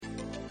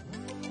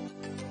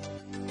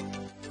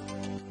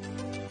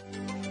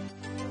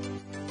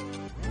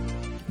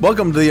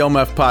Welcome to the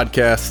OMF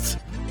Podcast.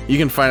 You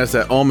can find us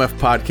at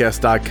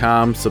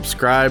omfpodcast.com.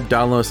 Subscribe,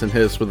 download us, and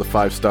hit us with the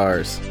 5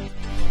 stars.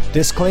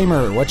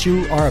 Disclaimer, what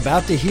you are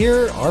about to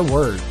hear are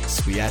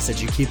words. We ask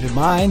that you keep in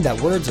mind that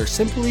words are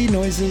simply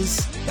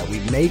noises that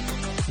we make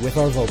with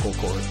our vocal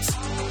cords.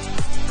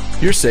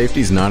 Your safety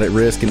is not at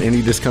risk, and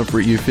any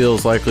discomfort you feel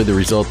is likely the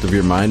result of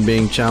your mind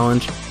being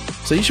challenged.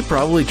 So you should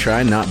probably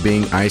try not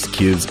being Ice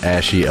Cube's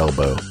ashy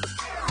elbow.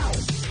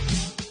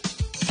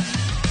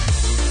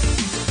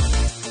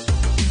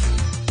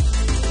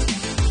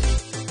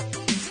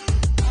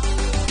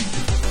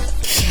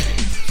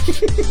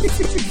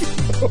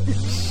 Oh,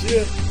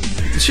 shit.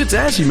 Shit's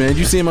ashy, man. Did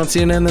you see him on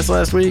CNN this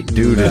last week?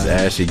 Dude is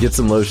ashy. Get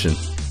some lotion.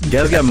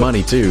 Guy's got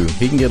money, too.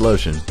 He can get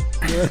lotion.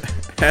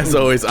 As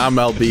always, I'm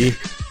LB.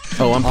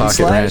 Oh, I'm Pocket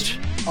Slash?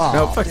 Ranch. Oh,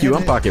 No, fuck you.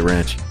 I'm Pocket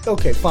Ranch.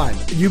 Okay, fine.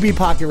 You be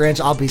Pocket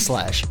Ranch, I'll be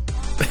Slash.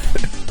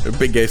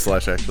 Big gay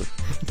Slash, actually.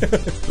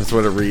 That's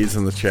what it reads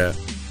in the chat.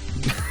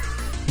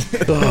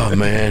 Oh,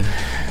 man.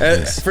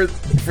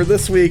 For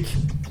this week,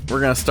 we're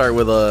going to start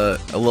with a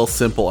little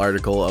simple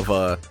article of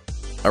a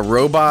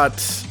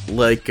robot,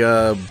 like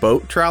a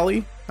boat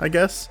trolley, I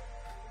guess.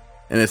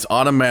 And it's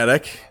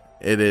automatic.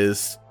 It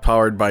is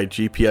powered by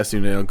GPS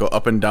unit. It'll go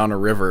up and down a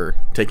river,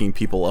 taking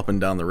people up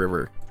and down the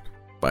river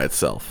by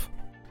itself.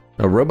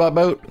 A robot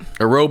boat?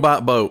 A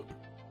robot boat.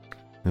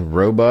 A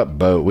robot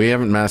boat. We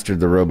haven't mastered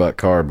the robot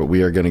car, but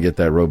we are going to get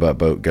that robot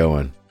boat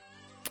going.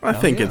 I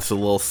think it's a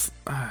little...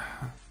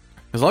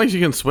 as long as you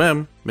can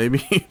swim.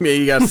 Maybe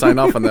you got to sign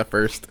off on that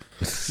first.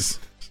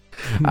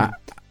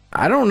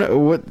 I don't know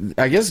what,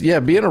 I guess, yeah,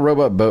 being a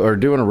robot boat or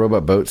doing a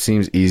robot boat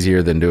seems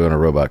easier than doing a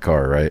robot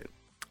car, right?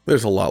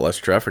 There's a lot less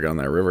traffic on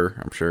that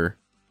river, I'm sure.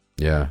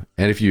 Yeah.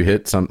 And if you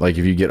hit some, like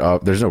if you get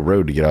off, there's no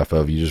road to get off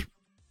of, you just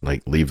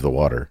like leave the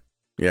water.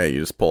 Yeah, you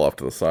just pull off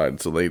to the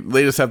side. So they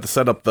just have to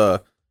set up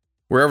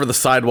wherever the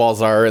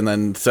sidewalls are and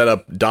then set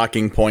up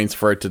docking points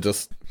for it to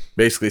just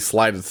basically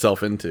slide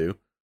itself into.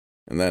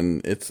 And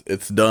then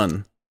it's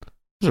done.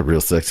 That's a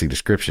real sexy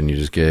description you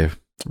just gave.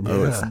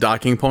 Oh, it's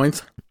docking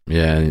points?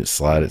 Yeah, and it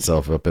slide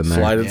itself up in there.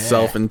 Slide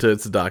itself into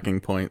its docking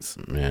points.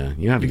 Yeah,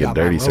 you don't have to get got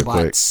dirty my so robot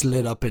quick.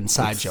 slid up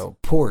inside your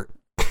port.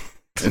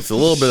 It's a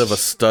little bit of a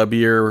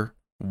stubbier,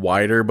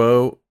 wider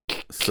boat.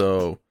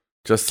 So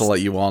just to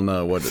let you all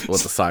know what the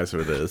size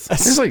of it is.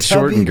 It's like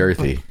short and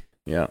girthy.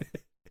 Yeah.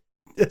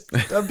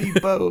 Stubby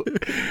boat.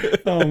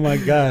 Oh my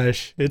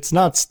gosh. It's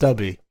not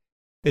stubby.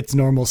 It's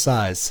normal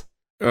size.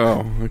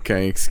 Oh,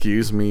 okay.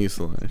 Excuse me,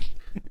 Slash.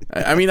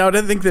 I mean, I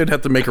would think they'd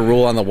have to make a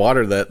rule on the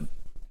water that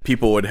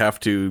people would have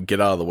to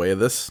get out of the way of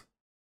this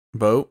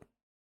boat.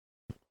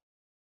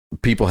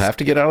 People have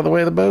to get out of the way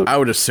of the boat? I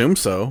would assume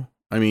so.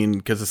 I mean,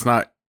 because it's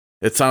not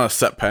a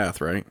set path,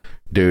 right?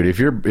 Dude, if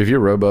your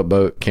robot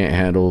boat can't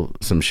handle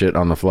some shit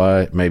on the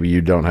fly, maybe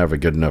you don't have a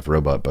good enough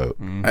robot boat.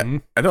 Mm-hmm.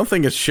 I don't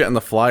think it's shit on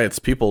the fly. It's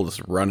people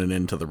just running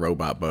into the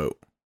robot boat.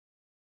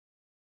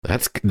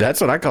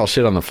 That's what I call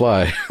shit on the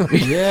fly.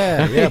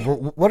 Yeah.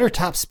 But what are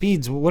top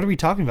speeds? What are we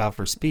talking about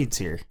for speeds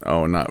here?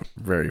 Oh, not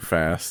very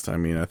fast. I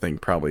mean, I think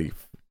probably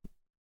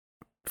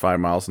 5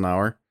 miles an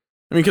hour.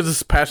 I mean, because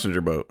it's a passenger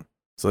boat,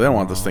 so they don't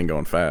want this thing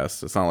going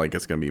fast. It's not like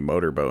it's going to be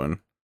motorboating.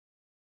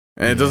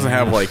 And it doesn't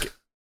have like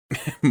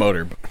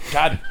motor.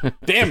 God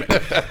damn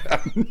it!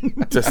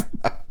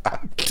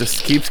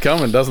 just keeps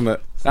coming, doesn't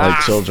it?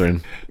 Like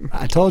children.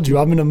 I told you,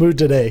 I'm in a mood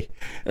today.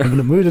 I'm in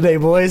a mood today,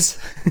 boys.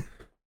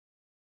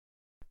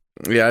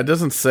 Yeah, it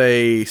doesn't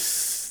say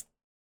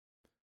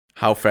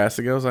how fast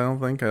it goes. I don't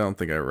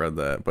think I read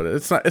that, but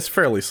it's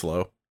fairly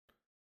slow.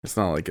 It's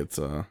not like it's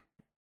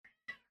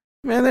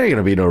Man, there ain't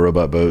gonna be no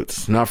robot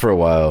boats. Not for a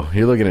while.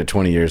 You're looking at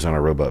 20 years on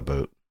a robot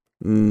boat.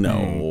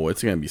 No,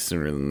 it's gonna be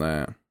sooner than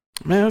that.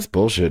 Man, that's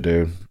bullshit,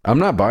 dude. I'm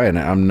not buying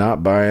it. I'm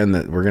not buying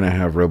that we're gonna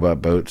have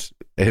robot boats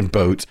and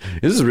boats.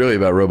 This is really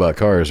about robot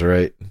cars,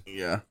 right?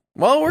 Yeah.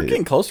 Well, we're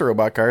getting close to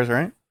robot cars,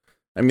 right?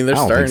 I mean, they're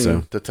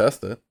starting to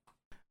test it.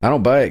 I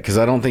don't buy it because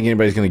I don't think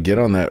anybody's going to get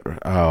on that.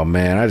 Oh,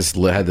 man. I just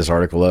had this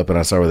article up and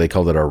I saw where they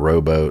called it a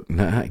rowboat.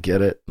 I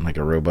get it. Like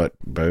a robot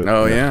boat.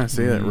 Oh, yeah. I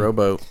see it.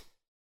 Rowboat.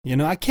 You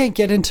know, I can't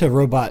get into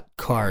robot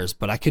cars,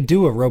 but I could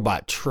do a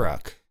robot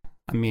truck.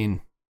 I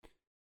mean,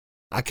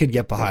 I could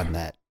get behind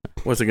that.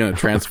 What's it going to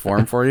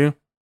transform for you?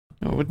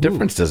 Oh, what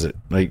difference does it?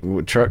 Like,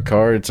 truck,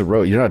 car, it's a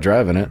road. You're not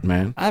driving it,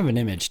 man. I have an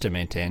image to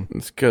maintain.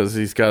 It's because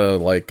he's got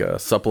to,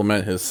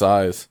 supplement his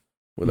size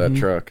with that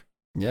truck.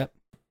 Yep.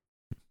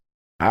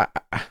 I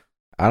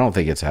don't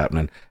think it's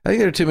happening. I think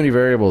there are too many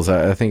variables.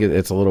 I think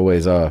it's a little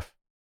ways off.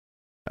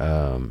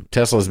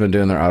 Tesla's been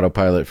doing their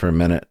autopilot for a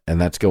minute,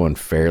 and that's going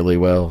fairly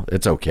well.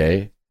 It's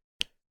okay.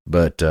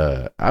 But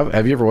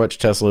have you ever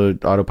watched Tesla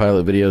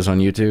autopilot videos on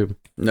YouTube?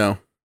 No.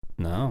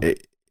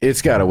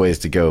 It's got a ways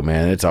to go,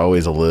 man. It's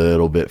always a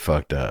little bit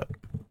fucked up.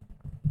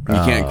 You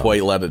can't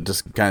quite let it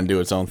just kind of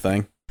do its own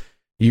thing.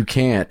 You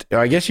can't.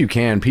 I guess you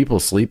can. People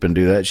sleep and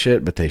do that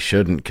shit, but they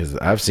shouldn't because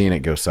I've seen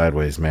it go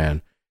sideways,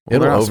 man.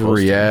 It'll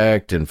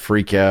overreact and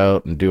freak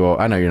out and do all.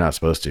 I know you're not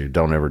supposed to.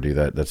 Don't ever do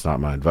that. That's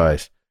not my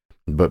advice.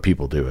 But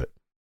people do it.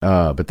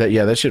 But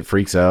that shit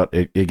freaks out.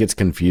 It gets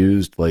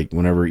confused. Like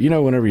whenever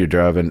you're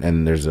driving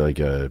and there's like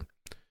a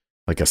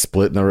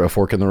split a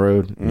fork in the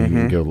road, you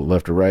can go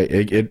left or right.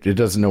 It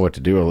doesn't know what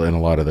to do in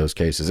a lot of those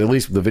cases. At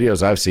least the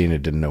videos I've seen,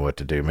 it didn't know what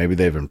to do. Maybe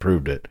they've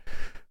improved it.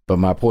 But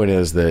my point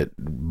is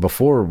that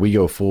before we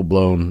go full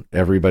blown,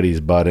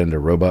 everybody's bought into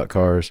robot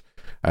cars.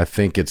 I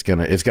think it's got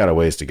a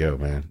ways to go,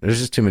 man. There's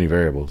just too many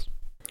variables.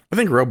 I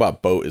think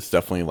robot boat is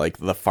definitely like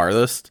the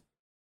farthest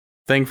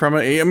thing from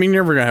it. I mean,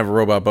 you're never gonna have a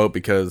robot boat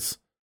because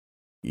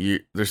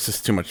there's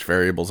just too much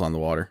variables on the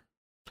water.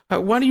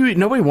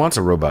 Nobody wants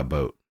a robot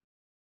boat.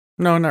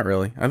 No, not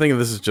really. I think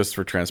this is just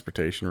for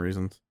transportation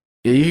reasons.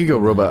 Yeah, you could go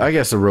robot. I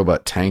guess a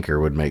robot tanker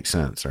would make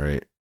sense,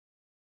 right?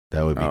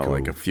 That would be cool.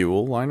 Like a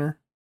fuel liner?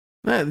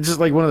 Just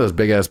like one of those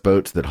big ass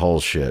boats that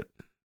hauls shit.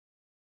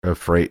 A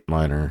freight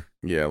liner.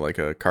 Yeah, like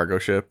a cargo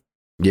ship.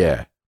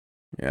 Yeah.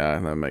 Yeah,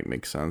 that might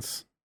make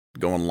sense.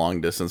 Going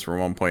long distance from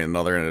one point to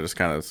another, and it just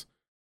kind of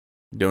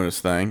doing its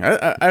thing.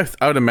 I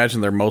would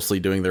imagine they're mostly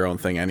doing their own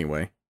thing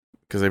anyway,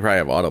 because they probably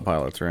have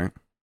autopilots, right?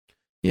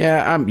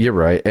 Yeah, you're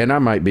right, and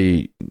I'm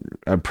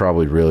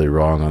probably really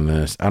wrong on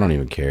this. I don't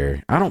even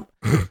care. I don't.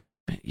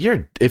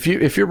 If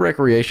you're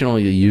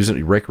recreationally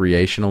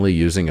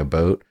using a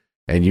boat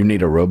and you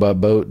need a robot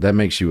boat, that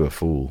makes you a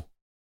fool.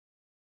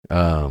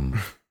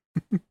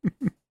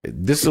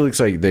 This looks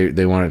like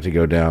they want it to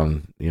go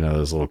down,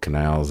 those little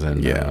canals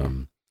and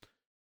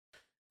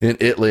in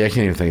Italy. I can't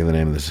even think of the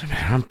name of this.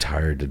 Man, I'm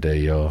tired today,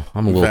 y'all.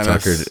 I'm a little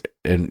tuckered,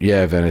 and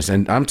Venice,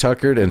 and I'm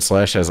tuckered, and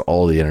Slash has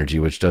all the energy,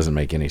 which doesn't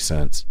make any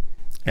sense.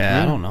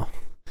 Yeah, I don't know.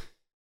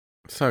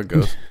 That's how it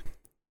goes.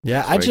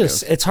 Yeah,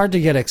 it's hard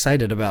to get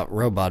excited about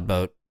Robot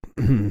Boat.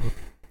 I'm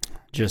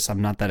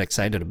not that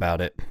excited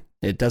about it.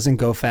 It doesn't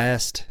go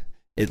fast.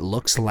 It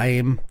looks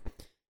lame.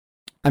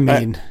 I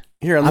mean,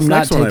 here on this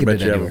next one, I bet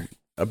you have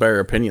a better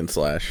opinion,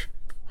 Slash.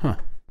 Huh.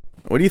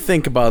 What do you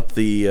think about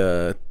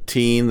the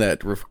teen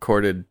that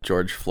recorded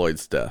George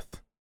Floyd's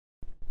death?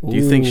 Do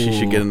you think she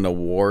should get an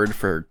award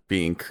for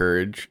having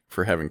courage?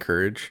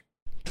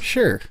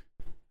 Sure.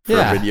 For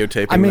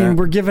videotaping. I mean,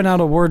 we're giving out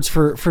awards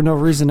for no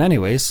reason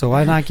anyway, so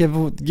why not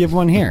give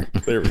one here?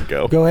 There we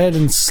go. Go ahead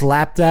and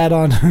slap that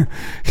on.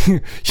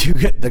 You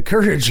get the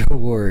Courage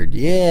Award.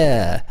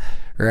 Yeah.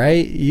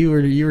 Right? You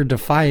were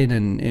defying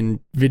and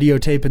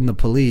videotaping the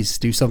police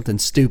do something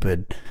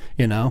stupid,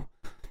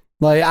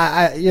 Like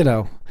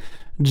I'm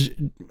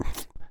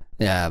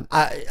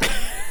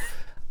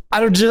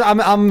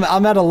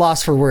at a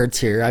loss for words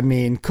here. I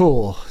mean,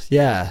 cool.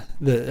 Yeah.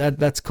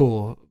 That's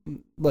cool.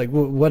 Like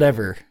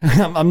whatever.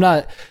 I'm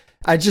not.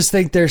 I just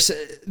think there's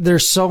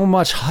so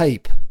much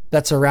hype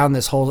that's around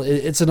this whole.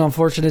 It's an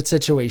unfortunate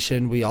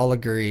situation. We all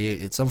agree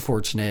it's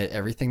unfortunate.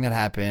 Everything that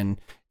happened,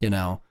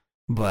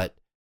 But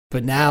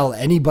now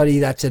anybody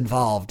that's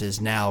involved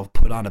is now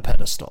put on a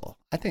pedestal.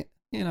 I think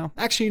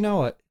Actually, you know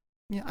what?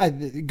 Yeah,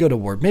 good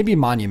award. Maybe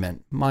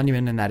monument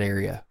in that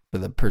area for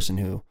the person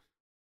who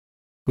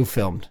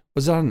filmed.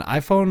 Was it on an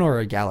iPhone or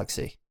a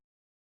Galaxy?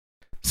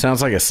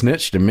 Sounds like a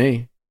snitch to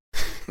me.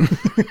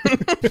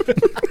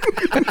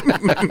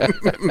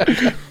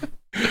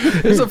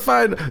 It's a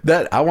fine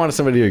that I want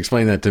somebody to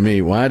explain that to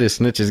me. Why do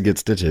snitches get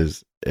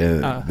stitches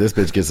and this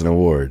bitch gets an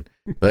award?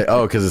 Like,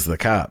 because it's the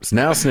cops.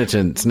 Now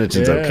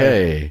snitching's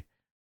okay,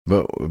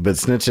 but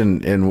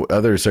snitching in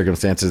other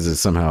circumstances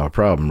is somehow a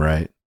problem,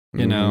 right?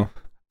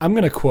 I'm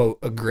gonna quote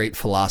a great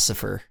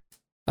philosopher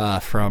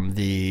from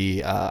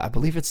the I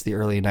believe it's the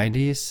early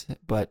 90s,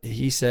 but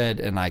he said,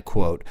 and I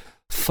quote,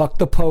 "Fuck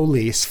the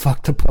police,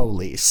 fuck the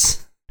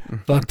police."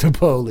 Fuck the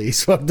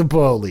police, fuck the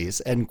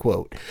police, end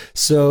quote.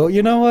 So,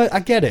 you know what? I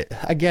get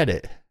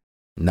it.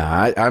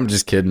 Nah, I'm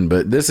just kidding,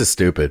 but this is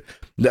stupid.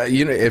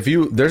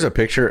 There's a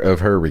picture of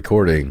her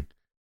recording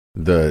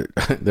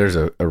there's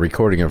a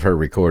recording of her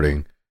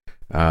recording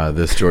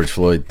this George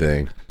Floyd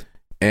thing.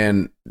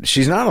 And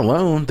she's not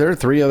alone.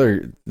 There's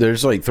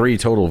like 3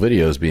 total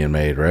videos being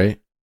made, right?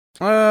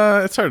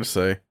 It's hard to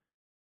say.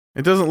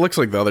 It looks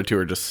like the other 2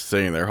 are just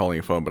sitting there holding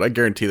a phone, but I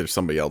guarantee there's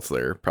somebody else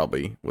there,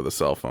 probably with a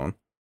cell phone.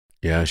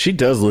 Yeah, she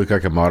does look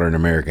like a modern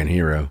American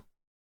hero.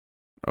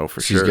 Oh,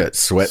 for sure. She's got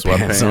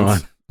sweatpants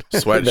on.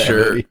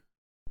 Sweatshirt.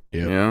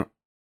 Yep. Yeah.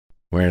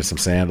 Wearing some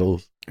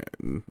sandals.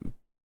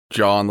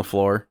 Jaw on the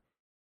floor.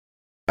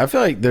 I feel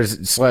like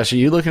Slash, are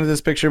you looking at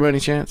this picture by any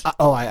chance?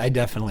 I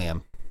definitely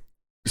am.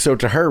 So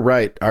to her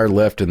right, our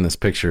left in this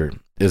picture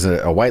is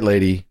a white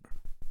lady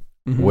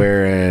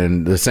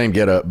wearing the same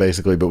getup,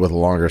 basically, but with a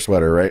longer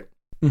sweater, right?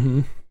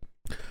 Mm-hmm.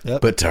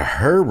 Yep. But to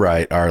her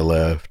right, our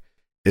left,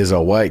 is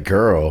a white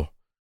girl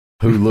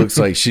who looks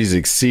like she's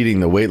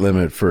exceeding the weight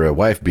limit for a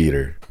wife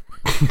beater.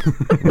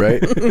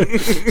 Right?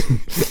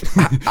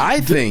 I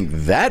think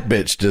that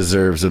bitch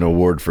deserves an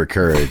award for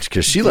courage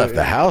because she left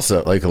the house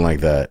up looking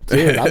like that.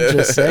 Dude, I'm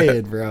just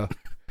saying, bro.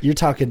 You're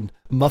talking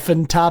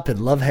muffin top and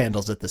love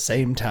handles at the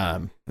same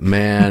time.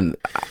 Man,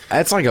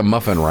 that's like a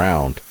muffin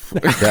round.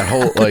 That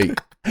whole,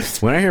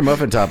 when I hear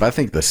muffin top, I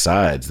think the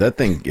sides. That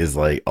thing is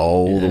like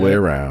all the way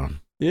around.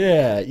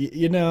 Yeah,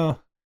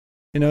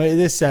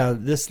 this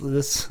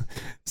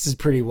is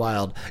pretty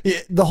wild.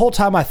 The whole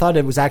time I thought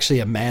it was actually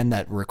a man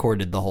that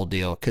recorded the whole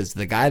deal, because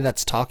the guy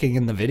that's talking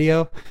in the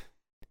video,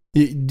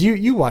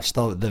 you watched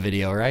the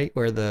video, right?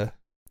 Where the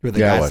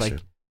guy's like,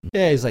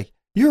 he's like,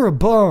 "You're a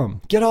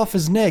bum. Get off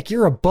his neck.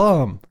 You're a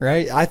bum."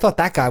 Right? I thought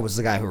that guy was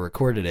the guy who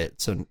recorded it.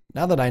 So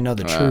now that I know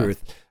the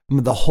truth,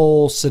 the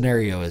whole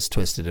scenario is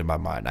twisted in my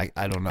mind.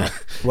 I don't know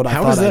what I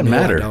How thought. does that I knew,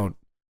 matter?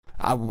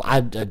 I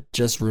don't. It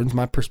just ruins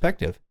my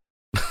perspective.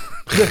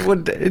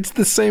 It's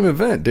the same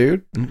event,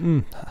 dude.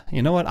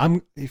 You know what?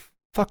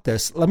 Fuck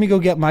this. Let me go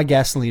get my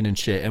gasoline and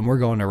shit, and we're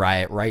going to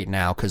riot right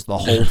now because the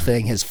whole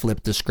thing has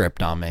flipped the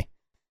script on me.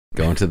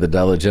 Going to the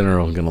Dollar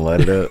General, I'm gonna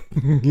let it up.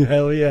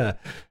 Hell yeah.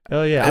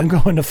 I'm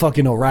going to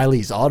fucking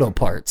O'Reilly's Auto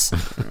Parts.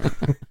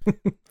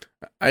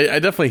 I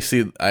definitely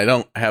see. I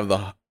have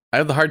the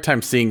hard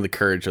time seeing the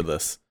courage of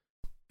this.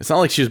 It's not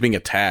like she was being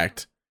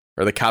attacked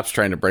or the cops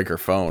trying to break her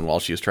phone while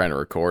she was trying to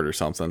record or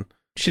something.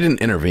 She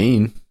didn't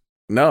intervene.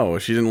 No,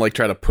 she didn't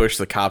try to push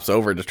the cops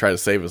over to try to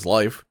save his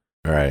life.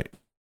 All right.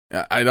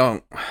 I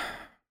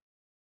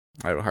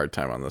have a hard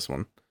time on this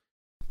one,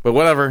 but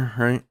whatever,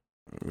 right?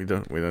 We're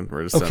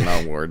just sending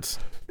out words.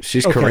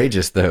 She's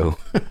courageous though.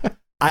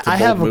 I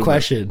have a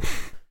question.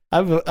 I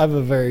have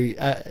a very,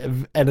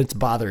 and it's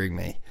bothering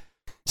me.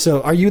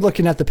 So are you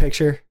looking at the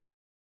picture?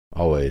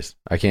 Always.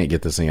 I can't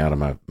get this thing out of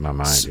my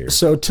mind here.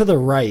 So to the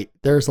right,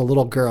 there's a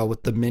little girl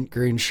with the mint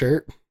green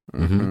shirt.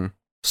 Mm-hmm.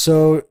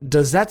 So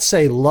does that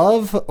say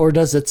love or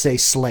does it say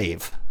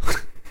slave?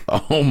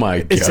 Oh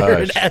my gosh, Is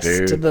there an S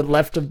dude. to the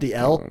left of the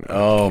L?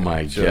 Oh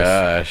my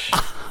gosh.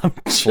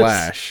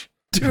 Slash.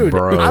 Dude,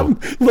 Bro.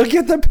 Look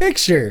at the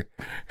picture.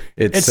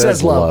 It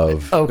says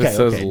love. Okay, It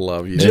says okay.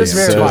 love. You Just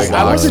didn't verifying. say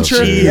I love. wasn't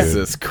sure.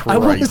 Jesus Christ. I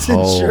wasn't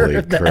sure Holy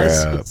if the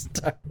S crap. was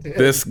tucked in.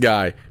 This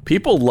guy.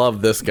 People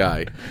love this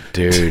guy.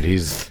 Dude,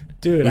 he's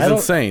Dude, He's I don't,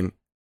 insane.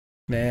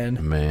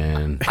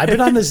 man. I've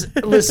been on this.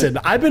 Listen,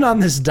 I've been on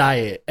this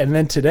diet, and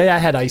then today I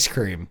had ice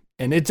cream,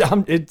 and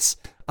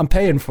I'm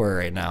paying for it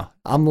right now.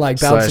 I'm like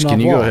bouncing Slash, off can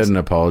you walls. go ahead and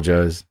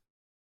apologize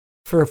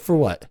for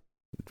what?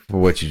 for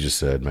what you just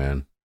said,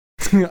 man?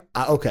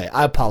 Okay,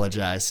 I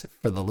apologize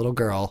for the little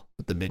girl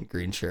with the mint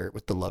green shirt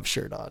with the love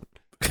shirt on.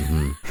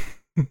 Mm-hmm.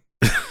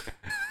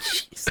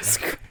 Jesus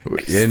Christ.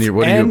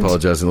 What are you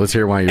apologizing? Let's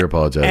hear why you're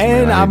apologizing.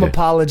 And man. I'm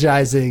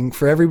apologizing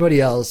for everybody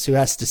else who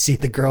has to see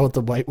the girl with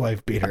the white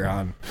wife beater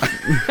on.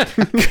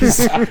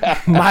 'Cause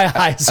my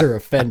eyes are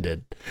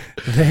offended.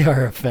 They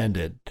are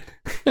offended.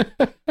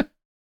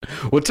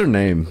 What's her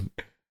name?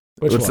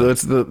 Which one?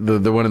 What's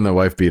the one in the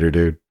wife beater,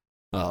 dude?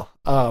 Oh,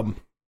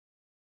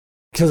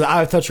 because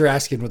I thought you were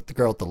asking with the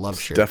girl with the love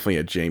shirt. Definitely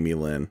a Jamie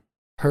Lynn.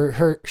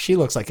 She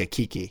looks like a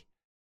Kiki,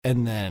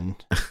 and then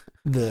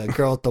the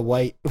girl with the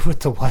white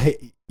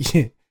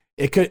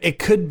it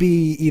could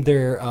be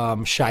either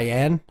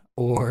Cheyenne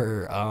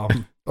or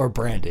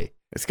Brandy.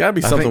 It's got to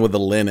be something with a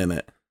Lynn in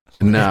it.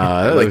 No,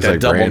 that Like looks that like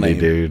double Brandy, name.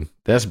 dude.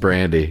 That's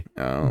Brandy.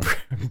 Oh,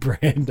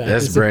 Brandy.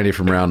 That's Brandy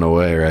from Round the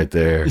Way right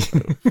there.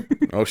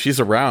 oh, she's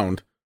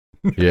around.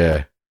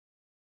 Yeah.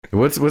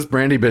 What's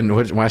Brandy been?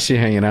 Why's she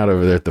hanging out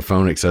over there at the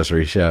phone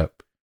accessory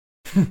shop?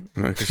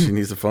 Because she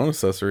needs a phone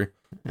accessory.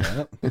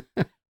 Yep.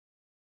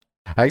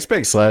 I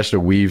expect Slash to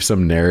weave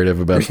some narrative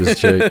about this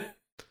chick.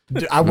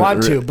 Dude, I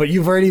want to, but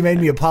you've already made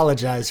me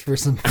apologize for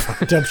some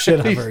fucked up shit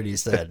I've already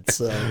said.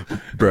 So,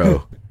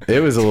 Bro,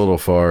 it was a little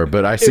far,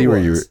 but I see where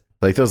you was.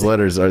 like those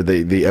letters are.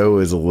 The O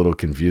is a little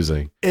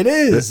confusing. it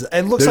is.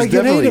 It looks There's like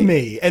an A to definitely-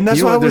 me, and that's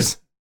you why know, I was.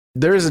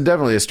 There is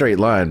definitely a straight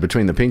line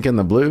between the pink and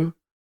the blue.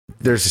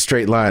 There's a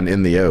straight line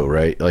in the O,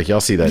 right? Like y'all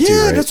see that too,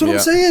 Yeah, right? that's what Yeah. I'm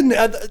saying.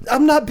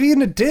 I'm not being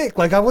a dick.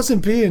 Like I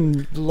wasn't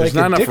being like. There's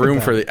not a enough dick room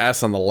about for it. the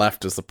S on the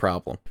left is the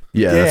problem.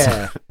 Yeah.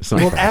 Yeah. That's not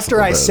Well, possible,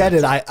 after I but- said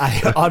it, I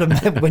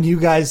automatically when you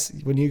guys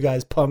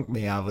punked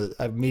me, I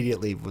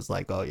immediately was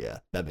like, oh yeah,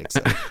 that makes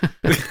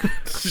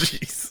sense.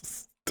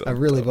 Jesus. I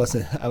really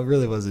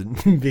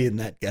wasn't being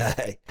that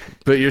guy.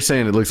 But you're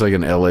saying it looks like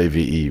an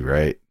LAVE,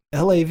 right?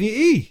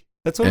 LAVE.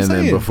 That's what I'm And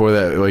then saying. before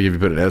that, well, if you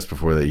put an S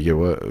before that, you get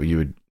what you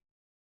would.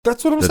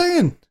 That's what I'm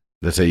saying.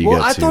 That's how you Well,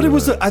 got I to. thought it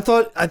was. I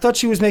thought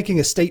she was making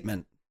a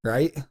statement,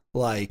 right?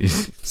 Like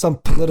some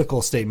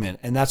political statement,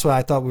 and that's why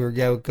I thought we were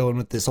going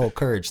with this whole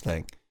courage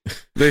thing.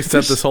 They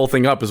set this whole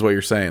thing up, is what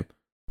you're saying.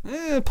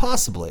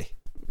 Possibly.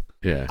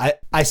 yeah.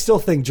 I still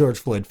think George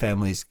Floyd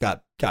families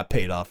got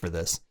paid off for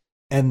this,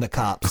 and the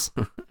cops.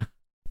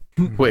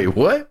 Wait,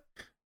 what?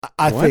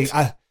 I What? think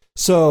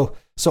so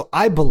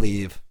I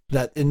believe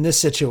that in this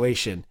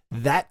situation,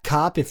 that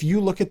cop, if you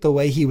look at the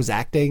way he was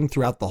acting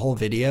throughout the whole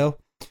video,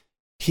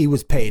 he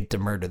was paid to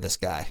murder this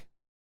guy.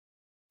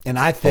 And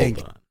I think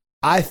Hold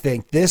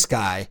on. this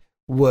guy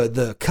would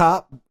the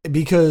cop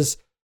because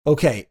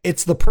okay,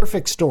 it's the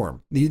perfect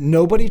storm.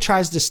 Nobody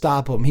tries to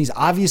stop him. He's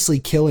obviously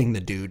killing the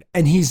dude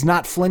and he's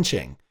not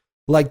flinching.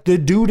 Like the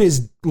dude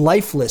is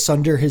lifeless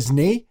under his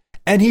knee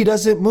and he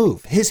doesn't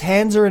move. His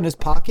hands are in his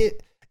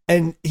pocket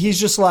and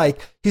he's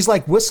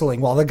like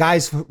whistling while the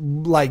guy's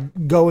like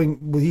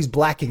he's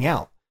blacking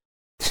out.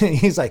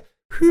 He's like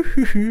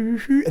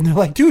And they're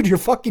like, dude, you're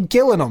fucking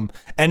killing them.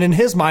 And in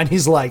his mind,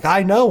 he's like,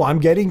 I know, I'm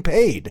getting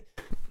paid.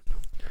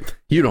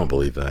 You don't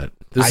believe that.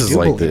 This I is do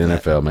like the believe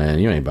that. NFL, man.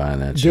 You ain't buying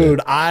that shit.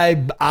 Dude, I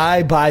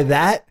buy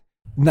that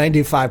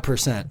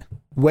 95%.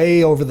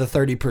 Way over the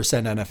 30%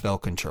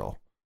 NFL control.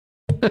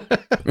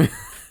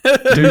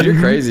 Dude, you're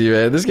crazy,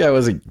 man. This guy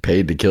wasn't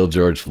paid to kill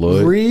George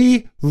Floyd.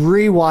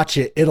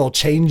 Rewatch it. It'll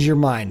change your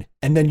mind.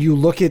 And then you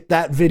look at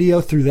that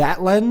video through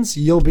that lens,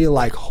 you'll be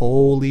like,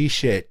 holy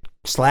shit.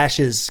 Slash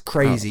is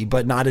crazy,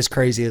 but not as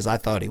crazy as I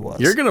thought he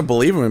was. You're going to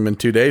believe him in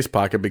 2 days,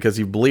 Pocket, because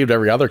you've believed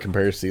every other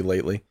conspiracy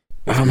lately.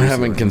 I'm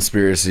having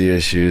conspiracy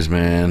issues,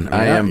 man.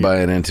 I am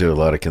buying into a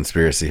lot of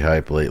conspiracy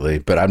hype lately,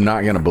 but I'm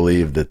not going to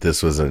believe that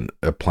this was a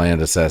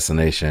planned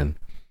assassination.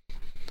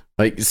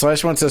 Like,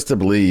 Slash wants us to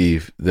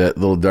believe that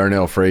little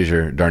Darnella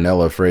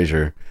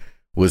Frazier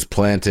was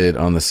planted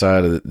on the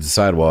side of the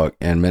sidewalk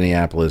in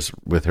Minneapolis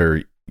with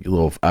her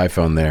little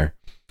iPhone there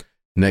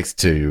next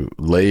to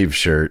Lave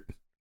shirt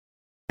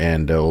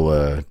and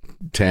old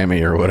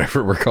Tammy or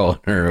whatever we're calling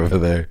her over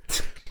there.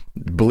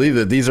 Believe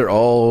that these are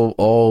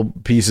all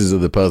pieces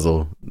of the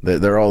puzzle,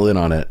 that they're all in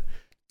on it,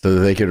 so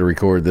that they could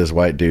record this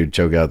white dude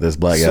choke out this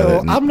black guy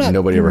that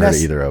nobody ever heard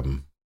of either of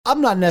them.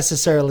 I'm not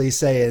necessarily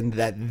saying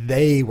that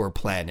they were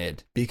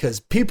planted,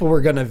 because people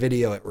were going to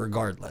video it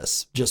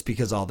regardless, just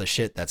because all the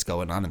shit that's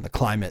going on in the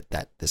climate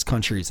that this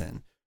country's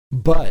in.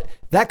 But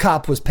that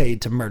cop was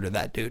paid to murder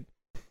that dude.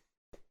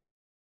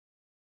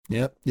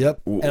 Yep.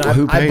 And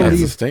Who paid?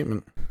 That's a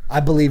statement. I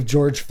believe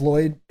George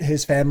Floyd,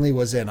 his family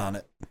was in on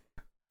it.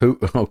 Who?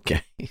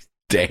 Okay.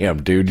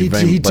 Damn, dude. You He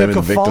blaming took a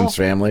the victim's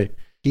fall. family?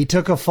 He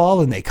took a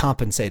fall and they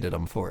compensated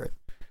him for it.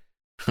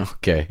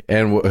 Okay.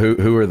 And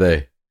who are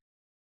they?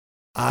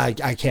 I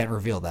can't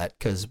reveal that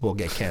because we'll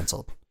get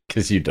canceled.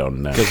 Because you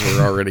don't know. Because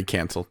we're already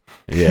canceled.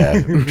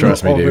 Yeah.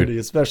 Trust me, Already, dude.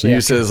 especially You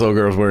after- said this little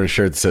girl was wearing a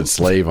shirt that said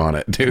slave on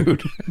it,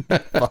 dude.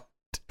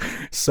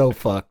 so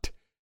fucked.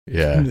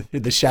 Yeah.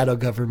 The shadow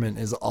government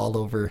is all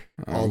over.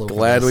 I'm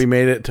glad we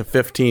made it to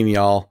 15,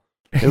 y'all.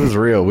 It was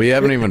real. We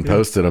haven't even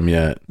posted them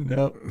yet.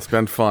 Nope. It's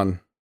been fun.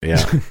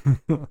 Yeah.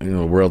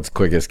 World's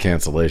quickest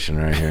cancellation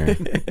right here.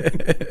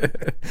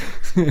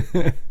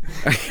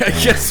 I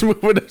guess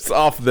moving us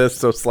off this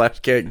so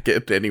Slash can't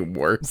get any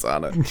worse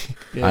on it.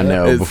 Yeah. I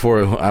know.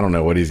 I don't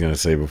know what he's going to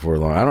say before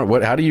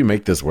long. How do you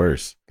make this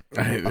worse?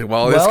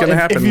 Well, it's going to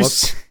happen.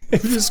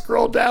 If you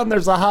scroll down,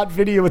 there's a hot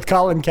video with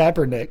Colin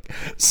Kaepernick.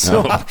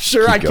 So I'm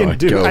sure I can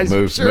do it.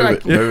 Move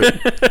it.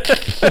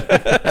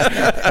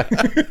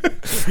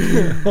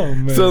 Oh,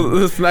 man. So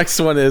this next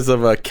one is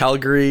of a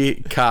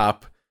Calgary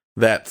cop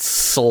that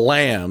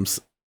slams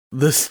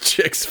this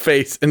chick's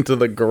face into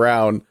the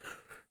ground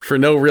for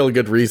no real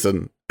good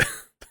reason.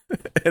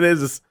 It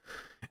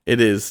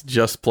is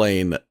just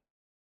plain.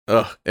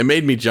 It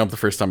made me jump the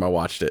first time I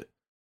watched it.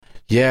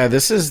 Yeah,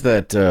 this is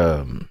that.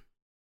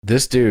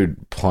 This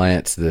dude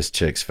plants this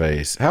chick's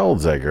face. How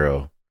old's that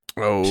girl?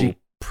 Oh,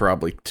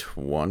 probably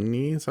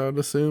 20s, I would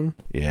assume.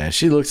 Yeah,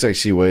 she looks like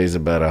she weighs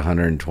about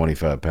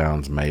 125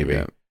 pounds, maybe.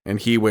 Yeah.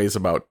 And he weighs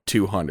about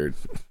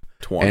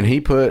 220. And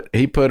he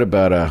put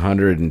about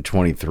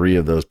 123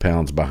 of those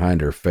pounds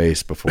behind her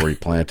face before he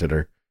planted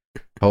her.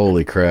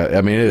 Holy crap! I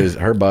mean,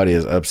 her body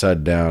is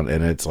upside down,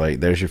 and it's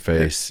like there's your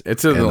face.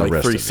 It's in and the like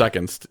rest 3 of it.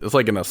 seconds. It's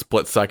like in a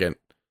split second.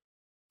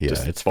 Yeah,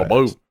 Just it's boom.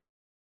 fast.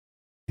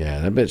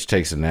 Yeah, that bitch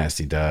takes a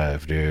nasty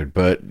dive, dude.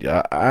 But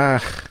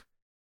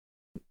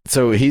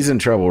so he's in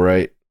trouble,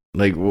 right?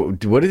 Like, what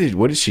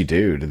did she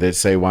do? Did they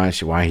say why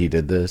he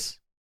did this?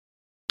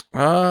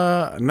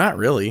 Not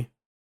really.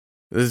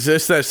 It's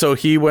just that so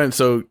he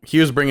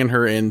was bringing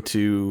her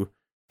into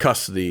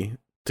custody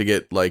to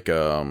get like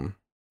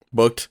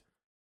booked,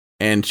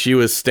 and she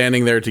was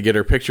standing there to get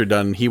her picture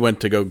done. He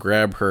went to go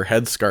grab her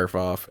headscarf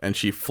off, and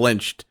she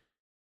flinched,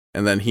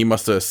 and then he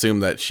must have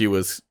assumed that she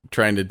was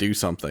trying to do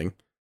something,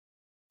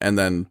 and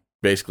then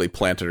basically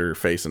planted her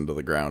face into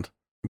the ground.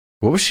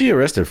 What was she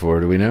arrested for?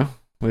 Do we know?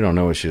 We don't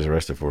know what she was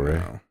arrested for, right?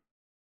 No.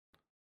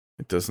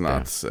 It does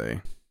not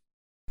say.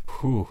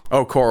 Whew.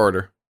 Oh, court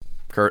order.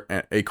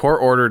 A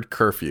court-ordered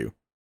curfew.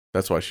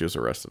 That's why she was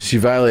arrested. She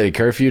violated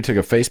curfew, took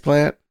a face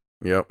plant?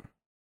 Yep.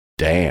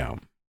 Damn.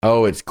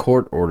 Oh, it's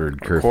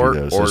court-ordered curfew,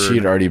 though, so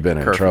she'd already been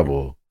in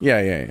trouble.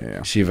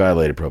 Yeah. She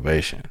violated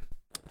probation.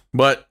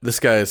 But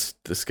this guy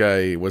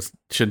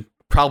should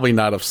probably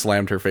not have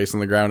slammed her face on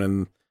the ground,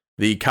 and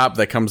the cop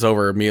that comes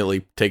over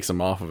immediately takes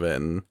him off of it,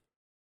 and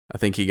I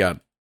think he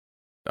got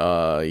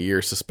a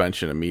year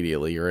suspension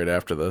immediately right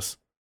after this.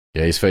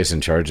 Yeah, he's facing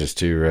charges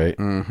too, right?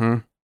 Mm-hmm.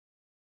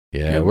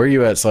 Yeah. Where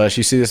you at, Slash?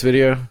 You see this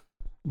video?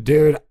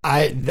 Dude,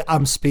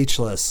 I'm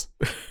speechless.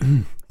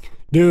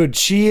 Dude,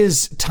 she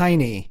is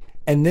tiny,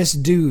 and this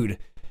dude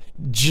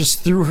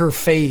just threw her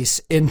face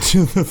into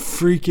the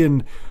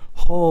freaking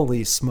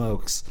holy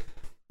smokes.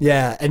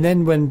 Yeah, and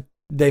then when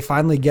they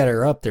finally get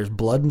her up, there's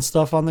blood and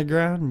stuff on the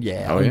ground.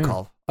 Yeah,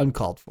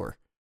 uncalled for.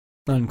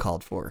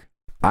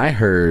 I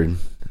heard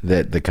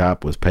that the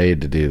cop was paid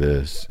to do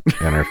this,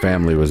 and her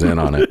family was in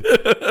on it.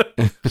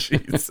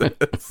 Jesus.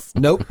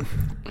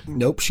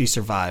 Nope, she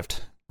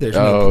survived.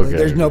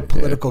 There's no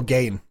political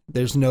gain.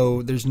 There's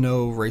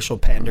no racial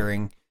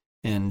pandering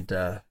and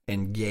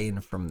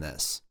gain from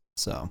this.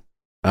 So,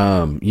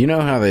 you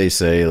know how they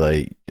say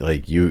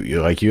like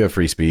you have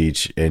free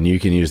speech and you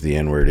can use the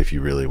N-word if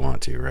you really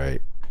want to,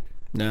 right?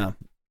 Yeah.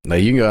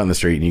 Like you can go out in the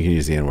street and you can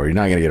use the N-word. You're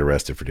not gonna get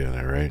arrested for doing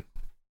that, right?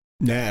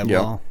 Yeah.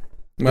 Well,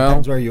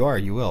 depends where you are.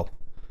 You will.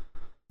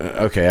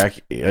 Okay.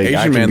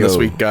 Asian man this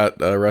week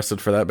got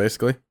arrested for that.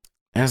 Basically,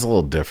 that's a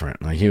little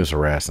different. Like he was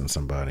harassing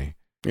somebody.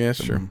 Yeah,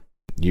 that's true.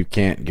 You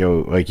can't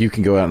go you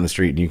can go out in the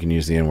street and you can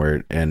use the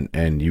N-word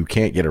and you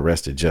can't get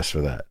arrested just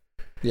for that.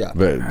 Yeah.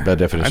 But by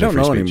definition, I don't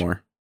know speech.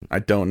 anymore. I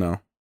don't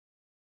know.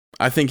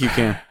 I think you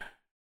can.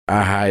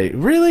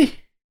 Really?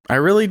 I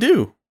really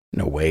do.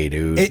 No way,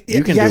 dude.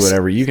 You can do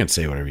whatever. You can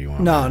say whatever you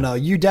want. No,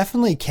 you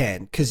definitely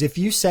can. Because if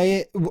you say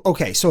it,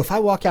 okay. So if I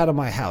walk out of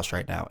my house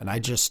right now and I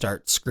just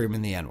start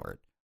screaming the N-word,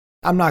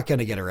 I'm not going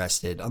to get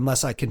arrested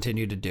unless I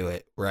continue to do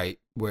it right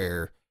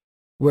where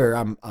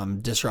I'm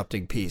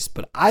disrupting peace.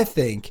 But I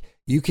think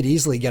you could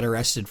easily get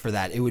arrested for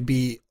that. It would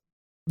be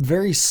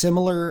very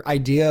similar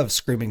idea of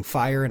screaming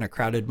fire in a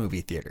crowded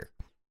movie theater.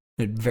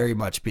 It'd very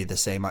much be the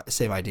same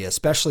idea,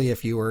 especially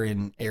if you were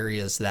in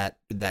areas that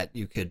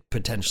you could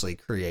potentially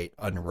create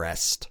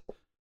unrest,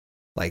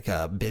 like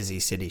a busy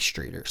city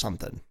street or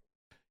something.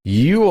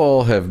 You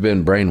all have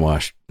been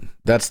brainwashed.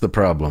 That's the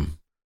problem.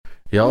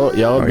 Y'all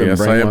have been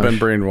brainwashed. I have been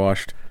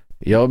brainwashed.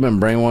 Y'all have been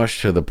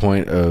brainwashed to the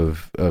point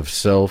of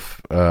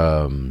self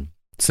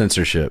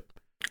censorship.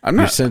 I'm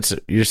not.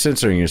 You're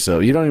censoring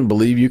yourself. You don't even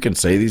believe you can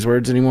say these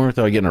words anymore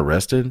without getting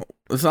arrested.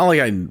 It's not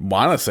like I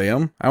want to say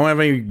them. I don't have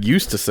any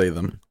use to say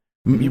them.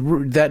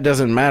 That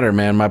doesn't matter,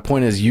 man. My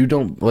point is, you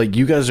don't like.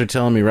 You guys are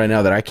telling me right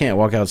now that I can't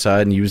walk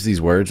outside and use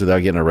these words without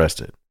getting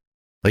arrested.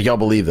 Like y'all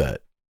believe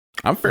that?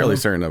 I'm fairly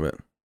certain of it.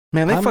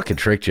 Man, they fucking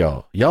tricked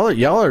y'all.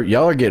 Y'all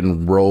are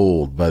getting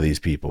rolled by these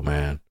people,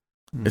 man.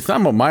 It's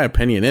not what my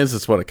opinion is.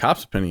 It's what a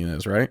cop's opinion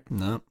is, right?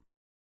 No.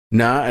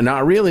 Nah,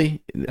 not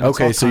really.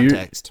 Okay,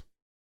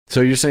 so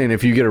you're saying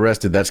if you get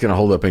arrested, that's going to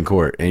hold up in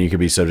court, and you could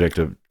be subject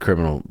to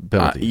criminal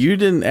penalties. You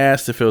didn't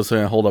ask if it was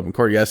going to hold up in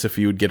court. You asked if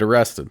you would get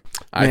arrested.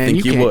 I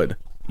think you would.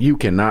 You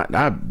cannot.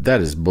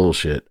 That is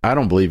bullshit. I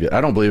don't believe it.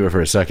 I don't believe it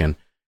for a second.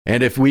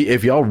 And if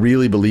y'all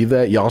really believe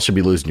that, y'all should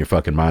be losing your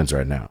fucking minds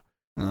right now.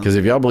 Because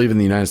if y'all believe in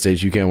the United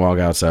States, you can't walk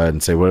outside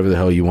and say whatever the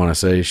hell you want to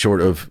say,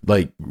 short of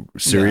like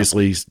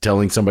seriously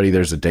telling somebody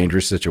there's a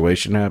dangerous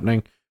situation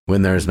happening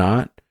when there's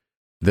not.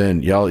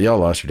 Then y'all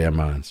lost your damn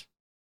minds.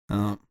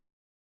 We're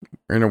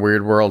in a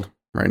weird world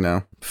right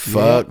now.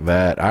 Fuck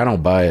that. I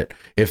don't buy it.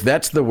 If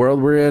that's the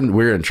world we're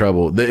in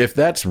trouble. If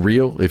that's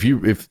real,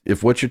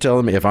 if what you're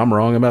telling me, if I'm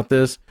wrong about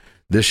this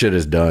shit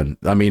is done.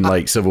 I mean,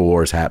 like civil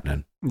war is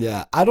happening.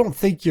 Yeah, I don't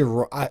think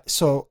you're I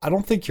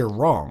don't think you're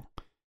wrong.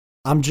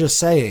 I'm just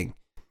saying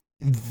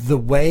the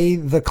way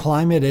the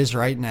climate is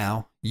right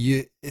now,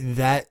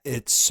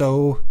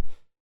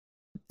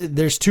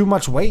 there's too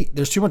much weight,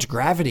 there's too much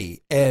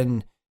gravity,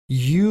 and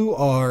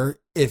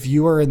if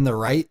you are in the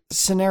right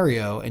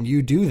scenario and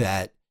you do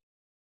that,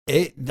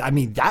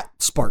 that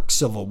sparks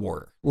civil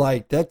war.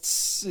 Like I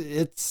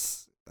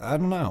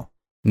don't know.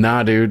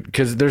 Nah, dude,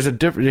 because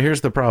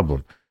here's the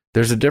problem.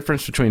 There's a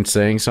difference between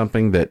saying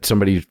something that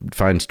somebody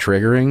finds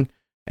triggering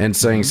and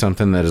saying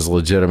something that is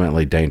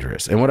legitimately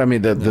dangerous. And what I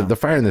mean, the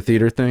fire in the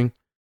theater thing,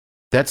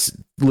 that's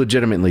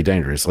legitimately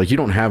dangerous. Like you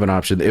don't have an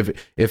option.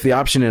 If the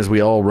option is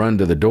we all run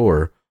to the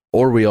door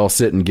or we all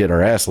sit and get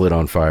our ass lit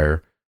on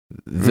fire,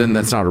 then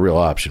that's not a real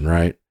option,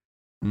 right?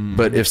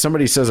 But if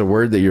somebody says a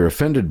word that you're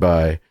offended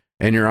by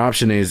and your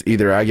option is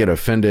either I get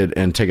offended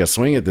and take a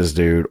swing at this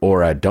dude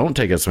or I don't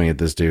take a swing at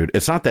this dude,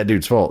 it's not that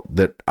dude's fault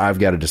that I've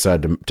got to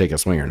decide to take a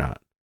swing or not.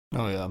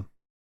 Oh, yeah.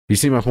 You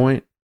see my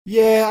point?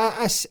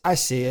 Yeah, I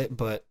see it,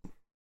 but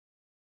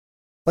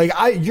like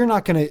you're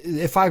not going to,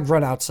 if I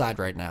run outside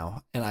right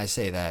now and I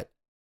say that,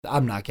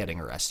 I'm not getting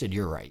arrested.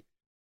 You're right.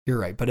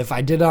 But if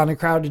I did it on a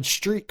crowded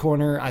street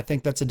corner, I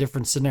think that's a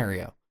different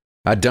scenario.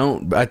 I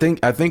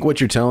think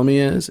what you're telling me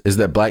is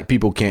that black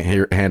people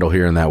can't handle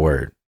hearing that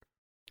word.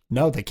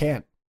 No, they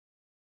can't.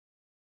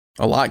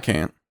 A lot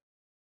can't.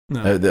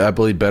 No. I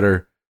believe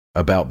better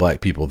about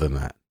black people than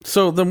that.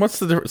 So then what's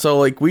the difference? So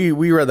like we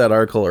read that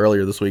article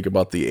earlier this week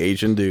about the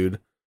Asian dude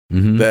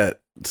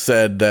that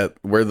said that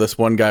where this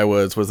one guy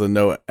was a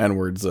no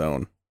N-word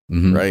zone,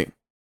 right?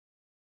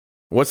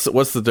 What's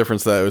the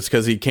difference? That it was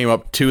because he came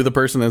up to the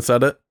person and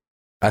said it?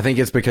 I think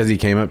it's because he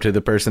came up to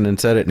the person and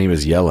said it and he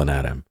was yelling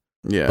at him.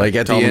 Yeah. Like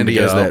at the end he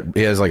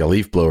has like a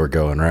leaf blower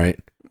going, right?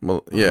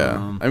 Well,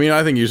 yeah. I mean,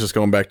 I think he was just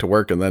going back to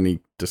work and then he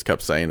just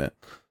kept saying it.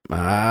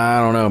 I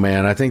don't know,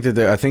 man. I think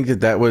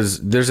that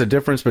was, there's a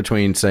difference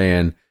between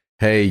saying,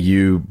 hey,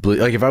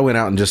 like if I went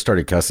out and just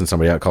started cussing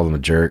somebody out, called them a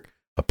jerk,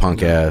 a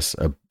punk ass,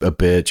 a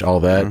bitch,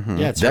 all that.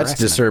 Yeah, that's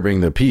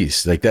disturbing the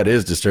peace. Like that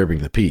is disturbing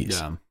the peace.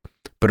 Yeah.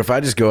 But if I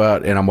just go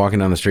out and I'm walking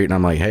down the street and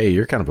I'm like, hey,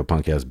 you're kind of a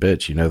punk ass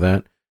bitch, you know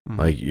that?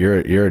 Like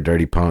you're a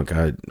dirty punk.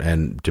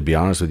 And to be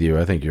honest with you,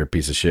 I think you're a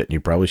piece of shit and you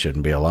probably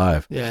shouldn't be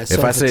alive. Yeah. So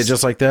if I say it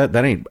just like that,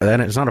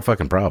 it's not a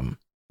fucking problem.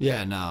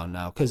 Yeah,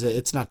 no, because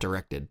it's not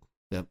directed.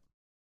 Yep.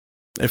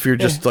 If you're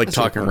just like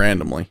talking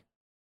randomly.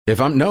 If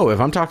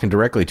I'm talking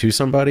directly to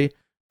somebody,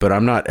 but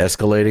I'm not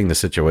escalating the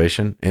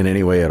situation in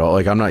any way at all.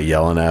 Like I'm not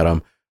yelling at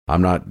them.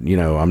 I'm not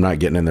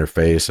getting in their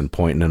face and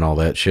pointing and all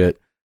that shit.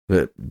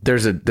 But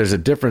there's a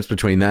difference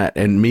between that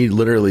and me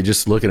literally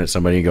just looking at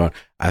somebody and going,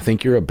 I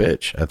think you're a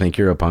bitch. I think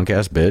you're a punk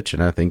ass bitch.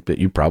 And I think that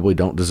you probably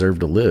don't deserve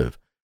to live.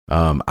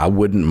 I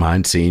wouldn't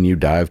mind seeing you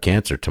die of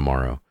cancer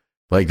tomorrow.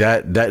 Like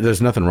that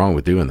there's nothing wrong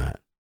with doing that.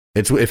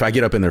 It's if I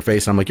get up in their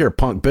face and I'm like, you're a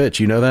punk bitch.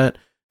 You know that?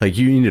 Like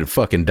you need to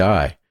fucking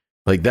die.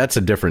 Like that's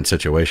a different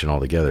situation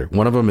altogether.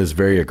 One of them is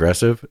very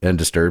aggressive and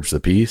disturbs the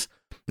peace.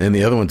 And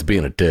the other one's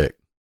being a dick.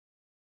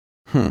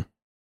 That's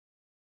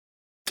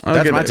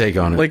my take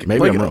on it. Like,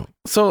 maybe I'm wrong.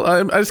 So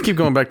I just keep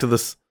going back to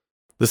this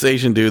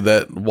Asian dude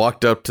that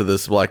walked up to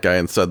this black guy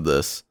and said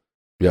this.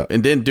 Yeah.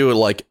 And didn't do it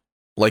like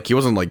he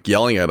wasn't like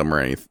yelling at him or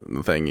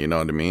anything, you know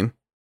what I mean?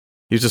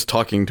 He was just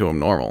talking to him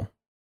normal.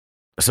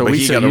 So we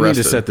say you need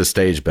to set the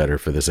stage better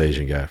for this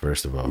Asian guy,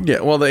 first of all. Yeah,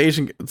 well the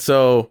Asian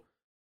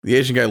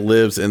guy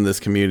lives in this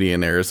community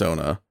in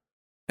Arizona,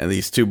 and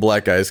these two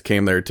black guys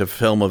came there to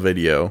film a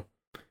video,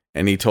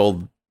 and he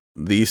told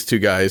these two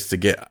guys to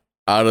get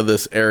out of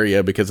this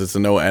area because it's a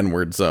no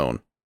N-word zone.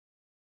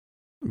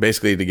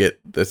 Basically to get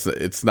this,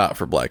 it's not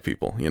for black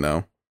people, you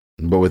know?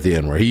 But with the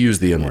N-word. He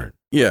used the N-word.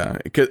 Yeah,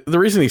 the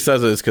reason he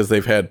says it is because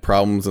they've had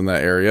problems in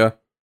that area,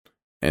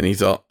 and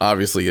he's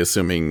obviously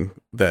assuming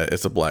that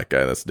it's a black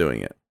guy that's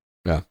doing it.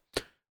 Yeah.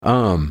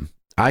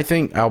 I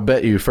think I'll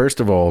bet you, first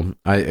of all,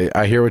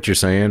 I hear what you're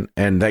saying,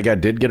 and that guy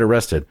did get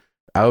arrested.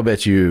 I'll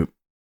bet you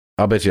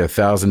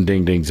 1,000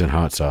 ding dings in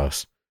hot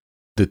sauce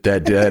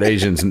that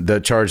Asian's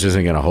that charge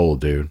isn't gonna hold,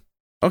 dude.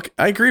 Okay,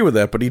 I agree with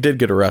that, but he did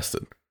get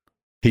arrested.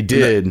 He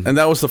did, and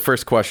that was the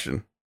first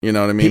question. You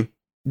know what I mean?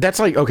 That's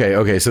like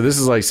okay. So this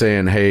is like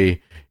saying,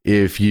 hey,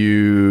 if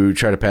you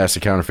try to pass a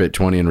counterfeit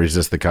 20 and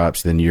resist the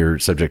cops, then you're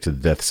subject to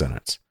the death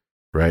sentence,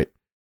 right?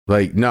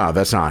 Like, no,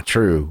 that's not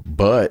true.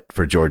 But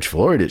for George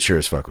Floyd, it sure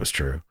as fuck was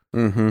true.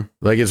 Mm-hmm.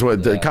 Like, it's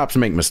what the cops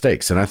make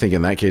mistakes, and I think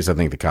in that case, I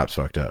think the cops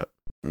fucked up.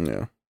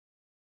 Yeah.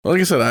 Well,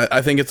 like I said,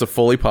 I think it's a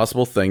fully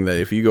possible thing that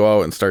if you go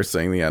out and start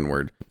saying the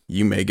N-word,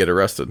 you may get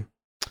arrested.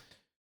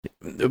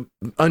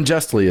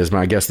 Unjustly is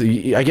my guess.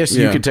 I guess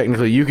you could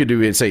technically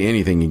do it, say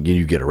anything, and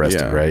you get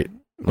arrested, right?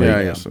 Like, yeah,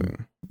 I guess.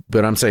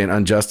 But I'm saying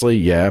unjustly,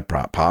 yeah,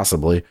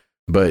 possibly.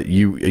 But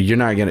you're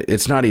not gonna.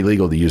 It's not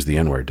illegal to use the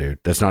N-word, dude.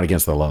 That's not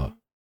against the law.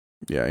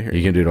 Yeah, I hear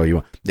you can do it all you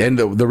want. And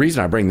the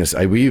reason I bring this,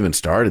 we even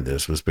started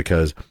this was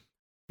because,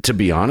 to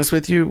be honest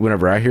with you,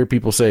 whenever I hear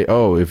people say,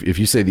 "Oh, if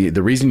you say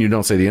the reason you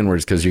don't say the N-word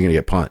is because you're gonna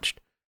get punched,"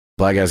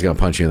 black guy's gonna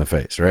punch you in the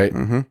face, right?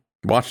 Mm-hmm.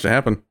 Watch it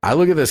happen. I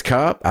look at this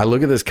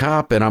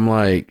cop, and I'm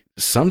like,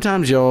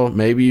 sometimes y'all,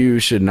 maybe you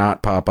should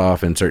not pop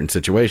off in certain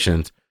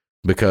situations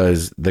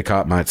because the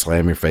cop might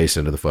slam your face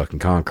into the fucking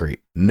concrete.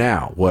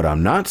 Now, what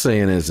I'm not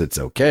saying is it's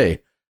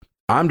okay.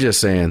 I'm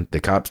just saying the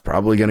cop's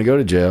probably going to go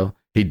to jail.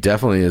 He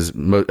definitely is.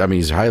 I mean,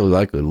 he's highly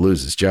likely to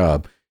lose his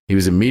job. He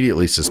was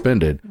immediately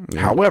suspended.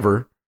 Yeah.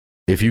 However,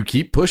 if you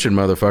keep pushing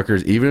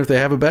motherfuckers, even if they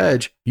have a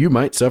badge, you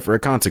might suffer a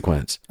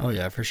consequence. Oh,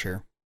 yeah, for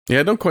sure.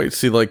 Yeah, I don't quite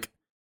see, like,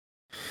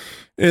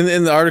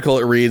 in the article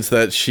it reads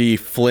that she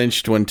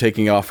flinched when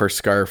taking off her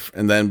scarf,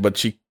 but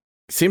she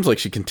seems like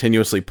she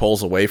continuously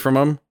pulls away from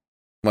him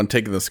when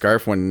taking the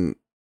scarf, when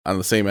on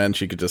the same end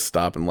she could just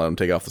stop and let him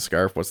take off the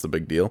scarf. What's the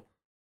big deal?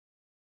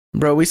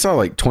 Bro, we saw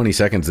like 20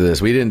 seconds of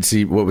this. We didn't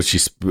see what was she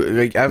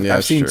like.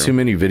 I've seen too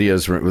many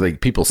videos where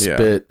like people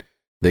spit,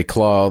 they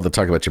claw, they'll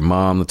talk about your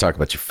mom, they'll talk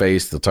about your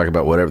face, they'll talk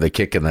about whatever, they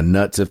kick in the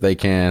nuts if they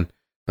can.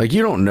 Like,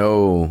 you don't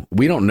know,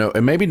 we don't know,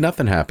 and maybe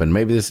nothing happened.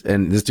 Maybe this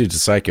dude's a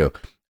psycho.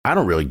 I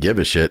don't really give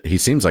a shit. He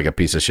seems like a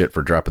piece of shit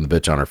for dropping the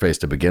bitch on her face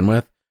to begin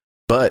with.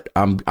 But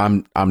I'm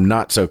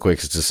not so quick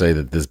as to say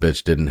that this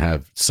bitch didn't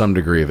have some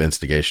degree of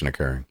instigation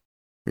occurring.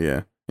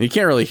 Yeah. You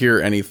can't really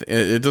hear anything.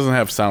 It doesn't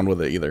have sound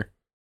with it either.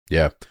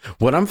 Yeah.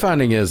 What I'm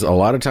finding is a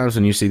lot of times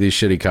when you see these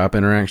shitty cop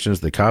interactions,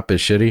 the cop is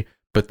shitty,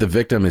 but the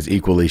victim is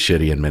equally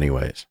shitty in many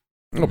ways.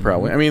 Oh,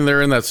 probably. I mean,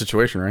 they're in that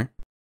situation, right?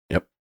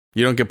 Yep.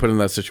 You don't get put in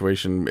that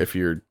situation if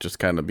you're just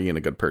kind of being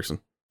a good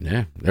person.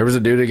 Yeah. There was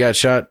a dude that got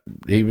shot.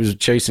 He was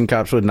chasing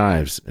cops with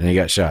knives and he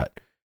got shot.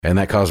 And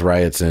that caused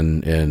riots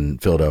in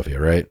Philadelphia,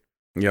 right?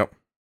 Yep.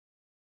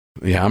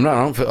 Yeah,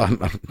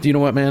 you know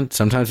what, man?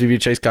 Sometimes if you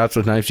chase cops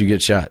with knives, you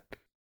get shot.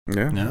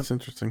 Yeah, that's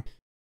interesting.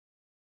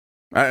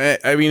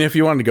 I mean, if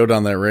you wanted to go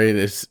down that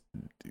road,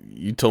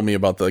 you told me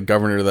about the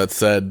governor that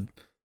said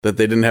that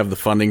they didn't have the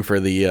funding for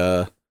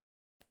the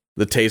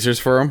tasers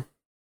for him.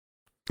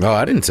 Oh,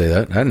 I didn't say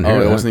that. I didn't hear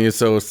that. It wasn't you.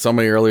 So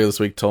somebody earlier this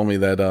week told me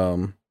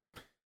that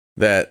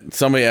that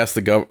somebody asked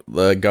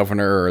the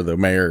governor or the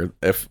mayor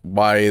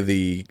why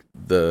the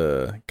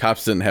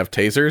cops didn't have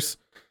tasers,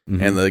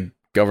 and the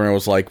governor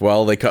was like,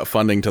 "Well, they cut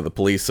funding to the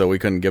police, so we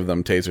couldn't give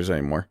them tasers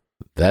anymore."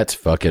 That's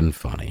fucking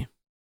funny,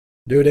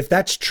 dude. If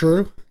that's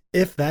true,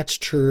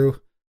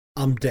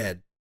 I'm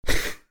dead.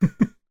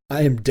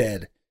 I am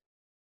dead.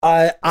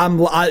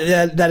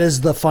 That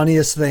is the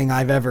funniest thing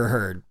I've ever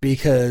heard,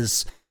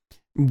 because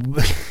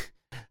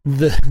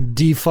the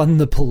defund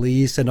the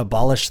police and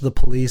abolish the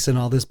police and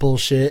all this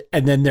bullshit,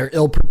 and then they're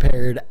ill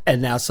prepared,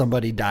 and now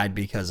somebody died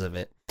because of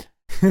it.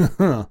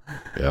 Yep.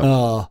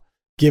 Oh,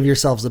 give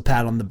yourselves a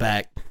pat on the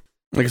back.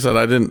 Like I said,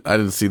 I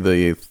didn't see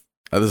the.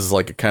 This is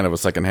like a kind of a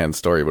secondhand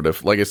story, but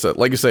if, like I said,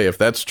 like you say, if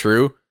that's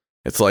true,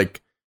 it's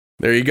like,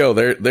 there you go.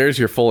 There's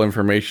your full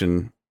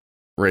information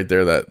right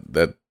there.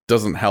 That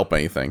doesn't help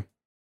anything.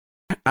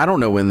 I don't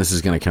know when this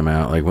is going to come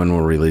out, like when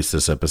we'll release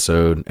this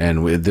episode.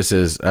 And this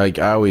is like,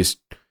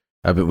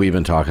 we've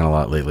been talking a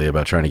lot lately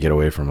about trying to get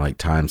away from like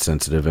time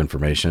sensitive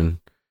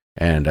information.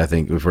 And I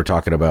think if we're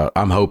talking about,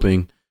 I'm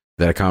hoping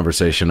that a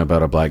conversation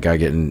about a black guy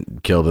getting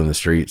killed in the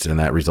streets and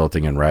that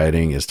resulting in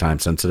rioting is time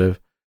sensitive.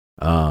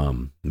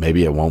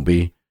 Maybe it won't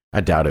be.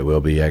 I doubt it will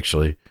be,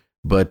 actually.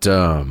 But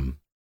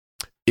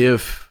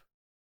if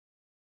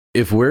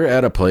we're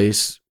at a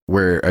place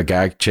where a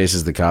guy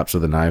chases the cops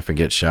with a knife and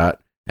gets shot,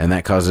 and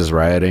that causes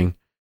rioting,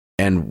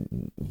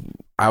 and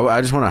I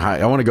just want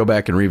to go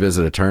back and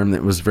revisit a term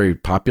that was very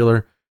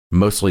popular,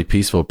 mostly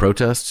peaceful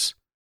protests.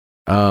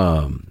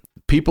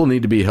 People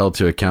need to be held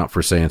to account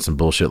for saying some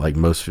bullshit like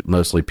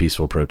mostly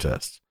peaceful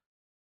protests.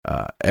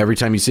 Every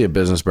time you see a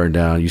business burn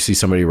down, you see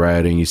somebody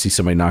rioting, you see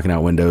somebody knocking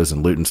out windows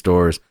and looting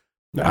stores.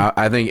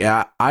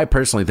 Yeah. I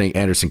personally think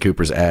Anderson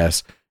Cooper's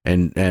ass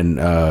and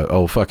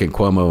old fucking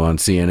Cuomo on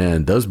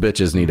CNN, those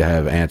bitches need to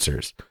have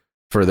answers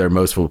for their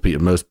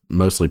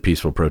mostly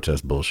peaceful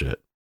protest bullshit.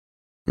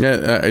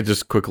 Yeah, I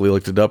just quickly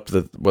looked it up.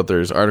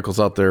 There's articles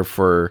out there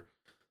for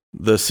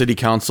the city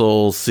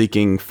council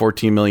seeking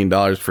 $14 million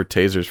for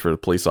tasers for the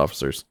police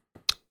officers.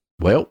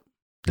 Well,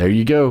 there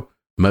you go.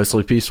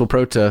 Mostly peaceful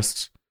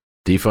protests.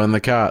 Defund the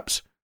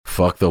cops.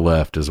 Fuck the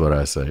left is what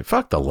I say.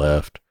 Fuck the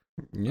left.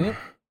 Yeah.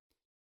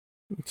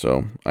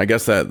 So I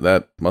guess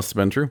that must have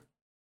been true.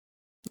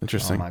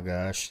 Interesting. Oh my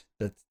gosh,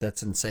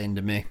 that's insane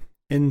to me.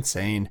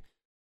 Insane.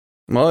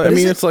 Well, I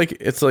mean, it's like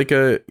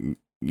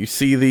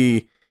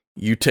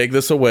you take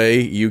this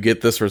away, you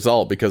get this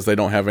result because they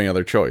don't have any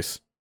other choice.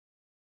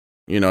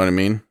 You know what I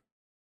mean?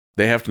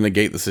 They have to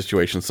negate the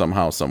situation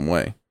somehow, some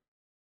way.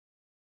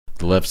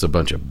 The left's a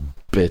bunch of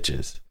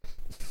bitches.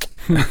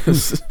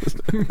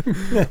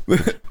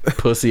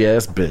 Pussy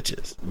ass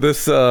bitches.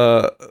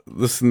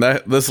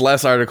 This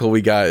last article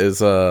we got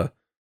is a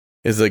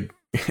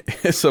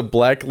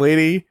black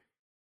lady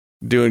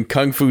doing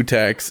kung fu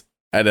attacks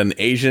at an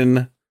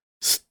Asian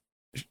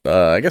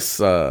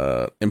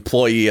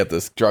employee at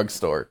this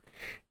drugstore.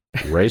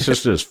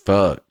 Racist as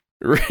fuck.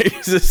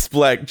 Racist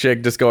black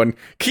chick just going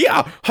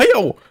kia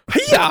hiyo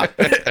hiya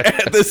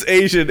at this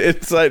Asian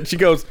inside. She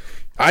goes,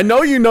 "I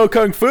know you know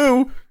kung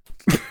fu."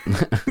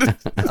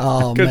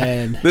 Oh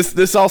man,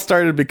 this all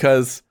started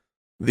because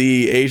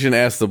the Asian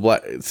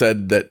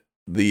said that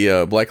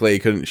the black lady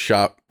couldn't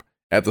shop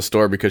at the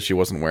store because she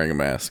wasn't wearing a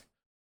mask,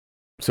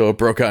 so it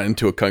broke out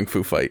into a kung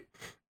fu fight.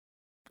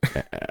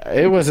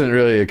 It wasn't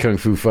really a kung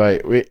fu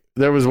fight.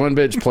 There was one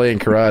bitch playing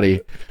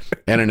karate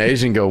and an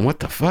Asian going, "What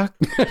the fuck?"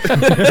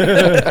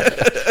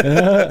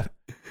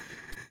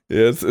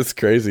 Yeah, it's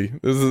crazy.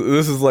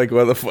 This is like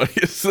one of the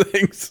funniest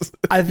things.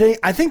 I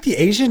think the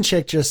Asian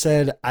chick just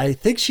said,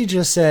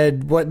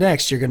 "What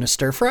next? You're gonna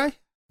stir fry?"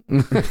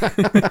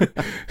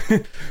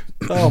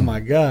 Oh my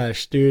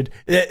gosh, dude!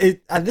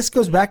 This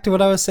goes back to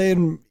what I was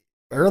saying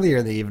earlier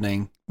in the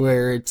evening,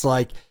 where it's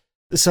like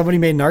somebody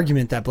made an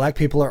argument that black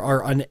people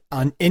are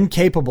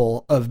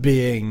incapable of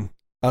being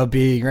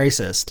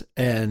racist,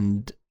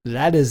 and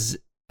that is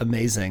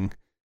amazing.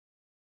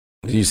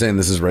 Are you saying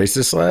this is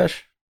racist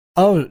slash?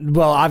 Oh,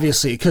 well,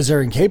 obviously, because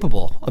they're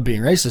incapable of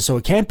being racist, so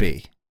it can't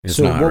be. It's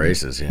not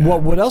racist, yeah.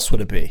 What else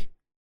would it be?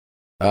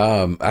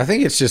 I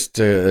think it's just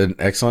an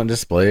excellent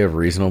display of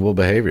reasonable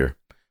behavior.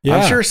 Yeah.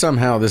 I'm sure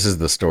somehow this is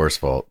the store's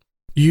fault.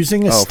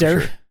 Using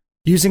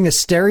a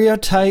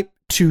stereotype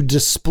to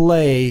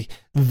display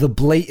the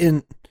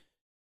blatant...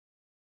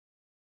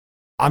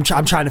 I'm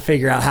trying to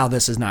figure out how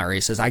this is not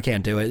racist. I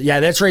can't do it. Yeah,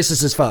 that's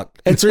racist as fuck.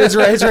 It's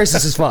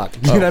racist as fuck.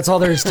 Oh. That's all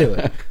there is to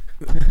it.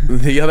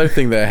 The other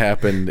thing that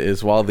happened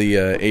is while the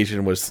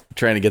Asian was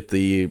trying to get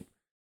the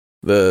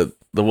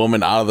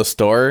woman out of the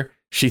store,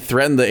 she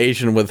threatened the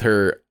Asian with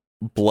her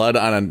blood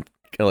on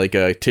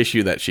a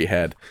tissue that she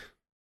had.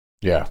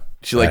 Yeah,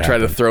 she tried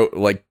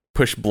to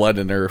push blood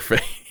in her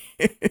face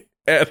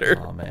at her.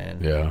 Oh man,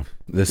 yeah.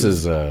 This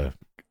is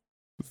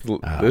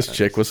this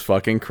chick was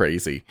fucking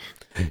crazy.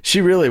 She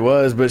really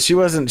was, but she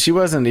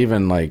wasn't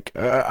even like.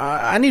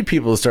 I need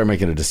people to start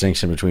making a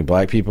distinction between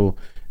black people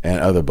and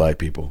other black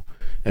people.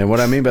 And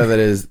what I mean by that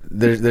is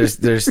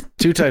there's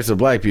two types of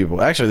black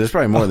people. Actually, there's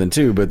probably more than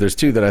two, but there's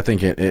two that I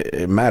think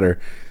it matter.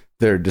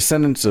 They're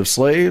descendants of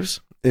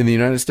slaves in the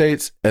United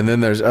States, and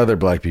then there's other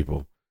black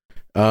people.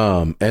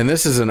 And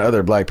this is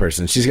another black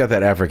person. She's got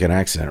that African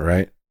accent,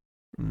 right?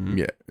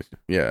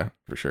 Yeah,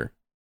 for sure.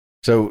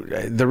 So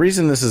the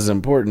reason this is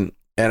important,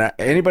 and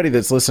anybody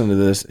that's listening to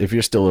this, if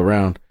you're still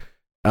around,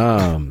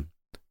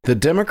 the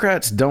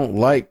Democrats don't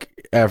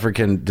like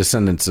African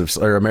descendants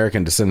or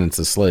American descendants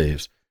of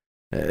slaves.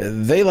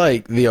 They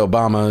like the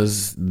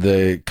Obamas,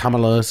 the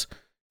Kamalas,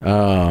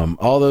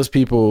 all those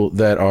people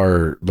that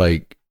are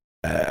like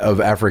of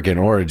African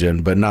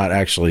origin, but not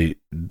actually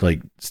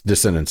like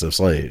descendants of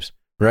slaves,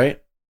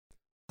 right?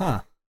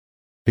 Huh.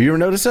 Have you ever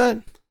noticed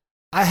that?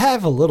 I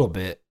have a little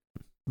bit,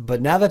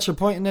 but now that you're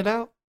pointing it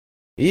out,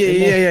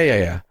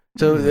 Yeah.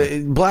 So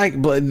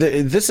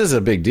this is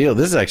a big deal.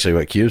 This is actually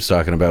what Cube's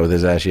talking about with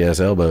his ashy ass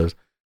elbows.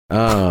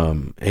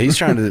 He's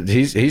trying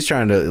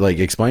to like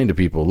explain to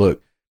people,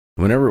 look,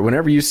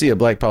 whenever you see a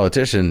black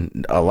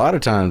politician, a lot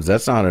of times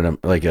that's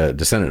not like a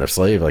descendant of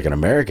slave, like an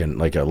American,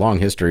 like a long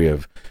history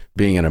of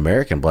being an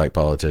American black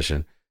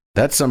politician.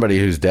 That's somebody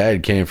whose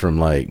dad came from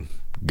like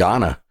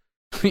Ghana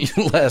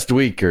last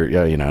week, or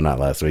not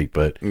last week,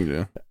 but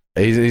Yeah.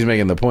 he's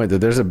making the point that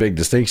there's a big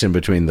distinction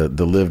between the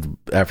lived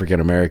African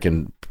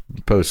American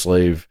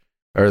post-slave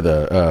or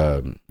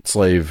the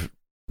slave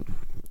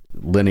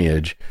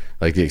lineage,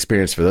 like the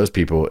experience for those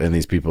people, and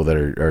these people that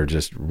are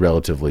just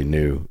relatively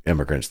new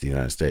immigrants to the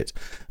United States.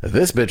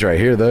 This bitch right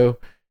here, though,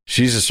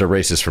 she's just a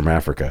racist from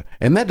Africa,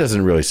 and that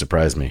doesn't really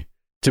surprise me,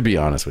 to be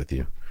honest with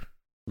you.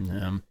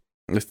 yeah.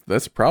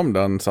 That's a problem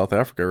down in South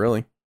Africa,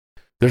 really.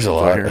 There's a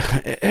lot.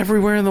 Here.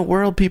 Everywhere in the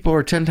world, people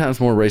are 10 times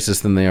more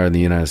racist than they are in the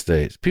United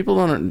States. People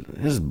don't.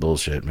 This is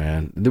bullshit,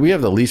 man. We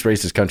have the least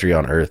racist country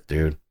on earth,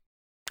 dude.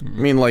 I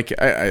mean, like,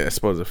 I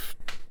suppose if...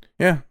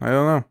 Yeah, I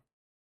don't know.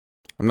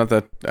 I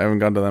haven't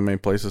gone to that many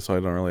places, so I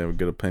don't really have a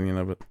good opinion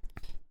of it.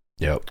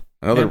 Yep.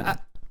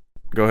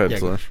 Go ahead, Yeah,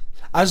 Slash.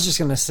 I was just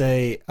gonna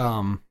say,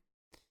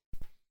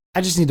 I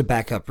just need to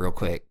back up real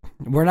quick.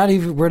 We're not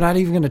even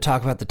going to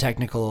talk about the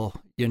technical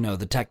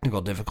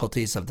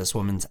difficulties of this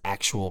woman's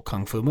actual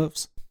kung fu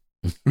moves.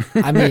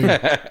 I mean,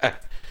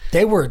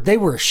 they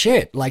were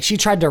shit. Like, she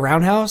tried to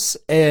roundhouse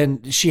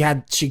and she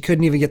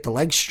couldn't even get the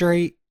legs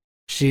straight.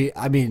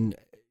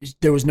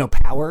 There was no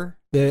power.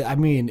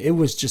 It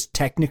was just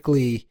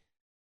technically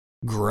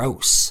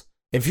gross.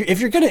 If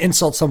you're going to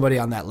insult somebody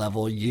on that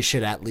level, you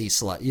should at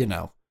least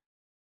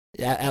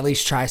at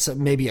least try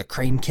maybe a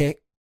crane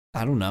kick.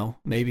 I don't know.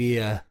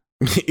 Maybe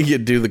You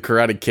do the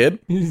Karate Kid?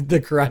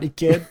 the Karate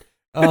Kid.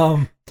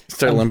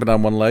 Start limping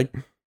on one leg?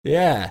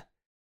 Yeah.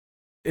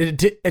 And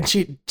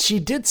she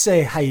did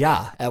say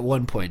hiya at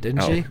one point,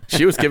 didn't she?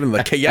 She was given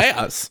the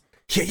chaos.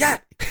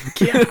 Hiya.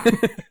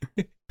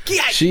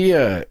 She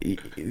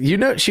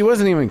she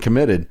wasn't even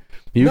committed.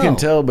 You No. can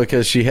tell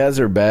because she has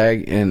her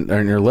bag and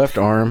her left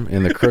arm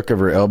and the crook of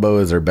her elbow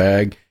is her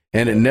bag,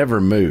 and it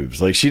never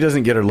moves. Like, she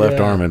doesn't get her left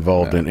arm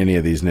involved in any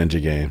of these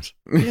ninja games.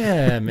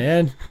 Yeah,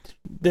 man.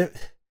 It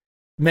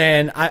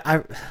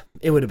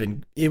would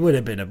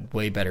have been a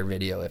way better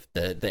video if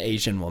the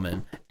Asian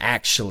woman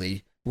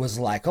actually was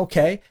like,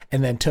 okay,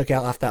 and then took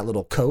off that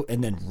little coat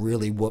and then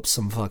really whooped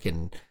some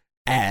fucking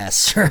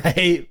ass,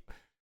 right?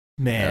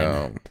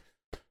 Man.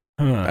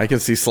 I can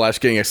see Slash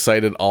getting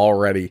excited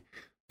already.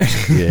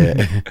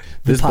 Yeah.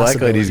 This black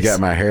lady's got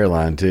my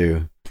hairline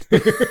too.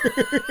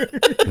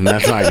 And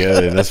that's not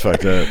good. That's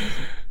fucked up.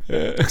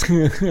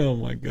 Oh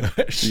my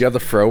gosh. You got the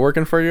fro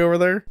working for you over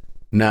there?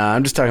 Nah,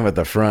 I'm just talking about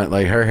the front.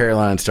 Like, her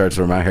hairline starts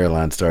where my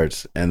hairline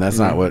starts, and that's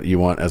not what you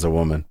want as a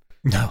woman.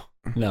 No,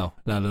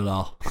 not at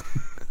all.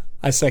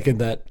 I second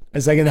that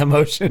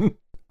motion.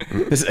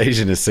 This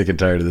Asian is sick and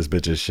tired of this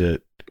bitch's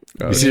shit.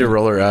 You see her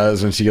roll her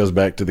eyes when she goes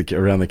back to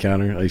around the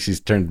counter, like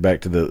she's turned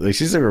back to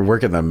she's ever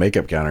working the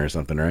makeup counter or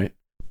something, right?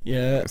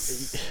 Yeah.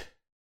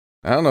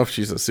 I don't know if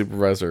she's a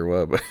supervisor or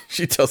what, but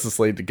she tells this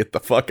lady to get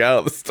the fuck out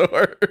of the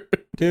store.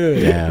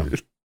 Dude. Yeah.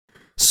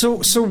 So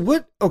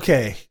what?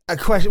 Okay, a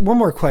question. One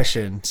more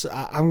question. So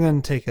I'm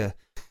gonna take a.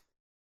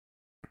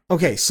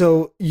 Okay,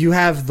 so you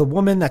have the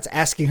woman that's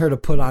asking her to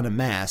put on a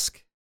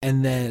mask,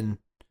 and then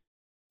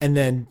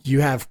you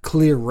have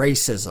clear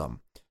racism.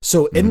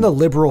 So in the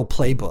liberal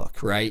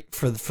playbook, right,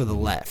 for the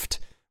left,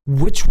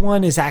 which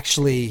one is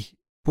actually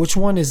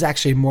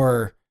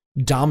more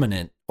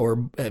dominant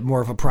or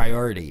more of a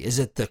priority? Is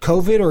it the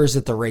COVID or is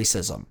it the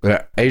racism?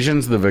 Yeah,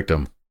 Asian's the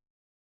victim.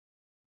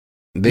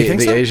 You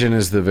think so? Asian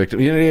is the victim.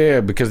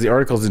 Yeah, because the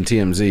article's in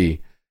TMZ,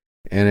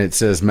 and it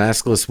says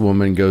maskless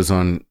woman goes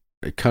on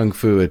a kung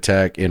fu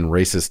attack in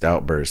racist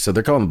outburst. So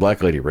they're calling the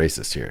black lady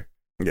racist here.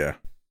 Yeah.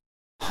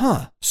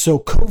 Huh. So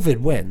COVID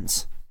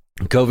wins.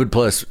 COVID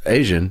plus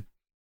Asian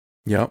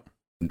Yep.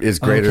 is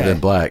greater Okay. than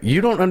black.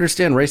 You don't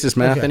understand racist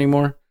math Okay.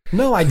 anymore?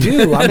 No, I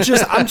do. I'm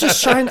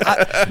just trying.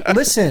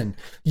 Listen,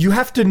 you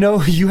have to know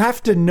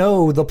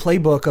the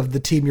playbook of the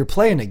team you're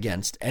playing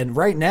against. And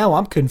right now,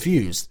 I'm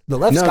confused. The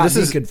left's got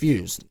me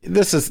confused.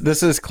 This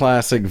is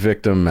classic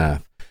victim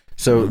math.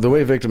 So the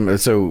way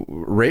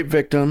rape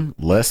victim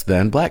less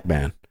than black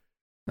man,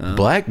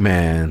 black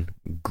man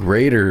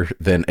greater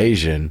than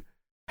Asian.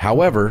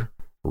 However,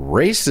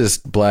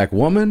 racist black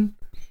woman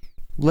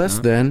less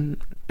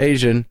than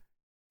Asian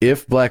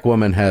if black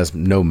woman has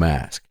no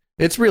mask.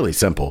 It's really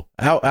simple.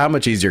 How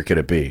much easier could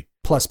it be?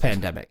 Plus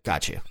pandemic.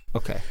 Got you.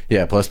 Okay.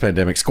 Yeah, plus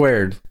pandemic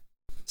squared,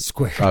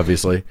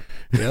 obviously.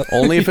 Yep.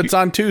 Only if it's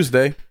on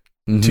Tuesday.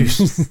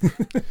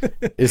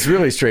 It's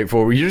really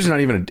straightforward. You're just not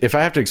even, if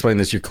I have to explain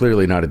this, you're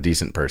clearly not a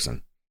decent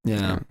person.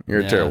 Yeah. You're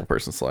a terrible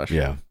person, Slash.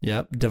 Yeah.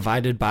 Yep.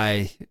 Divided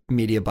by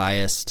media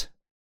biased.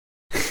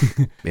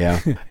 Yeah.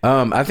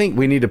 I think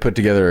we need to put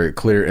together a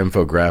clear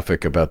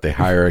infographic about the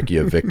hierarchy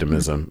of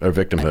victimism or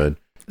victimhood.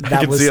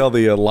 I can see all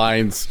the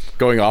lines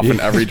going off in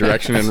every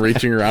direction and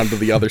reaching around to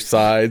the other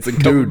sides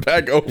and coming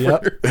back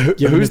over. Yep.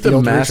 Who's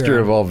the master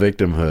of all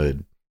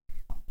victimhood?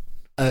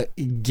 A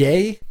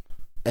gay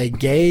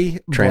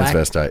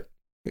Transvestite.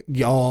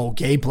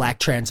 Gay black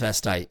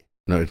transvestite.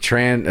 No,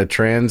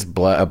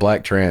 a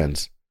black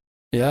trans.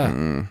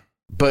 Yeah.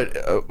 But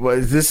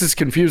this is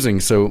confusing.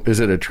 So is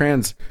it a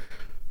trans,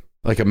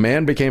 like a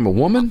man became a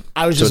woman?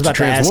 I was just about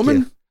to ask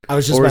you. I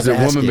was just or about is to it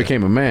ask woman you.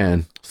 became a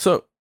man?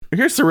 So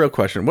here's the real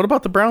question. What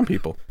about the brown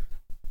people?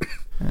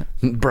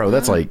 Bro,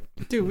 that's like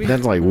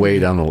way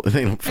down the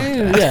thing.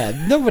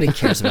 Yeah, nobody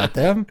cares about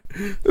them.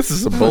 This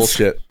is some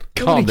bullshit.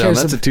 Calm down.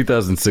 That's a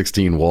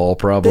 2016 wall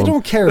problem. They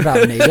don't care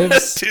about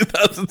natives.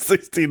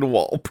 2016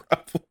 wall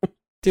problem.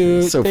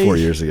 Dude, so 4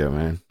 years ago,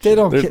 man. They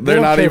don't.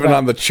 They're not even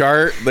on the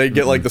chart. They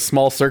get like the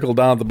small circle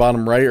down at the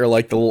bottom right, or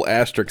like the little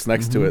asterisk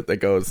next to it that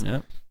goes.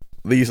 Yep.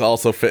 These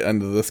also fit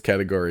into this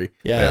category.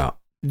 Yeah.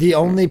 The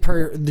only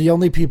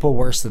people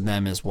worse than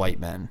them is white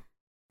men.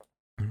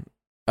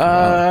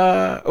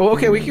 Well,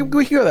 okay, we can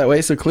go that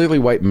way. So clearly,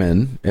 white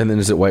men, and then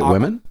is it white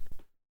women?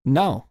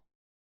 No.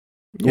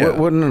 Yeah.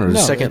 No.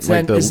 Second,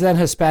 it's then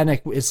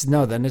Hispanic.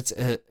 Then it's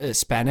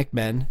Hispanic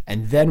men,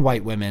 and then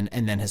white women,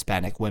 and then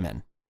Hispanic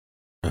women.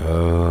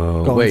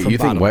 Oh, wait, you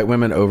think white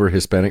women over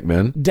Hispanic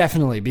men?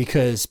 Definitely,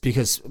 because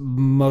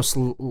most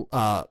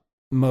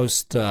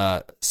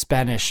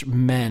Spanish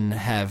men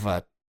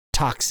have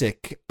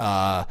toxic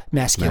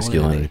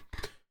masculinity.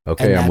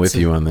 Okay, I'm with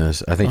you on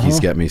this. I think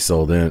he's got me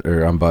sold in,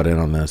 or I'm bought in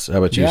on this. How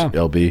about you,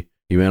 LB?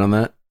 You in on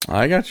that?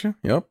 I got you.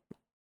 Yep.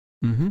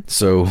 Mm-hmm.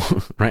 So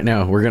right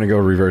now we're gonna go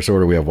reverse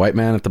order. We have white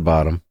man at the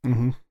bottom,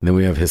 and then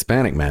we have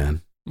Hispanic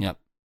man. Yep.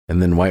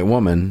 And then white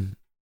woman.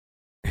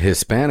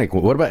 Hispanic.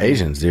 What about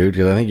Asians, dude?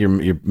 Because I think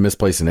you're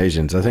misplacing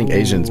Asians. I think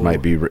Asians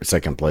might be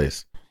second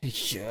place.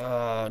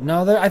 Yeah,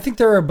 no, I think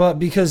they're above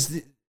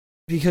because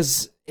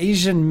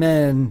Asian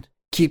men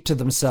keep to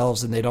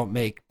themselves and they don't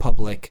make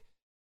public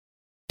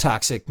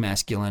toxic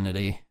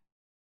masculine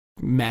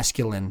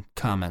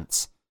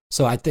comments.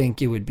 So I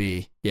think it would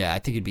be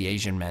it'd be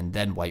Asian men,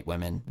 then white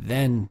women,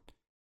 then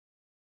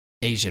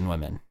Asian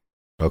women.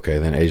 Okay,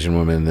 then Asian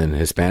women, then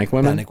Hispanic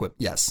women.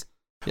 Yes.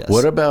 Yes.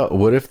 What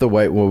if the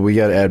white? Well, we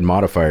got to add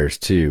modifiers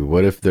too.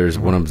 What if there's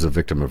one of them's a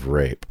victim of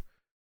rape?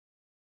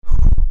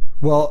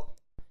 Well,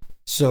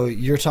 so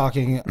you're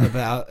talking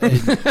about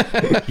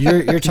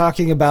you're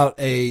talking about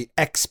a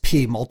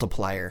XP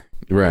multiplier,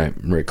 right?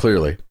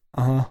 Clearly.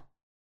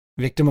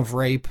 Victim of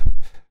rape,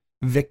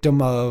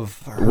 victim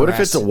of harassment. What if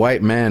it's a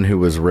white man who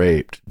was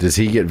raped? Does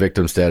he get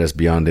victim status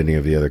beyond any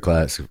of the other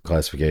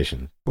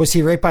classifications? Was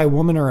he raped by a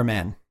woman or a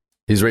man?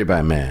 He's raped by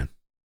a man.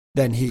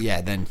 Then he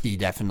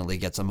definitely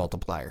gets a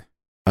multiplier.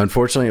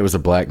 Unfortunately, it was a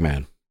black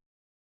man.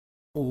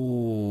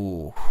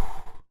 Ooh.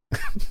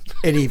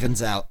 It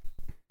evens out.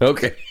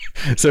 Okay.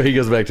 So he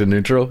goes back to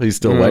neutral. He's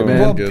still white man.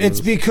 Well, it's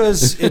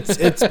because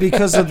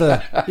of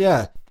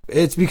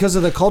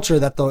the culture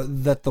that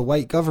the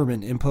white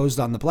government imposed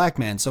on the black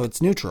man, so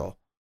it's neutral.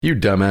 You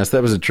dumbass.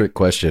 That was a trick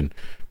question.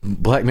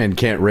 Black men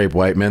can't rape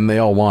white men. They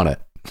all want it.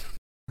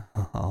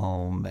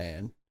 Oh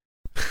man.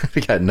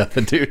 We got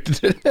nothing, dude.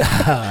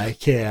 I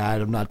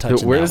can't. I'm not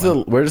touching. Where's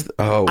that one.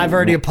 Oh, I've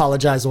already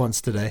apologized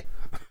once today.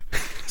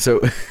 So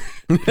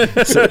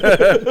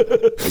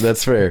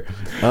that's fair.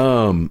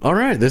 All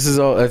right, this is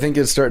all. I think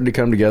it's starting to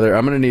come together.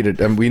 I'm gonna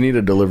need we need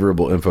a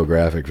deliverable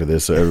infographic for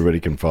this so everybody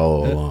can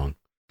follow along.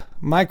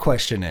 My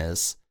question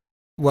is,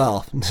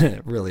 well,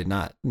 really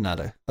not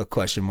a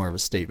question, more of a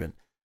statement.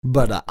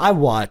 But I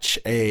watch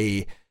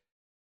a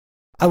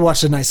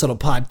nice little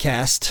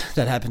podcast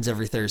that happens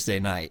every Thursday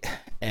night,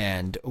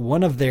 and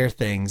one of their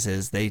things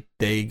is they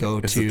go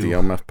is to it the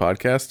OMF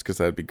podcast, because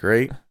that'd be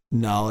great.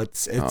 No,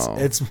 it's You're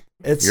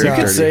You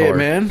can say it,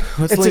 man.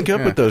 Let's link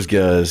up with those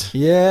guys.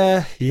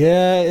 Yeah.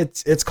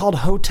 It's called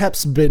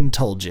Hotep's Been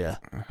Told Ya.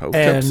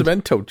 Hotep's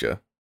Been Told Ya.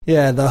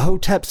 Yeah, the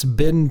Hotep's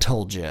Been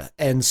Told Ya,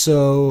 and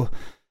so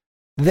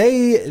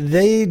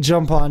they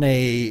jump on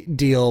a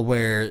deal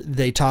where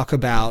they talk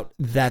about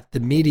that the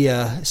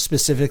media,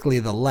 specifically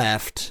the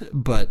left,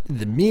 but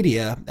the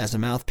media as a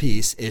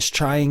mouthpiece is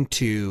trying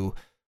to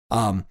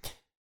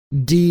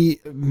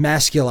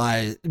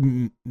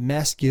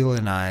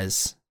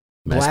masculinize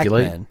black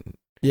men.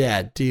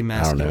 Yeah, demasculinize.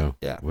 I don't know.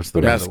 Yeah. What's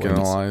the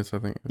masculinize? I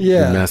think.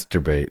 Yeah.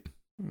 Masturbate.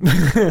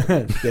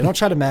 They don't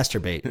try to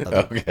masturbate.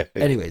 Okay.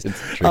 Anyways, it's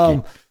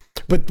tricky.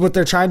 But what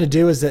they're trying to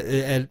do is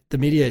that the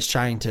media is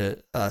trying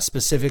to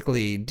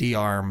specifically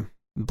de-arm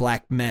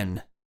black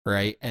men,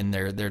 right? And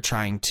they're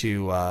trying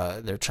to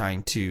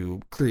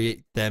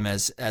create them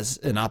as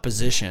an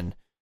opposition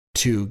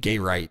to gay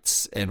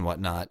rights and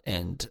whatnot.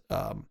 And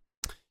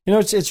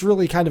it's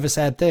really kind of a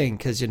sad thing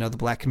because the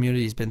black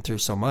community's been through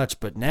so much,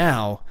 but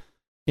now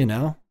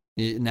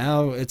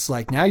it's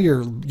like now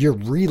you're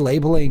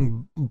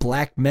relabeling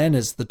black men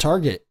as the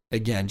target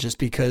again just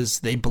because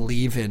they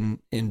believe in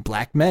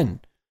black men.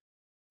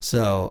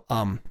 So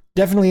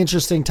definitely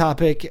interesting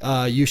topic.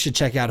 You should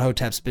check out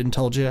Hotep's Been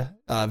Told You.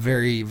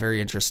 Very,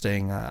 very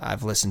interesting.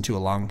 I've listened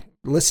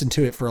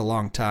to it for a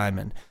long time,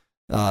 and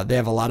they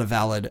have a lot of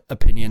valid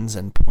opinions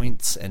and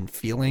points and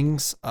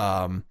feelings.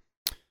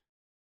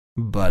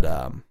 But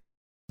I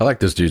like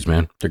those dudes,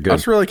 man. They're good. I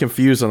was really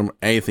confused on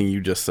anything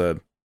you just said.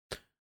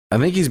 I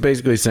think he's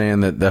basically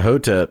saying that the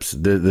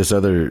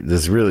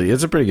Hoteps,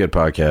 it's a pretty good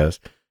podcast.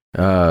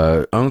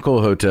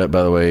 Uncle Hotep,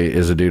 by the way,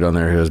 is a dude on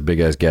there who has big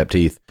ass gap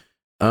teeth.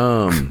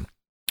 Man,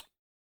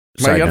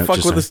 you gotta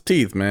fuck with his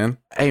teeth, man.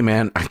 Hey,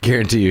 man, I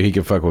guarantee you he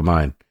can fuck with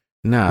mine.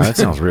 Nah, that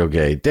sounds real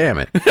gay. Damn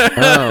it.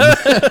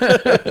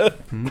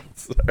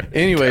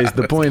 Anyways,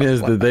 the point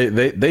is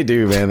that they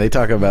do, man. They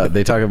talk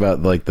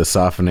about like the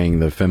softening,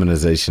 the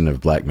feminization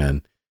of black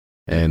men,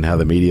 and how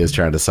the media is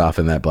trying to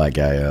soften that black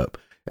guy up.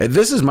 And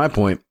this is my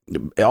point.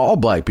 All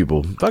black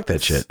people, fuck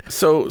that shit.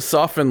 So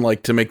soften,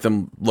 like, to make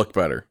them look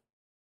better,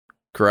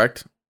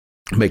 correct?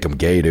 Make them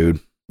gay,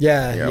 dude.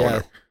 Yeah.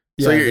 Whatever.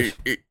 So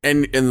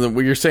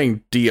when you're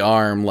saying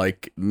de-arm,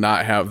 like,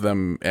 not have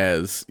them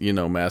as,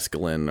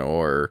 masculine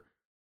or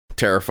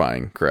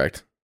terrifying,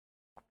 correct?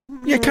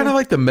 Yeah, kind of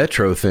like the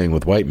Metro thing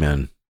with white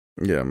men.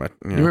 Yeah. You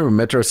remember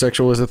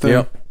metrosexual was a thing?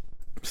 Yep.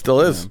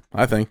 Still is,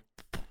 I think.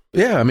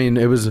 Yeah, I mean,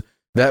 it was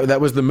that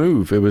was the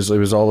move. It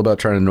was all about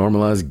trying to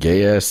normalize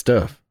gay ass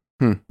stuff.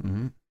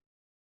 Mm-hmm.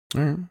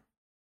 All right.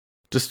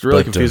 Just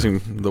really confusing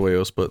the way it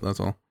was put. That's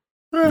all.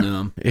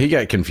 He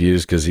got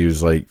confused because he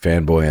was like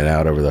fanboying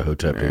out over the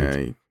Hotep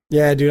dudes.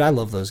 Yeah, dude, I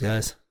love those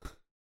guys.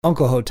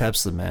 Uncle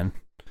Hotep's the man.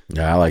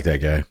 Yeah, I like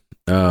that guy.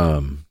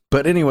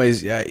 But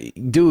anyways,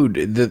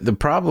 dude, the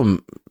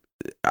problem,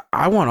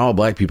 I want all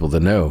black people to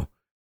know,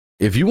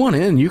 if you want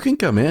in, you can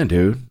come in,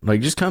 dude.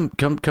 Like, just come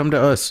to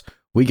us.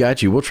 We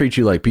got you. We'll treat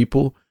you like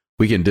people.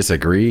 We can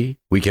disagree.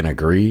 We can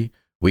agree.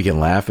 We can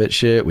laugh at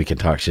shit. We can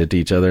talk shit to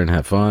each other and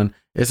have fun.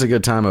 It's a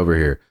good time over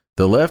here.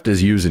 The left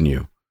is using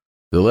you.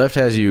 The left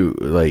has you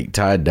like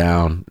tied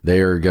down. They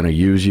are going to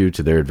use you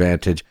to their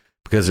advantage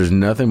because there's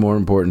nothing more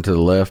important to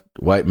the left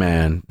white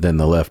man than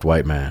the left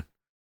white man.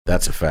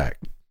 That's a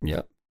fact.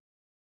 Yep.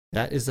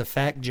 That is a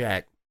fact,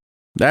 Jack.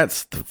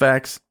 That's the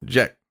facts,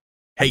 Jack.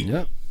 Hey.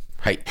 Yep.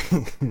 Hey.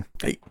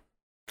 Hey.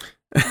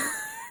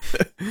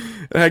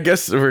 I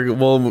guess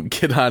we'll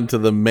get on to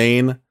the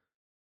main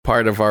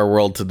part of our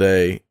world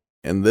today,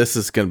 and this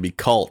is going to be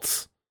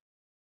cults.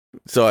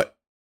 So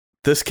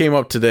this came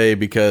up today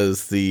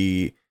because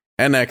the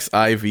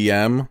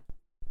NXIVM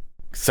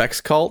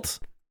sex cult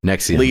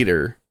Nexium.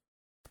 leader,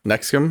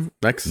 Nexium.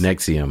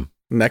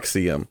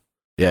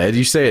 Yeah,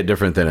 you say it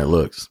different than it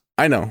looks.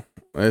 I know.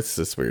 It's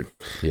just weird.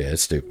 Yeah,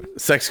 it's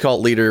stupid. Sex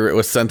cult leader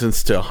was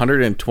sentenced to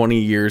 120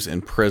 years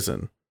in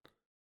prison.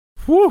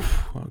 Whew.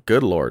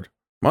 Good Lord.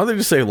 Why don't they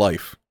just say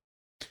life?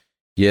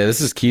 Yeah, this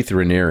is Keith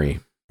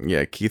Raniere.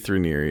 Yeah, Keith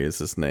Raniere is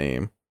his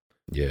name.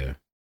 Yeah.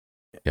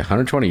 Yeah,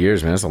 120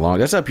 years, man. That's a long.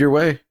 That's up your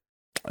way.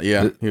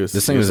 Yeah,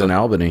 this thing was in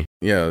Albany.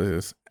 Yeah, it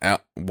was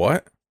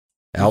what?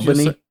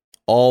 Albany?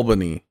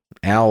 Albany.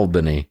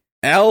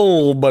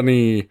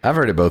 Albany. I've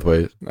heard it both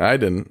ways. I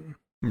didn't.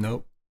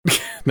 Nope.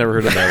 Never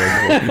heard of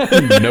that one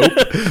before. Nope.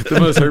 The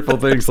most hurtful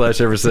thing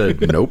Slash ever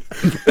said. Nope.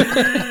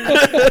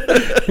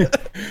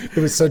 It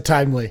was so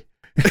timely.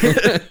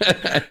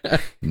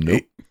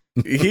 Nope.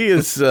 He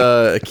is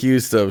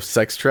accused of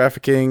sex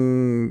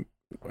trafficking.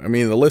 I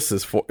mean, the list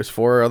is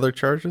four other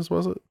charges,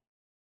 was it?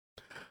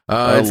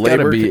 It's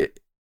gotta be.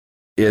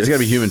 Yeah, it's gotta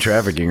be human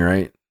trafficking,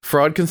 right?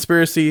 Fraud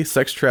conspiracy,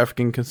 sex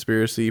trafficking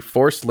conspiracy,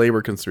 forced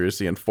labor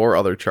conspiracy, and 4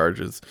 other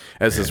charges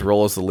as his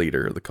role as the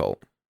leader of the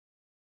cult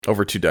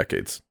over 2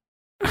 decades.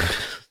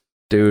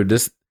 Dude,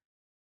 this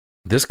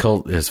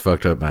cult has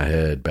fucked up my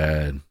head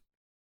bad.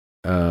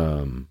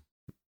 I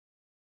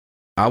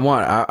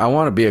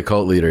want to be a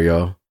cult leader,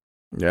 yo.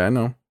 Yeah, I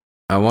know.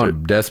 I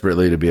want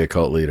desperately to be a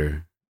cult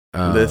leader.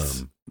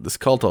 This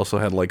cult also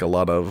had like a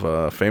lot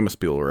of famous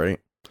people, right?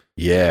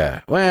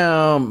 Yeah.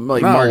 Well,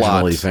 like not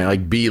marginally famous,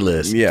 like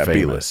B-list. Yeah,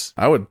 famous. B-list.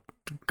 I would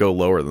go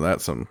lower than that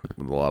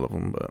with a lot of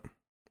them, but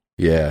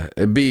yeah,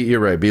 you're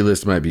right.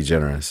 B-list might be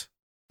generous.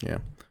 Yeah.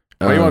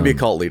 Why do you want to be a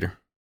cult leader?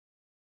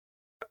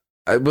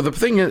 Well, the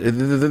thing is,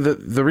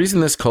 the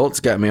reason this cult's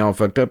got me all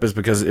fucked up is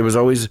because it was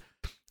always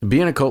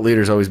being a cult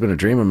leader has always been a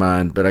dream of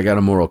mine, but I got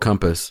a moral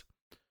compass,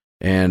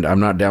 and I'm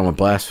not down with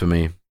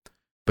blasphemy.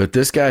 But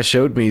this guy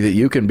showed me that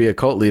you can be a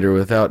cult leader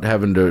without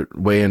having to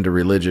weigh into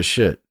religious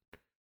shit.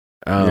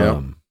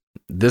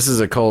 This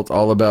is a cult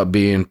all about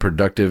being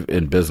productive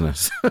in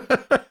business.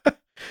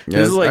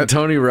 This is like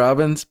Tony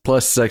Robbins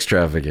plus sex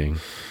trafficking.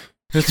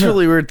 It's a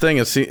really weird thing.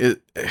 He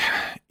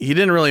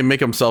didn't really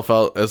make himself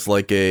out as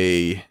like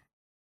a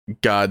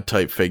god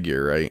type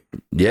figure, right?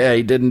 Yeah,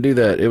 he didn't do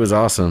that. It was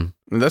awesome.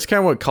 And that's kind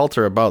of what cults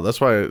are about.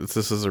 That's why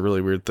this is a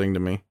really weird thing to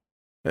me.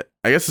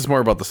 I guess it's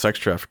more about the sex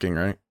trafficking,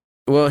 right?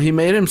 Well, he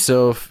made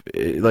himself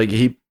like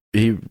he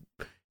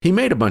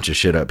made a bunch of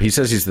shit up. He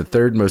says he's the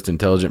 3rd most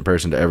intelligent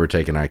person to ever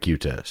take an IQ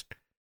test.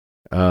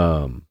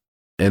 And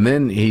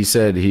then he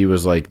said he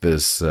was like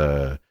this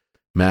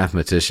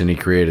mathematician. He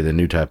created a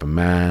new type of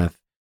math.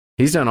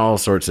 He's done all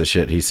sorts of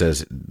shit. He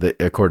says,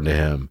 that, according to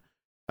him,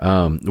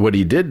 what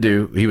he did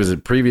do, he was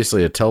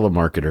previously a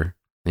telemarketer.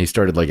 He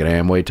started like an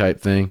Amway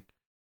type thing.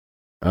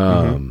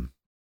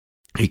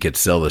 He could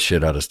sell the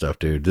shit out of stuff,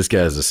 dude. This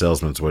guy is a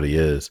salesman's what he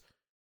is.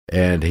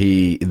 And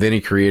he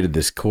created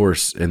this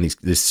course and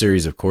this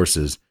series of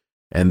courses.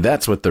 And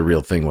that's what the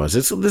real thing was.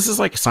 This is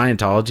like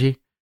Scientology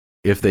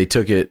if they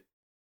took it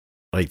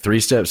like 3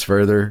 steps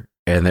further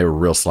and they were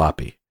real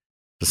sloppy.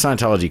 The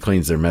Scientology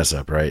cleans their mess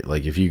up, right?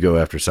 Like if you go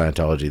after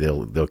Scientology,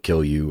 they'll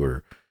kill you,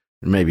 or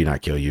maybe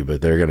not kill you,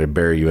 but they're going to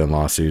bury you in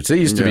lawsuits. It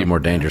used to be more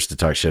dangerous to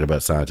talk shit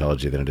about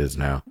Scientology than it is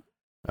now.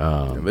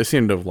 They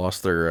seem to have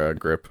lost their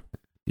grip.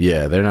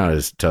 Yeah, they're not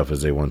as tough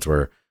as they once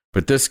were.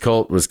 But this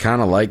cult was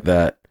kind of like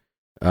that,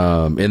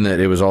 in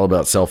that it was all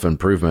about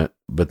self-improvement,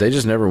 but they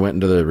just never went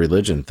into the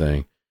religion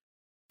thing.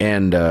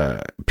 And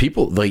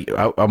people like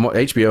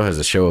HBO has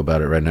a show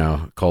about it right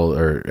now called,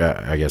 or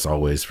I guess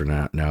always for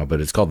now,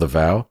 but it's called The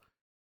Vow.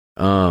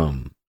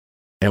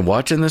 And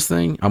watching this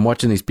thing, I'm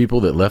watching these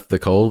people that left the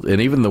cult,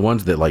 and even the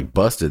ones that like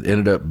busted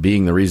ended up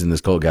being the reason this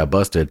cult got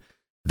busted.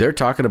 They're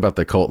talking about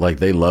the cult like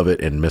they love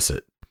it and miss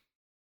it.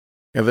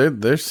 Yeah,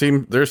 there's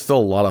still a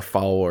lot of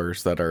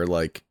followers that are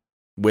like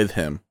with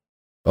him.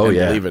 Oh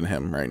yeah, believe in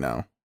him right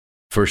now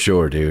for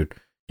sure, dude.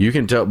 You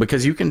can tell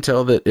because you can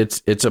tell that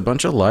it's a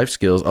bunch of life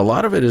skills. A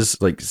lot of it is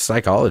like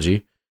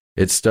psychology.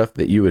 It's stuff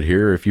that you would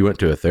hear if you went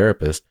to a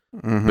therapist.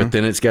 But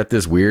then it's got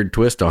this weird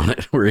twist on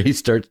it where he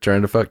starts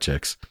trying to fuck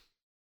chicks.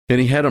 And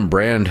he had them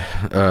brand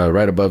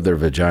right above their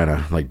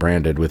vagina, like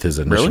branded with his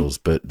initials.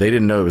 Really? But they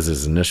didn't know it was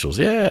his initials.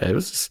 Yeah, it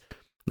was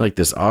like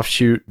this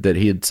offshoot that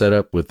he had set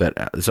up with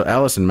that. So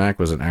Allison Mack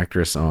was an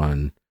actress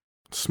on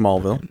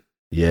Smallville.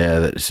 Yeah,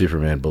 that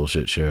Superman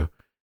bullshit show.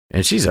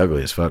 And she's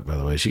ugly as fuck, by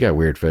the way. She got a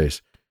weird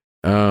face.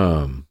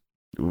 And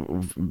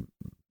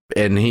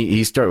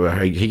he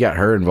got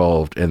her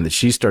involved, and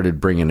she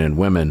started bringing in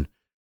women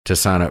to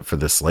sign up for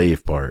the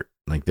slave part.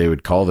 Like they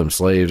would call them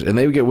slaves, and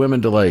they would get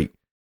women to like.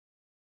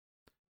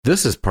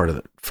 This is part of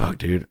the fuck,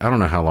 dude. I don't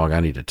know how long I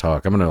need to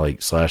talk. I'm gonna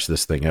like slash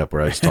this thing up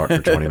where I talk for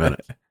 20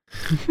 minutes.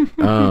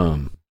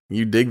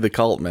 You dig the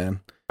cult,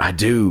 man. I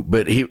do,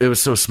 but it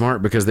was so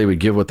smart because they would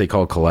give what they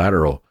call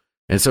collateral.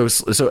 And so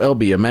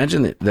LB,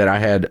 imagine that I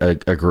had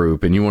a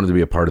group and you wanted to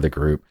be a part of the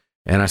group.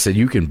 And I said,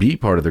 you can be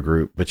part of the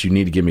group, but you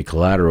need to give me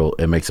collateral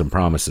and make some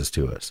promises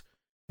to us.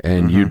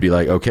 And you'd be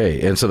like,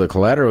 okay. And so the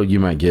collateral you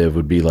might give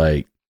would be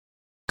like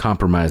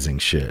compromising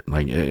shit,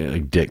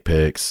 like dick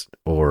pics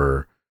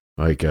or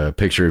like a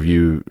picture of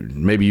you.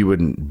 Maybe you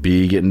wouldn't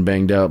be getting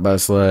banged out by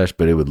Slash,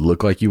 but it would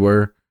look like you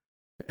were.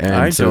 And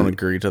I don't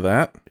agree to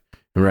that.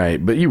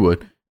 Right. But you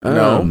would.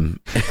 No.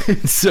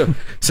 So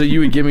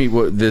you would give me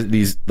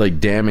these like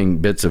damning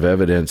bits of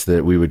evidence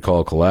that we would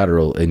call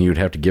collateral, and you would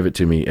have to give it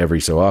to me every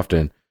so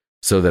often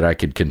so that I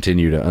could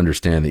continue to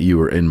understand that you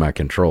were in my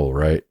control,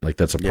 right? Like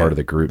that's a part of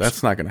the group.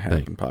 That's not going to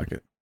happen,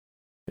 Pocket.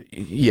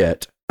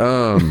 Yet.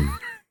 I'm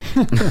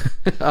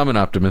an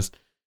optimist.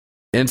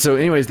 And so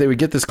anyways, they would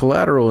get this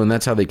collateral, and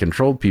that's how they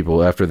controlled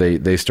people after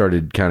they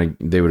started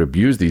they would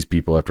abuse these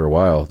people after a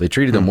while. They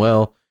treated them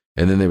well,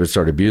 and then they would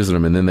start abusing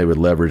them, and then they would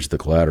leverage the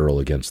collateral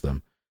against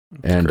them.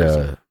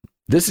 And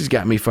this has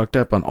got me fucked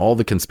up on all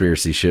the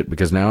conspiracy shit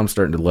because now I'm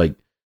starting to like,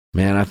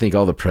 man, I think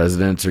all the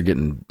presidents are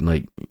getting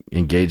like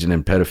engaging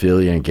in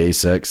pedophilia and gay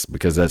sex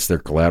because that's their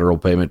collateral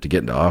payment to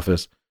get into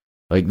office.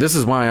 Like this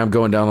is why I'm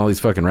going down all these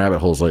fucking rabbit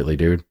holes lately,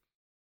 dude.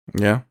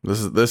 Yeah,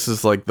 this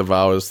is like the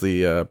Vow as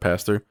the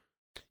pastor.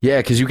 Yeah,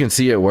 because you can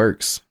see it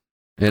works,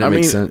 and it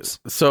makes sense.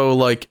 So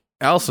like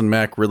Allison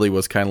Mack really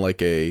was kind of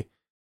like a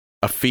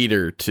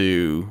feeder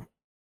to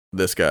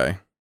this guy.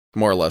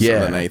 More or less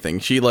than anything.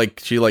 She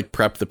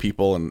prepped the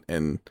people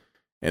and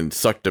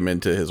sucked them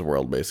into his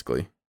world,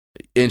 basically.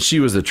 And she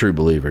was a true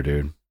believer,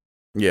 dude.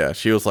 Yeah,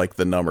 she was like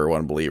the number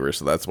one believer,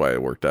 so that's why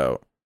it worked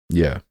out.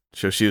 Yeah.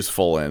 So she was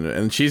full in,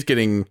 and she's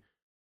getting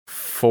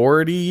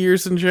 40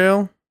 years in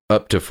jail?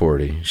 Up to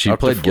 40. She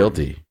pled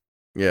guilty.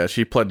 Yeah,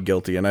 she pled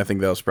guilty, and I think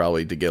that was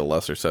probably to get a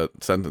lesser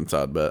sentence,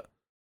 I'd bet.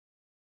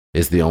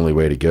 It's the only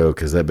way to go,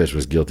 because that bitch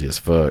was guilty as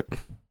fuck.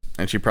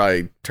 And she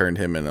probably turned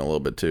him in a little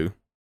bit, too.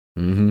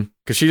 Mm-hmm.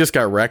 Because she just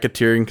got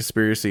racketeering,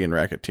 conspiracy, and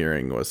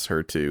racketeering was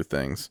her two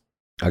things.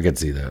 I could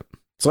see that.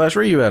 Slash,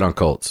 where you at on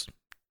cults?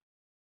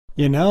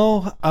 You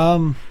know,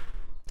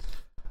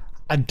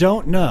 I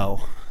don't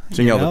know.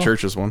 Seeing how the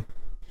church is one.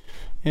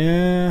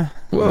 Yeah.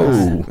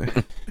 Whoa.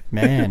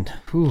 Man.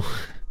 Whew.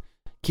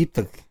 Keep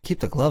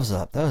the gloves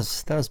up. That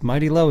was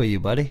mighty low of you,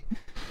 buddy.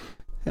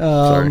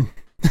 Sorry.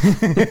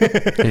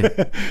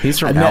 He's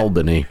from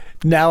Albany.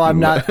 Now I'm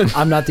not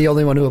the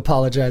only one who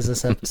apologized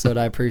this episode.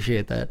 I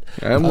appreciate that.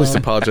 I'm at least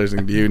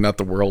apologizing to you, not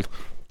the world.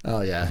 Oh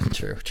yeah,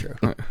 true.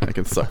 I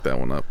can suck that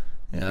one up.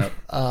 Yeah.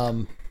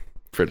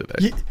 For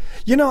today.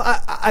 You know,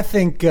 I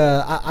think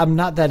I'm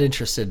not that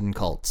interested in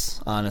cults,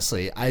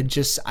 honestly.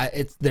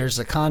 There's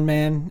a con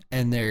man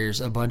and there's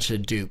a bunch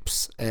of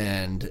dupes,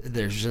 and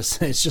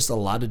it's just a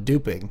lot of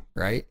duping,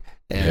 right?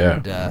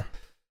 And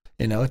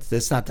you know,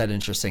 it's not that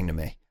interesting to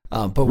me.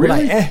 But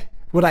really?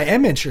 what I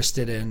am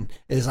interested in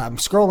is I'm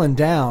scrolling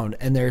down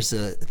and there's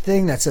a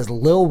thing that says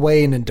Lil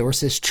Wayne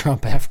endorses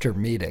Trump after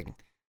meeting.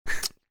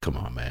 Come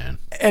on, man.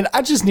 And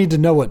I just need to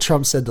know what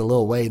Trump said to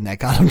Lil Wayne that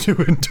got him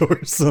to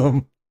endorse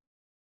him.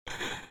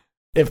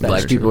 If that's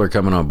Black people true. are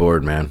coming on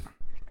board, man.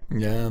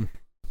 Yeah.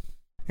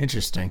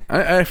 Interesting.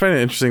 I find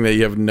it interesting that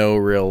you have no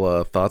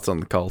real thoughts on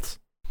the cults.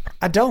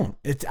 I don't.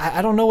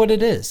 I don't know what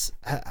it is.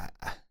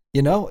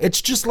 You know,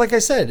 it's just like I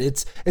said.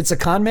 It's a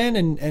con man,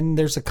 and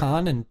there's a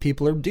con, and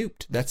people are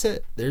duped. That's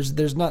it.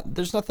 There's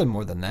nothing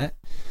more than that.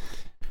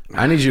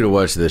 I need you to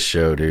watch this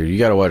show, dude. You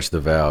got to watch The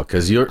Vow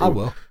because I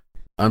will.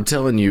 I'm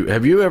telling you.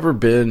 Have you ever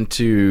been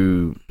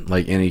to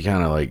like any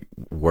kind of like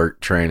work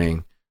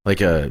training,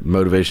 like a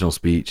motivational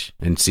speech,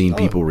 and seen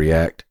people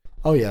react?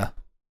 Oh yeah.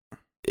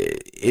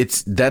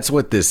 That's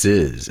what this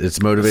is. It's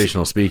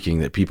motivational speaking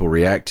that people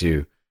react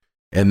to,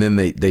 and then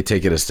they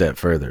take it a step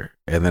further,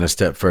 and then a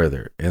step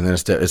further, and then a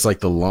step. It's like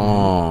the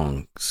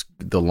long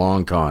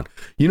con.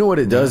 You know what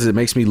it does? It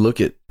makes me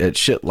look at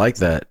shit like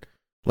that.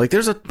 Like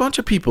there's a bunch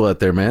of people out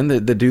there, man,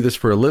 that do this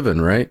for a living,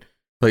 right?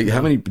 Like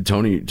how many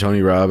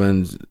Tony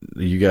Robbins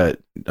you got?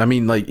 I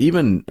mean, like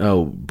even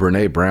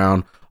Brene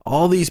Brown,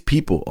 all these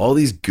people, all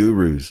these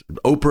gurus,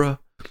 Oprah,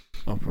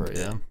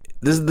 yeah.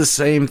 This is the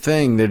same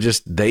thing.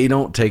 They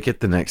don't take it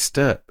the next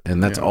step.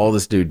 And that's all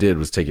this dude did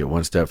was take it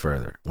one step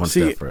further,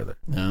 step further.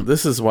 Yeah.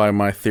 This is why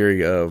my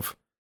theory of,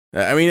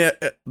 I mean,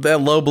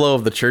 that low blow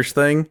of the church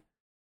thing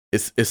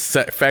is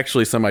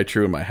factually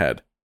semi-true in my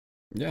head.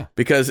 Yeah.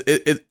 Because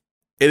it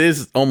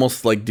is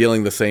almost like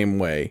dealing the same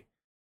way.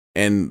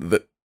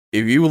 And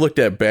if you looked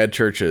at bad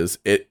churches,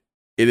 it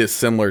is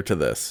similar to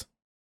this.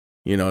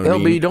 You know what I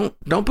mean?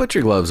 Don't put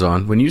your gloves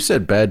on. When you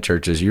said bad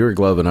churches, you were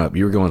gloving up.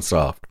 You were going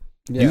soft.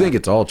 Yeah. You think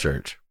it's all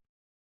church.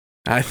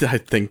 I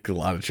think a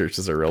lot of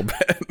churches are real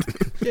bad.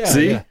 Yeah.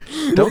 See? Yeah.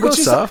 Don't go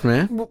soft,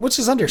 man. Which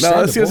is No,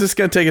 understandable. it's just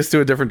going to take us to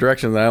a different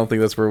direction. And I don't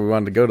think that's where we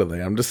wanted to go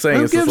today. I'm just saying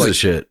Who it's just gives a like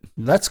shit?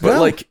 Let's go. But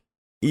like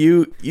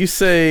you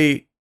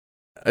say,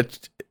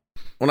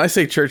 when I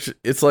say church,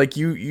 it's like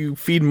you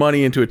feed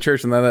money into a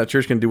church and then that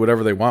church can do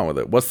whatever they want with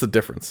it. What's the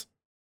difference?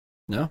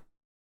 No.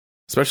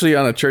 Especially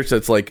on a church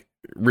that's like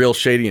real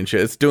shady and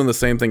shit. It's doing the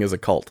same thing as a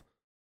cult.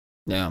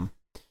 Yeah.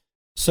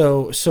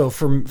 So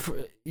for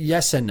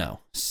yes and no.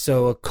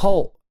 So a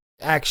cult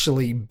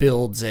actually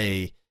builds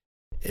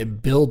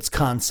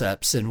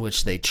concepts in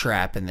which they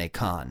trap and they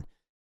con.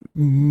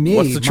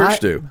 What's the church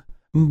do?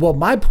 Well,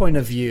 my point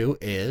of view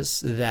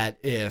is that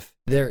if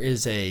there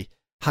is a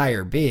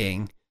higher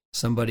being,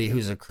 somebody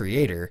who's a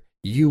creator,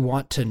 you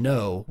want to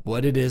know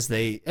what it is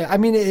it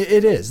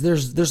is.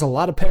 There's a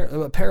lot of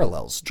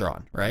parallels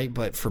drawn, right?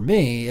 But for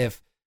me,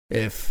 if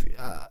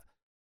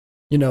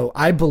you know,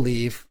 I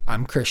believe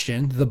I'm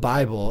Christian. The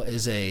Bible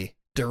is a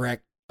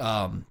direct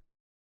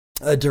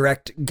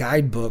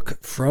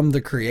guidebook from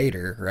the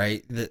Creator,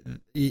 right?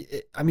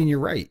 I mean, you're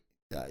right.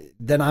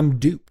 Then I'm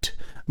duped.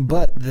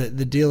 But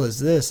the deal is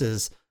this: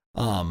 you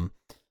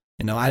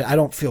know, I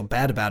don't feel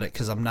bad about it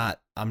because I'm not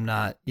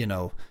you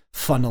know,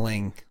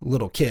 funneling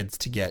little kids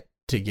to get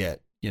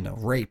you know,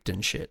 raped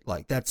and shit.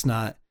 Like that's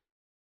not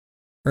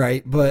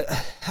right. But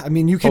I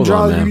mean, you can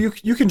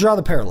you can draw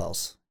the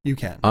parallels. You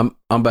can.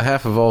 On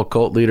behalf of all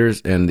cult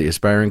leaders and the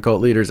aspiring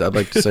cult leaders, I'd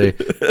like to say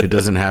it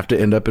doesn't have to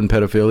end up in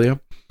pedophilia.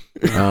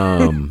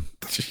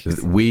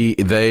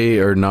 They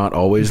are not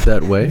always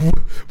that way.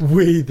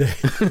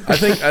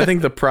 I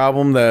think the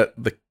problem that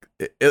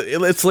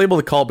it's labeled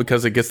a cult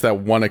because it gets that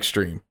one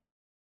extreme.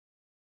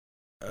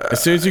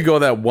 As soon as you go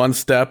that one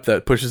step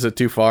that pushes it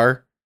too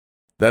far,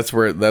 that's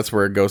where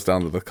it goes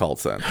down to the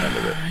cult end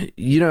of it.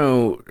 You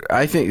know,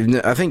 I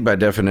think by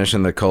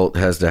definition the cult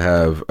has to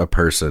have a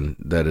person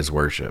that is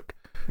worshipped.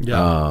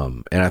 Yeah.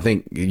 And I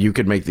think you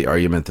could make the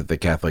argument that the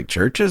Catholic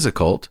Church is a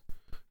cult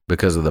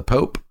because of the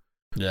Pope.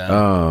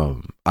 Yeah.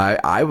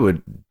 I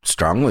would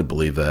strongly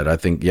believe that. I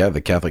think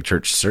the Catholic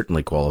Church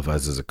certainly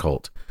qualifies as a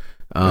cult.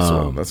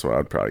 That's what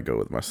I'd probably go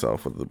with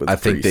myself. With I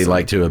think they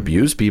like to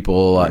abuse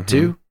people a lot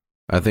too.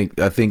 I think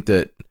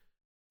that.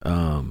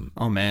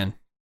 Oh man,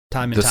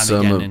 time and time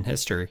again in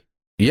history.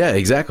 Yeah,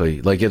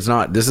 exactly. Like this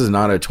is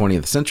not a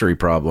 20th century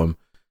problem.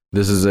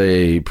 This is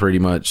a pretty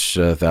much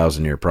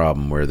 1,000-year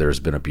problem where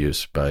there's been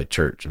abuse by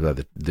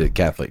the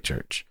Catholic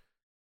Church.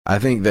 I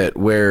think that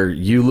where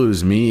you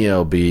lose me,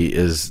 LB,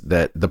 is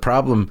that the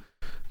problem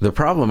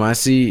I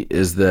see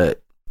is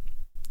that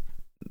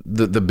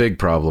the big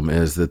problem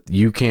is that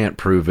you can't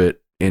prove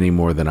it any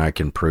more than I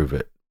can prove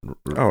it.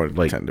 Oh,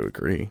 I tend to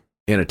agree.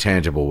 In a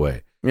tangible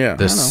way. Yeah.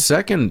 The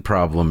second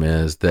problem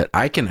is that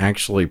I can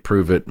actually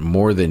prove it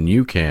more than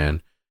you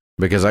can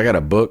because I got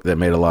a book that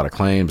made a lot of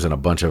claims and a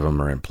bunch of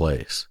them are in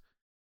place.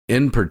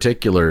 In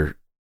particular,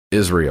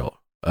 Israel.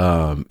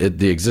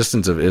 The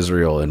existence of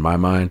Israel, in my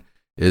mind,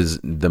 is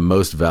the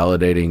most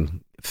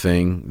validating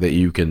thing that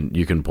you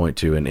can point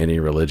to in any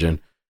religion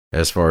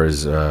as far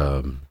as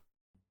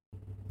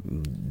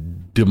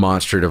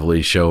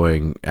demonstratively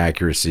showing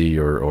accuracy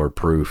or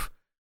proof.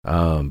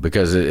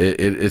 Because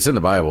it's in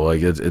the Bible.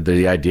 Like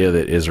the idea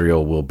that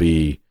Israel will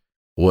be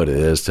what it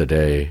is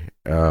today.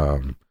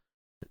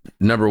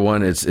 number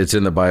one, it's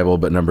in the Bible,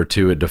 but number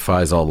two, it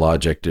defies all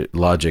logic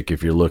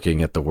if you're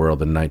looking at the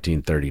world in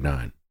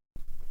 1939.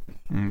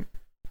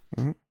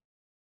 Mm-hmm.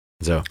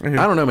 So I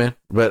don't know, man,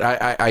 but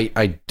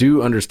I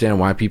do understand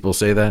why people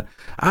say that.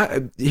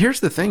 Here's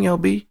the thing,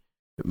 LB.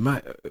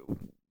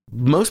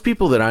 Most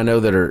people that I know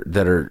that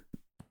are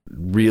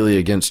really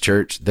against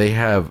church, they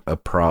have a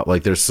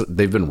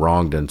they've been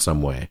wronged in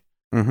some way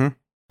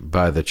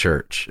by the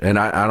church, and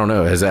I don't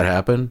know. Has that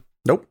happened?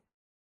 Nope.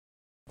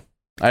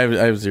 I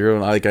have zero.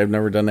 Like, I've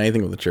never done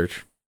anything with the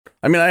church.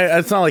 I mean,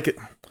 it's not like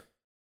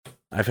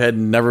I've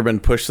never been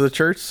pushed to the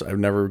church. I've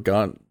never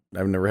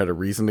had a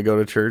reason to go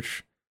to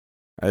church.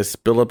 I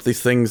just build up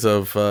these things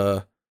of,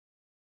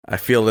 I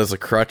feel it as a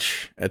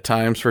crutch at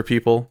times for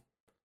people.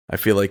 I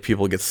feel like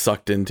people get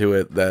sucked into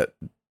it that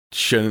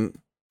shouldn't,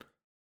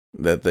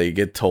 that they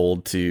get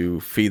told to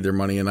feed their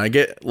money. And I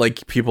get,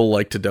 like, people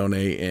like to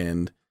donate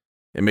and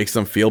it makes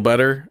them feel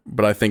better,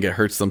 but I think it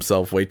hurts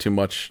themselves way too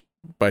much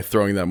by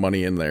throwing that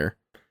money in there.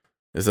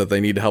 Is that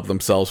they need to help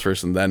themselves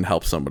first and then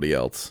help somebody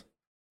else.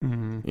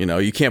 Mm-hmm. You know,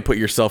 you can't put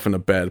yourself in a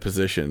bad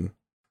position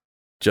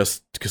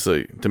just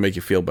to make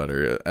you feel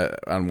better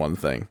on one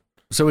thing.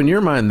 So in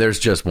your mind, there's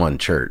just one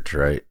church,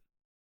 right?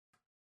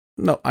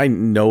 No, I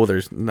know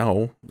there's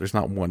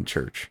not one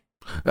church.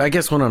 I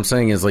guess what I'm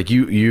saying is, like,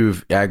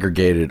 you've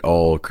aggregated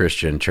all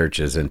Christian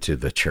churches into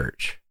the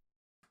church.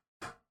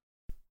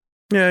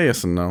 Yeah,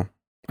 yes and no.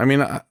 I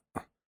mean,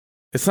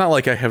 it's not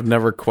like I have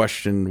never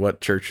questioned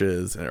what church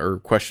is or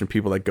questioned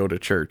people that go to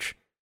church.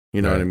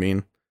 You know what I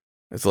mean?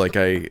 It's like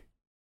I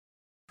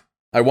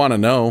want to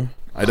know.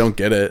 I don't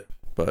get it,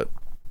 but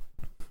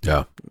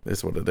yeah,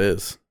 it's what it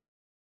is.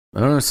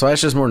 I don't know.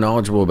 Slash is more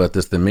knowledgeable about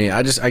this than me.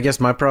 I guess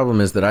my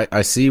problem is that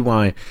I see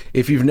why,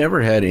 if you've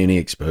never had any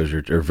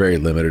exposure or very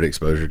limited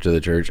exposure to the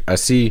church,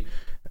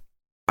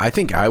 I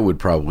think I would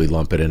probably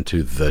lump it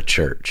into the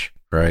church,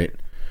 right?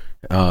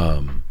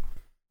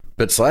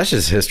 But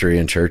Slash's history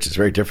in church is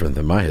very different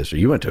than my history.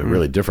 You went to a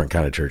really different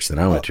kind of church than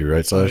I went to,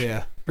 right, Slash? Oh,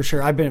 yeah, for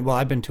sure. I've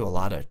been to a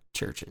lot of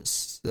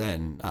churches,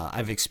 and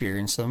I've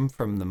experienced them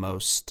from the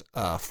most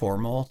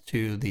formal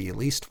to the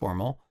least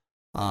formal.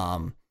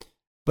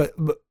 But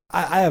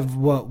I have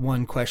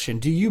one question.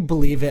 Do you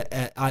believe it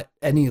at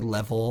any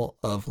level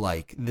of,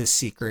 like, The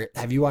Secret?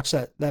 Have you watched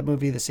that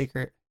movie, The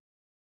Secret?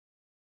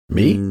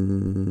 Me?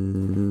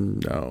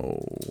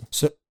 No.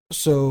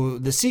 So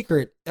The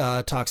Secret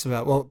talks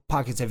about, well,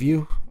 Pockets, have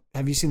you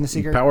seen The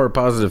Secret? Power of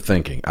positive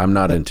thinking. I'm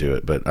not into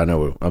it, but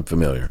I'm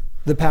familiar.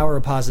 The power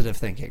of positive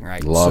thinking,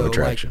 right? Law of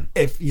attraction.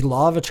 Like,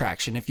 law of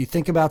attraction. If you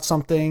think about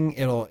something,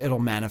 it'll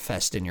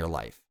manifest in your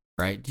life,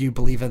 right? Do you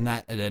believe in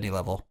that at any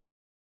level?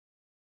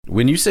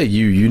 When you say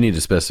you need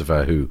to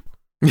specify who.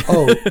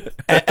 Oh,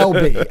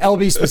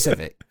 LB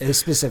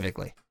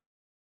specifically.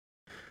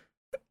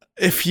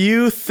 If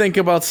you think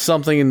about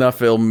something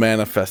enough, it'll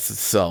manifest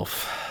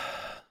itself.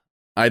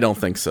 I don't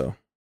think so.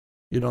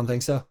 You don't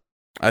think so?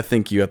 I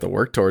think you have to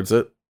work towards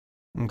it.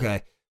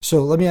 Okay.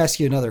 So let me ask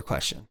you another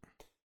question.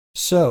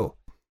 So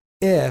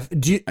I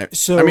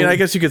mean, I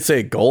guess you could say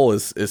a goal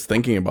is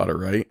thinking about it,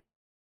 right?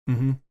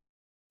 Mm-hmm.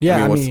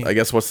 Yeah. I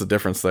guess what's the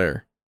difference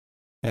there?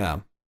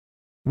 Yeah.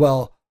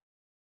 Well,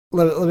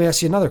 let me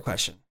ask you another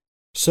question.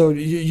 So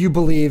you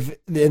believe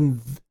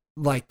in,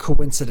 like,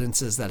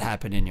 coincidences that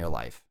happen in your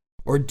life,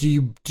 or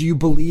do you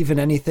believe in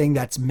anything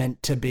that's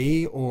meant to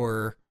be,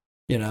 or,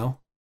 you know?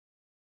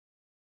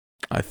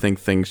 I think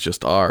things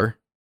just are.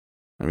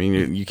 I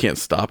mean, you can't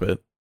stop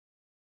it.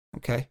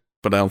 Okay.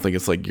 But I don't think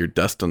it's like you're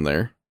destined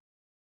there.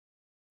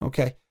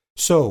 Okay.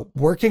 So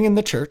working in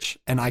the church,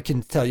 and I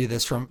can tell you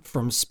this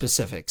from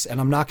specifics,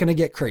 and I'm not going to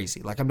get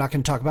crazy. Like, I'm not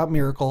going to talk about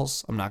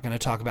miracles. I'm not going to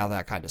talk about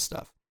that kind of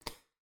stuff.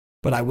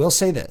 But I will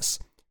say this.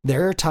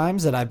 There are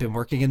times that I've been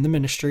working in the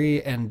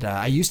ministry, and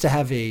I used to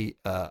have a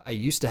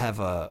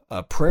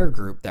prayer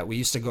group that we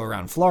used to go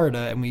around Florida,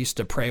 and we used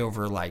to pray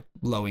over, like,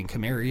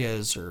 low-income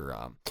areas or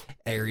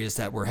areas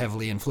that were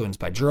heavily influenced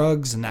by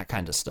drugs and that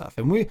kind of stuff.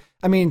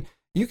 And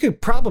you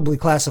could probably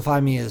classify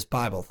me as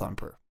Bible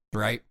thumper,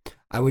 right?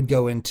 I would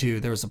go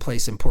there was a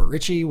place in Port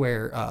Richey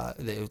where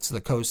it's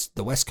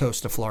the west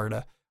coast of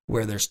Florida,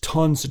 where there's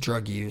tons of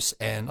drug use,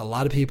 and a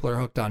lot of people are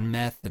hooked on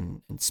meth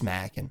and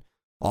smack and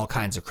all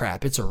kinds of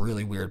crap. It's a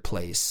really weird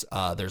place.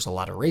 There's a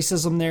lot of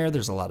racism there.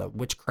 There's a lot of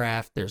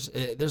witchcraft. There's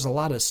a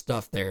lot of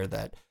stuff there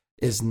that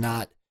is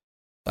not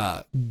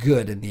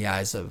good in the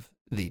eyes of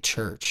the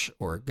church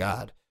or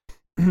God.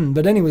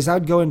 But anyways, I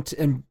would go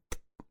and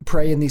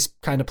pray in these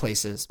kind of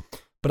places.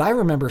 But I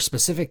remember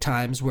specific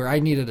times where I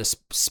needed a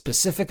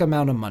specific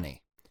amount of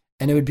money.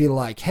 And it would be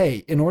like,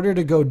 hey, in order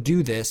to go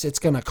do this, it's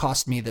going to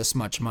cost me this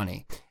much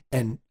money.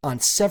 And on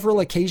several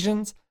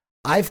occasions,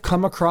 I've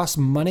come across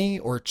money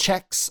or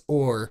checks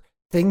or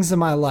things in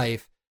my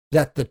life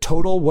that the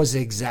total was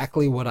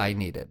exactly what I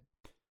needed.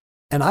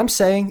 And I'm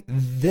saying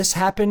this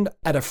happened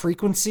at a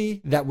frequency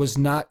that was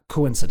not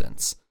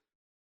coincidence.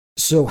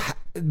 So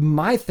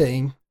my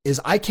thing is,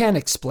 I can't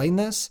explain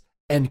this,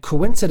 and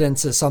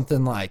coincidence is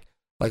something like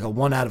a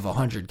 1 out of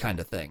 100 kind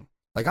of thing.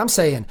 Like I'm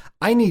saying,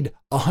 I need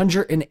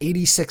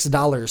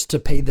 $186 to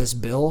pay this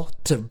bill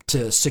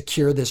to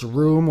secure this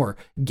room or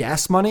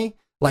gas money.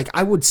 Like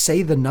I would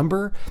say the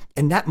number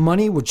and that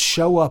money would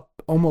show up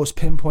almost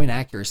pinpoint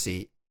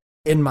accuracy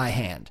in my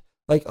hand.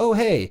 Like, oh,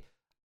 hey,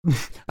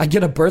 I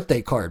get a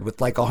birthday card with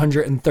like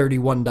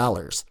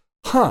 $131.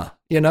 Huh.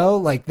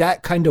 Like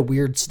that kind of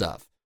weird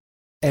stuff.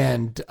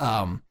 And,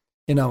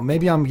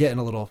 maybe I'm getting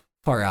a little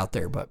far out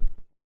there, but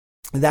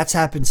that's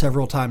happened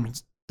several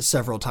times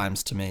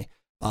to me.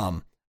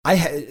 I'm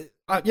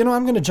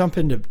going to jump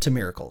into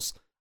miracles.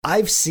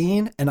 I've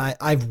seen and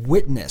I've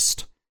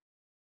witnessed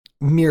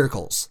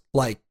miracles.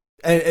 Like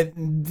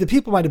the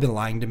people might've been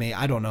lying to me.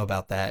 I don't know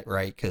about that.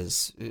 Right.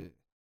 Cause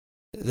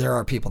there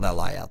are people that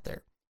lie out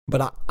there,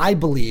 but I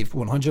believe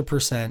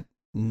 100%,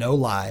 no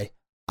lie.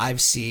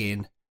 I've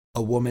seen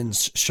a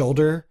woman's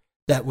shoulder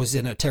that was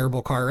in a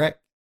terrible car wreck.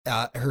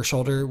 Her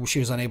shoulder, she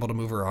was unable to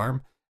move her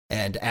arm.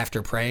 And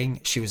after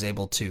praying, she was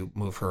able to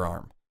move her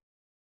arm.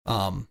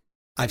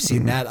 I've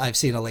seen that. I've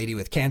seen a lady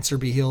with cancer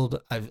be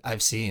healed.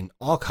 I've seen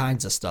all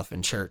kinds of stuff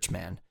in church,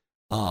 man.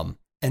 And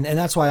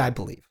that's why I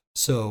believe.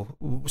 So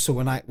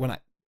when I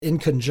in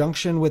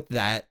conjunction with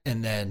that,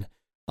 and then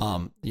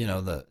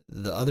the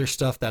other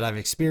stuff that I've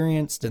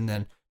experienced, and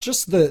then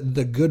just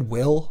the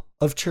goodwill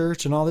of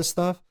church and all this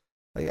stuff,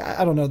 like,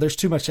 I don't know. There's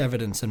too much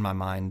evidence in my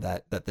mind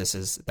that this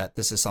is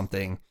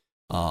something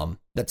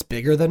that's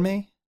bigger than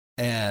me.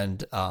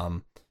 And,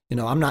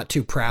 I'm not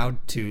too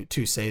proud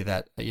to say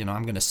that,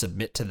 I'm going to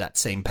submit to that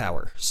same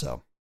power.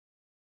 So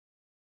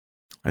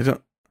I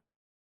don't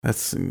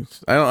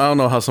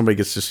know how somebody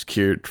gets just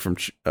cured from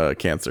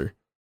cancer.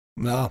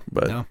 No,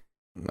 but no.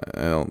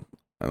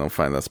 I don't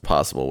find that's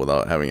possible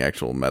without having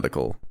actual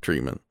medical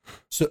treatment.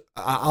 So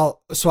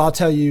I'll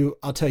tell you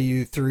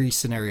 3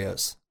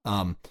 scenarios.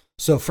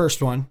 So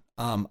first one,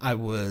 I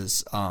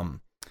was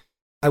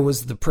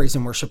the praise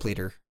and worship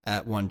leader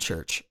at one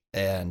church,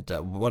 and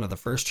one of the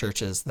first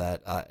churches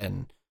that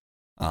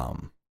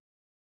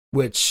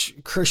which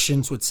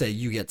Christians would say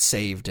you get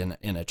saved in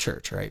a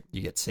church, right?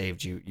 You get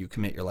saved, you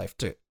commit your life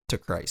to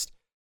Christ.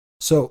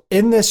 So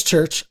in this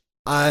church,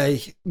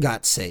 I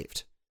got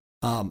saved.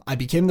 I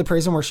became the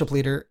praise and worship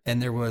leader,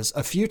 and there was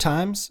a few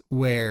times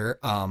where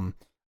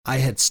I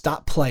had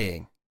stopped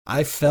playing.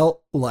 I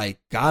felt like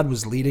God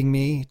was leading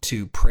me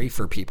to pray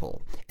for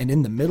people. And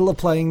in the middle of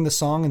playing the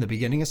song in the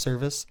beginning of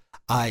service,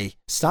 I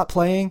stopped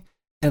playing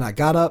and I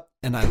got up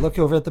and I looked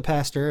over at the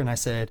pastor and I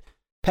said,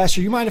 "Pastor,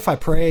 you mind if I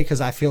pray?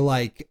 Because I feel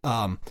like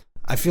the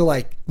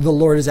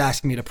Lord is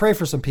asking me to pray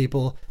for some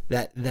people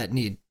that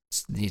need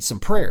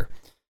some prayer."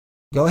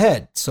 Go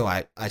ahead. So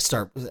I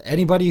start,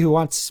 anybody who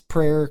wants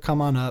prayer,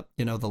 come on up,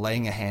 the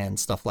laying of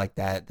hands, stuff like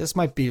that. This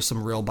might be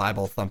some real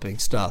Bible thumping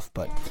stuff,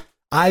 but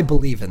I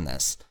believe in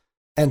this.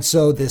 And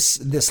so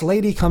this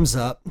lady comes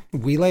up,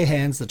 we lay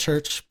hands, the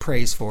church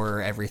prays for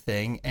her,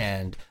 everything.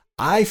 And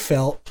I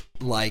felt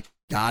like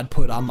God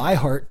put on my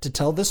heart to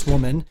tell this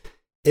woman,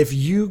 if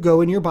you go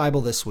in your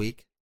Bible this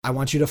week, I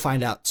want you to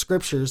find out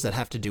scriptures that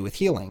have to do with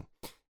healing.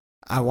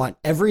 I want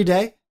every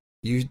day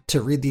you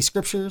to read these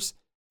scriptures.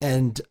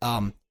 And,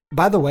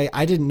 by the way,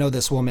 I didn't know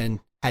this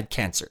woman had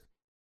cancer.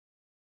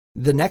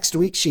 The next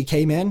week she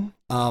came in.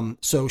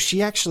 So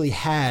she actually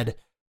had,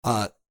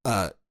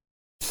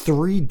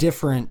 3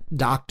 different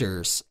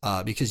doctors,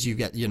 because you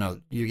get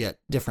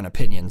different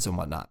opinions and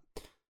whatnot.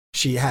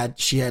 She had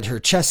her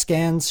chest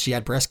scans, she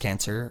had breast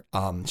cancer.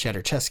 She had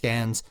her chest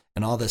scans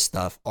and all this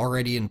stuff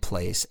already in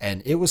place.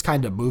 And it was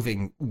kind of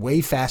moving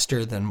way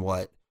faster than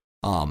what,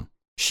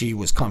 she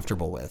was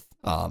comfortable with.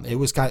 It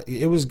was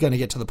going to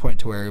get to the point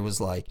to where it was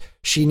like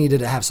she needed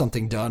to have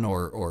something done,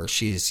 or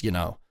she's,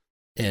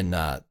 in,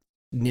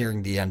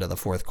 nearing the end of the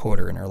 4th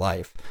quarter in her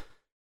life.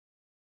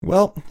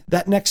 Well,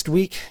 that next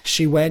week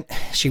she went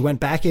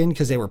back in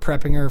because they were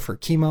prepping her for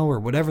chemo or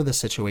whatever the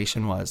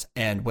situation was.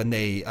 And when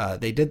they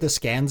did the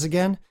scans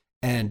again,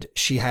 and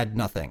she had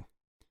nothing.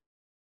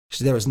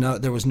 There was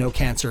no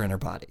cancer in her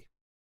body.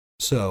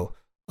 So,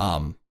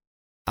 I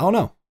don't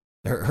know.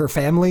 Her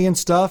family and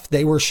stuff,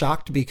 they were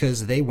shocked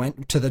because they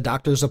went to the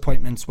doctor's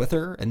appointments with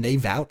her and they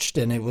vouched,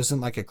 and it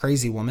wasn't like a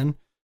crazy woman.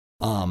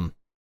 I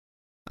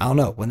don't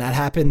know. When that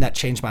happened, that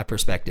changed my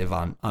perspective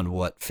on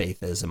what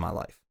faith is in my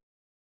life.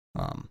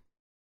 I'll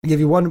give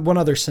you one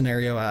other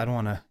scenario. I don't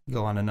want to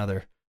go on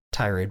another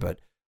tirade, but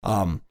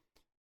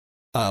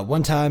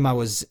one time I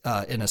was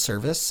in a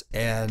service,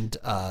 and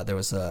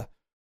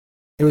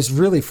it was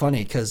really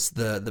funny because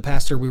the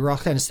pastor, we were all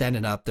kind of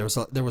standing up. There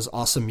was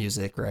awesome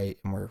music, right?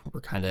 And we're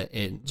kind of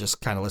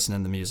just kind of listening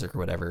to the music or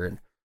whatever, and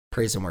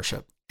praise and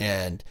worship.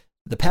 And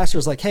the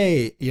pastor's like,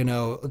 "Hey,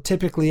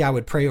 typically I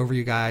would pray over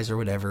you guys or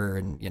whatever,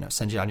 and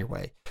send you on your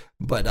way.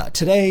 But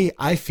today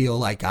I feel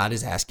like God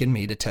is asking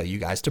me to tell you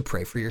guys to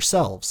pray for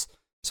yourselves."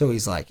 So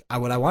he's like,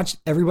 what I want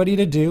everybody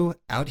to do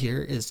out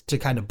here is to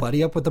kind of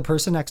buddy up with the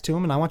person next to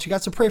him, and I want you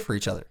guys to pray for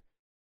each other.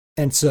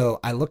 And so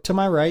I looked to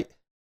my right.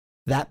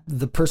 That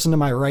the person to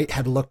my right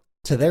had looked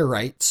to their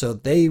right, so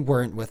they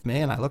weren't with me.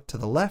 And I looked to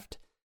the left,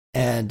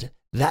 and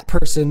that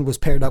person was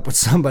paired up with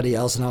somebody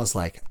else, and I was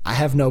like, I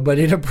have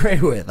nobody to pray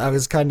with. I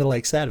was kind of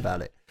like sad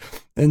about it.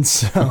 And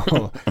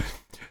so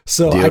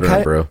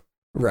Deodorant, bro.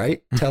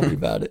 Right? Tell me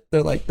about it.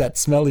 They're like, that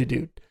smelly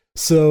dude.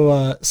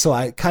 So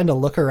I kind of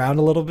look around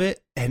a little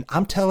bit, and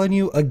I'm telling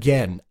you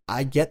again,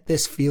 I get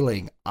this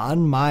feeling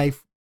on my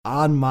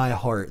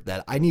heart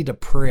that I need to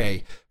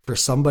pray for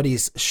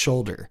somebody's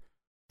shoulder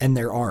and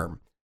their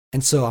arm.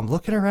 And so I'm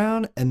looking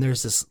around, and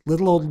there's this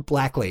little old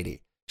black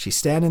lady. She's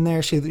standing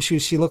there. She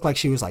looked like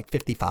she was like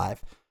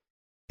 55.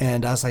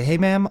 And I was like, hey,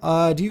 ma'am,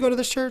 do you go to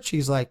this church?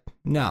 She's like,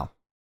 no.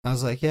 I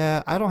was like,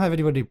 yeah, I don't have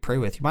anybody to pray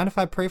with. You mind if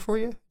I pray for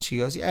you? She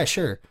goes, yeah,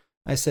 sure.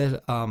 I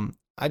said, can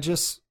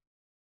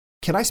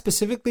I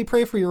specifically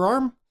pray for your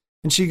arm?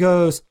 And she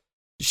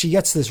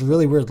gets this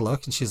really weird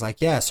look, and she's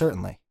like, yeah,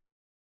 certainly.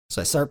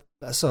 So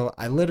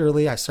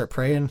I start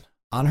praying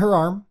on her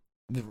arm.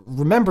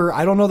 Remember,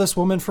 I don't know this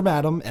woman from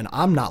Adam, and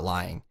I'm not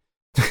lying.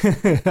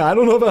 I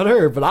don't know about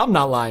her, but I'm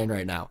not lying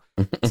right now.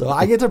 So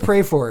I get to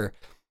pray for her.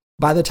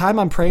 By the time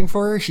I'm praying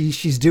for her,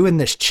 she's doing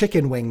this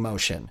chicken wing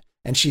motion,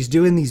 and she's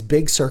doing these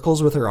big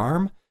circles with her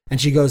arm, and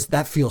she goes,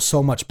 that feels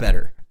so much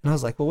better. And I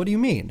was like, well, what do you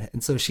mean?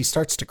 And so she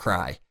starts to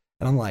cry,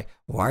 and I'm like,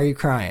 why are you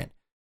crying?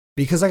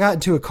 Because I got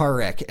into a car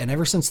wreck, and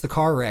ever since the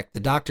car wreck, the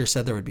doctor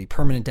said there would be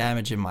permanent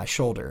damage in my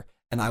shoulder,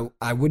 and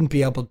I wouldn't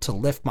be able to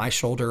lift my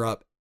shoulder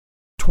up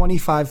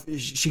 25.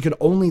 She could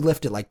only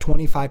lift it like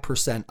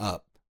 25%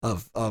 up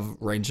of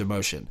range of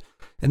motion.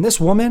 And this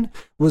woman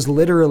was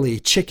literally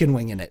chicken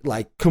winging it,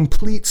 like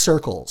complete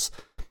circles.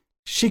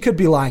 She could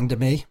be lying to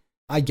me.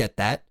 I get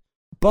that.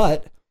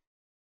 But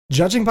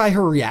judging by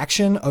her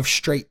reaction of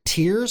straight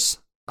tears,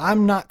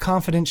 I'm not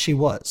confident she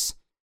was.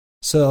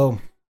 So,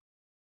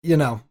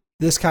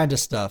 this kind of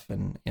stuff,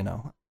 and,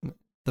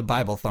 the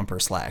Bible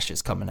thumper slash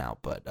is coming out.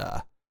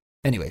 But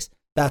anyways,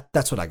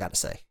 that's what I got to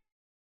say.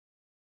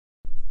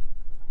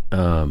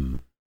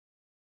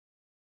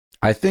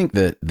 I think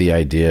that the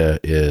idea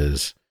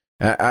is,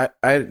 like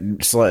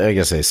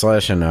I say,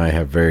 Slash and I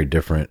have very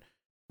different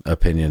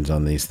opinions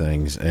on these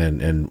things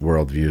and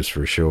worldviews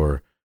for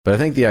sure. But I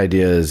think the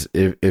idea is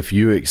if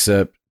you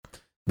accept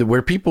that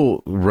where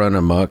people run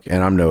amok,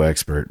 and I'm no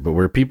expert, but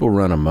where people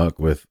run amok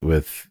with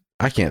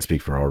I can't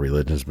speak for all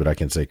religions, but I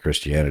can say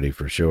Christianity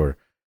for sure,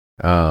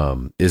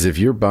 is if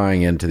you're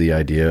buying into the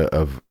idea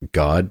of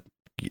God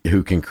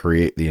who can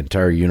create the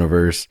entire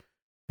universe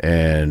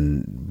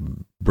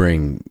and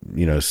bring,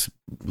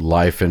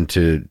 life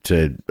into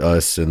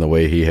us in the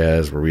way he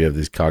has, where we have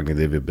these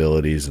cognitive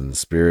abilities and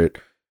spirit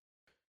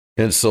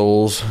and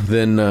souls,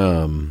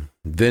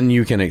 then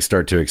you can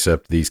start to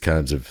accept these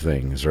kinds of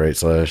things, right?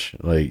 Slash,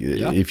 like,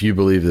 yeah. If you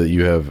believe that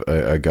you have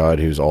a God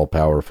who's all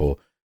powerful,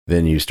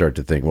 then you start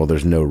to think, well,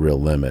 there's no real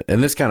limit.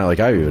 And this kind of like,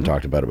 I've even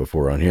talked about it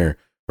before on here,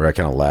 where I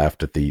kind of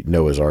laughed at the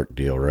Noah's Ark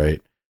deal,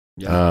 right?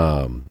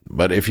 Yeah.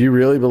 But if you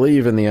really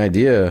believe in the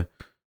idea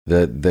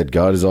that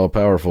God is all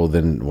powerful,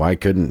 then why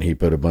couldn't he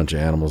put a bunch of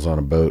animals on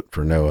a boat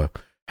for Noah?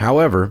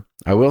 However,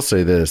 I will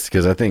say this,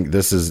 because I think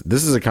this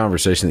is a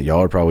conversation that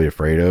y'all are probably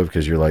afraid of,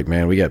 because you're like,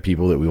 man, we got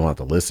people that we want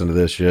to listen to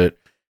this shit,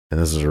 and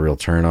this is a real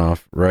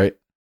turnoff, right?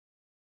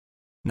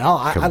 No,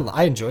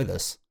 I enjoy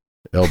this.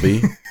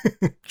 LB?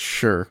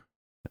 Sure.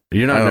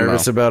 You're not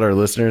nervous about our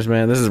listeners,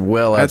 man? This is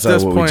well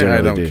outside what we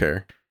generally do. I don't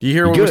care. Do you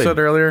hear what we said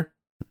earlier?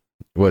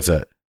 What's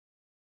that?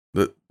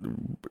 The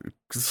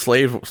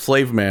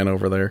slave man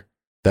over there.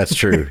 That's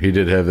true. He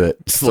did have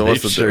that. So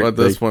at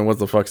this point, what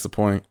the fuck's the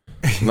point?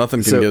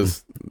 Nothing can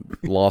get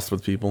lost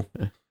with people.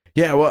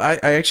 Yeah, well, I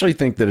actually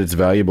think that it's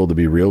valuable to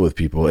be real with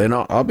people, and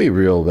I'll be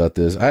real about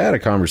this. I had a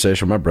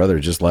conversation with my brother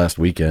just last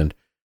weekend.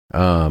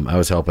 I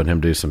was helping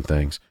him do some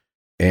things,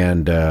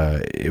 and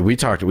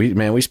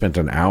we spent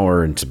an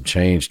hour and some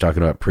change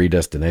talking about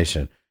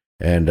predestination.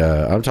 And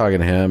I'm talking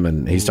to him,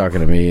 and he's talking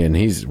to me, and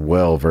he's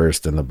well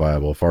versed in the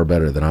Bible, far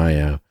better than I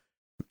am.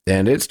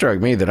 And it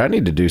struck me that I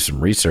need to do some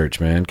research,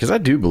 man, because I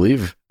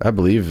believe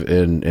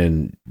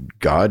in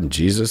God and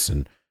Jesus,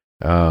 and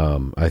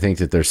I think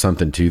that there's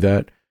something to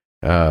that.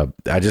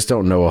 I just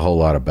don't know a whole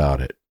lot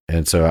about it,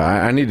 and so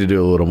I need to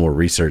do a little more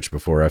research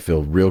before I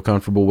feel real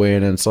comfortable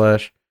weighing in.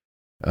 Slash,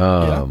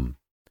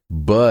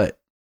 but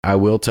I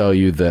will tell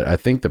you that I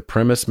think the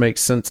premise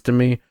makes sense to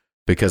me,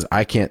 because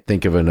I can't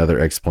think of another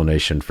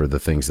explanation for the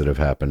things that have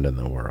happened in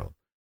the world.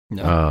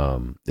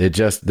 No.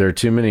 There are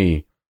too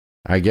many,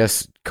 I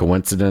guess,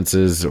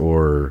 coincidences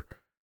or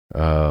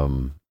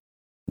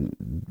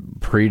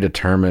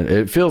predetermined.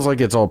 It feels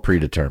like it's all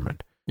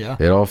predetermined. Yeah.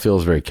 It all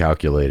feels very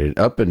calculated,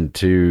 up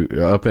into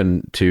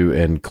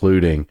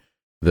including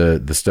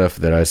the stuff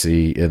that I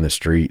see in the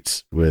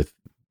streets with,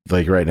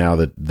 like, right now,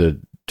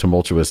 the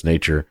tumultuous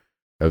nature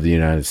of the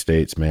United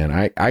States, man.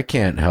 I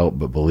can't help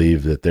but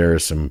believe that there are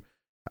some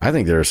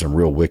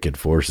real wicked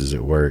forces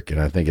at work,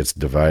 and I think it's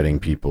dividing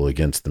people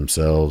against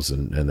themselves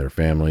and their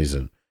families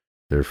and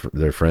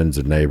their friends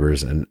and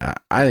neighbors, and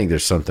I think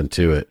there's something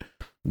to it.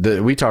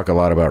 We talk a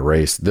lot about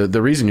race.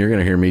 The reason you're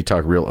going to hear me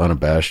talk real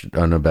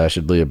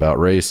unabashedly about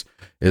race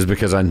is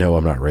because I know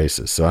I'm not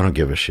racist, so I don't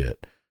give a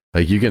shit.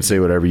 Like, you can say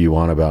whatever you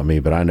want about me,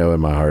 but I know in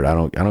my heart, I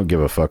don't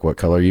give a fuck what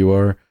color you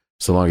are,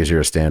 so long as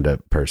you're a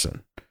stand-up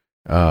person.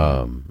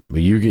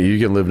 But you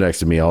can live next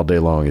to me all day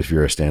long if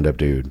you're a stand-up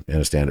dude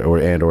and a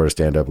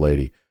stand-up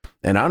lady.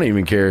 And I don't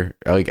even care.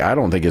 Like, I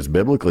don't think it's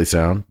biblically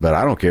sound, but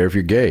I don't care if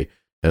you're gay,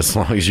 as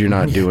long as you're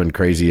not doing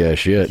crazy ass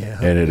shit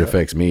and it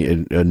affects me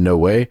in no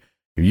way.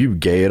 You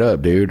gay it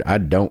up, dude. I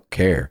don't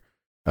care.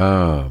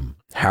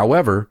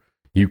 However,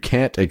 you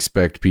can't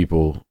expect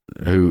people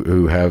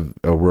who have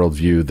a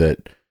worldview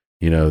that,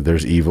 you know,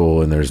 there's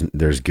evil and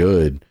there's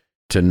good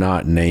to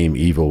not name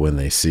evil when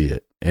they see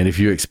it. And if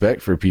you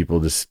expect for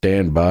people to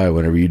stand by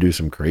whenever you do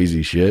some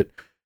crazy shit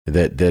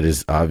that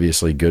is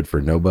obviously good for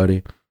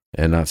nobody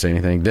and not say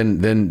anything,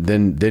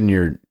 then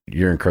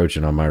you're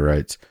encroaching on my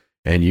rights,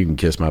 and you can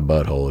kiss my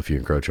butthole if you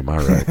encroach on my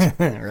rights.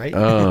 Right.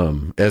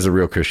 As a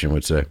real Christian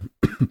would say.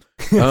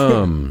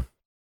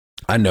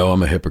 I know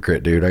I'm a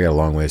hypocrite, dude. I got a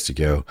long ways to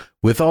go.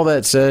 With all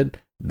that said,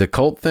 the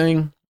cult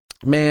thing,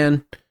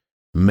 man,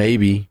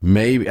 maybe,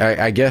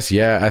 I guess,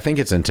 yeah, I think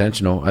it's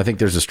intentional. I think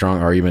there's a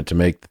strong argument to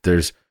make that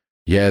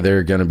there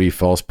are going to be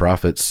false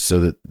prophets so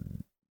that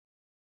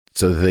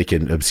they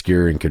can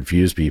obscure and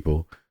confuse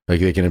people. Like,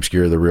 they can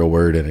obscure the real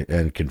word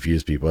and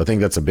confuse people. I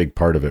think that's a big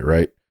part of it,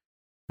 right?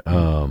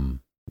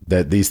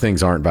 That these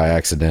things aren't by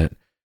accident.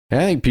 And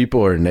I think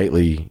people are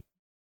innately,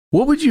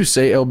 what would you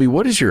say, LB?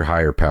 What is your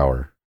higher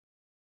power?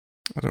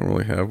 I don't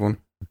really have one.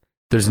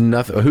 There's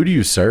nothing. Who do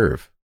you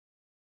serve?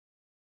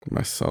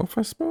 Myself,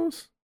 I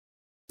suppose.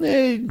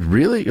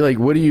 Really? Like,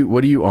 what do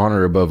you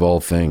honor above all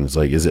things?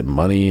 Like, is it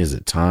money? Is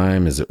it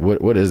time? Is it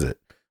what is it?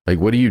 Like,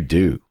 what do you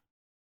do?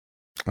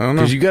 I don't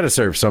know. Because you got to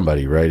serve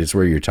somebody, right? It's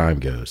where your time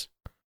goes.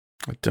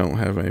 I don't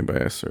have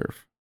anybody I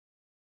serve.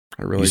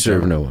 I really You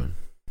serve don't. no one.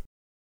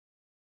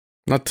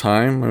 Not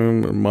time. I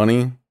mean,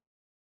 money.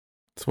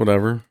 It's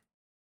whatever.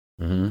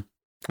 Mm-hmm.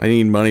 I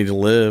need money to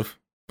live,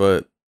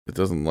 but it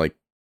doesn't like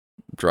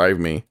drive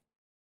me.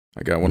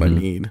 I got what I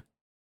need.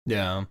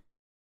 Yeah.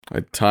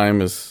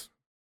 Time is,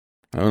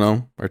 I don't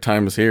know. Our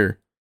time is here.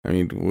 I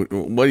mean,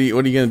 what are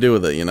you gonna do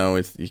with it? You know,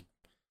 you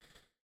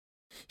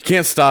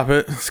can't stop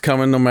it. It's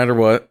coming no matter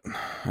what.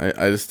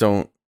 I just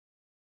don't.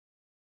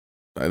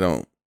 I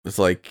don't. It's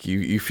like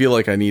you feel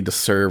like I need to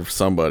serve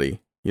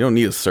somebody. You don't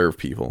need to serve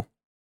people.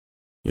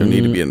 You don't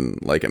need to be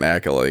like an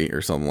acolyte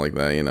or something like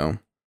that. You know.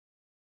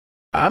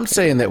 I'm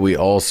saying that we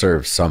all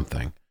serve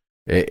something.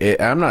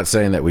 I'm not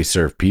saying that we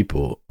serve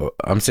people.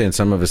 I'm saying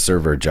some of us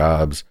serve our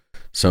jobs.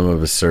 Some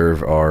of us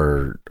serve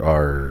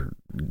our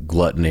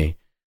gluttony.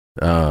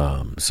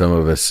 Some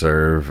of us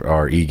serve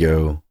our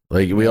ego.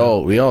 Like, we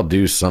all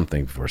do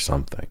something for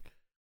something.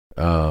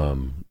 I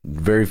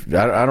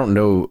don't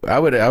know. I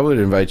would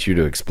invite you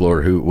to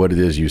explore what it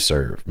is you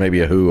serve.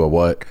 Maybe a who, a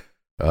what,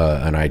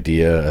 an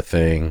idea, a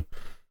thing,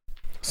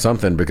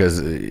 something.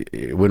 Because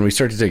when we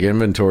start to take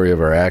inventory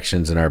of our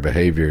actions and our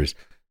behaviors,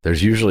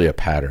 there's usually a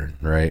pattern,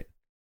 right?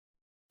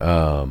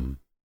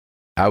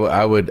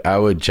 I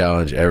would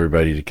challenge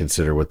everybody to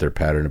consider what their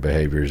pattern of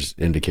behaviors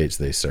indicates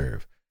they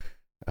serve.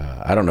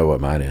 I don't know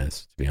what mine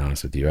is, to be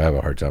honest with you. I have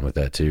a hard time with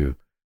that too.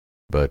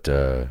 But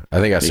I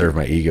think I serve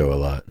my ego a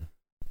lot.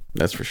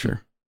 That's for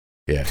sure.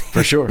 Yeah,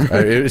 for sure.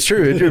 It's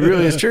true. It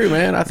really is true,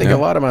 man. I think a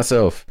lot of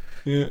myself,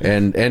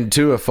 and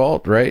to a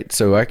fault, right?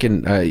 So I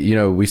can,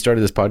 we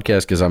started this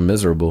podcast because I'm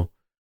miserable.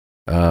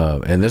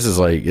 And this is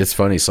like, it's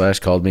funny. Slash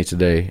called me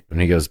today when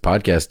he goes,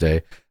 podcast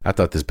day. I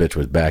thought this bitch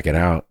was backing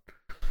out.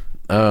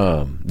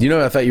 I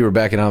thought you were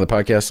backing out of the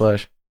podcast,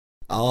 Slash.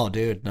 Oh,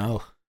 dude,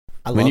 no.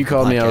 When you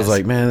called me, I was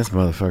like, man, this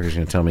motherfucker's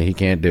going to tell me he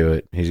can't do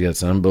it. He's got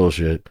some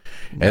bullshit.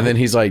 No. And then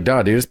he's like,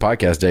 nah, dude, it's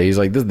podcast day. He's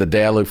like, this is the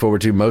day I look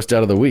forward to most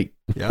out of the week.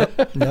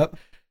 Yep.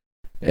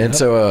 And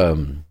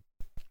so,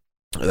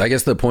 I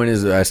guess the point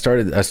is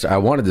I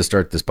wanted to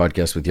start this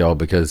podcast with y'all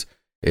because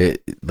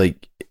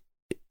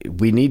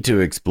we need to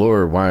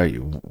explore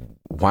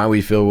why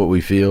we feel what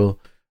we feel.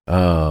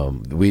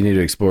 We need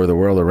to explore the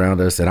world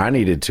around us. And I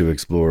needed to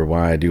explore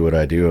why I do what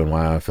I do and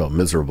why I felt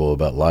miserable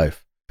about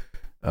life.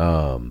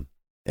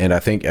 And I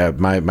think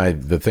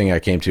the thing I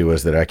came to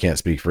was that I can't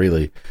speak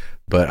freely,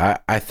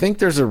 but I think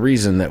there's a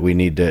reason that we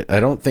need to.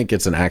 I don't think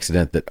it's an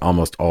accident that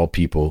almost all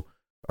people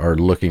are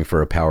looking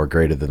for a power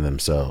greater than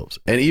themselves.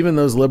 And even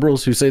those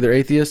liberals who say they're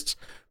atheists,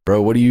 bro,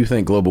 what do you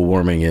think global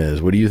warming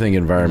is? What do you think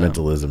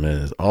environmentalism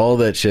is? All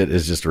that shit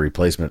is just a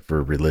replacement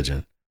for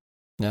religion.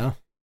 No.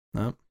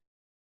 So,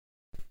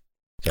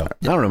 I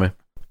don't know, man.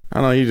 I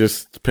don't know. You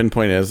just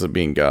pinpoint it as it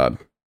being God.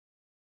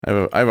 I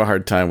have a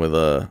hard time with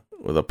a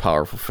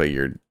powerful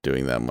figure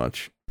doing that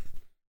much.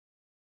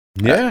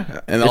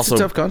 Yeah, and it's also a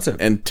tough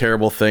concept. And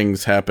terrible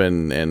things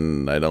happen,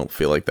 and I don't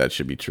feel like that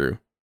should be true.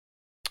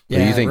 Yeah,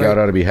 do you think God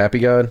ought to be happy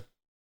God?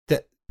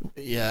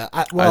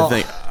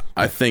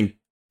 I think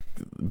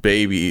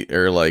baby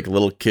or like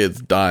little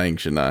kids dying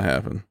should not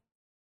happen.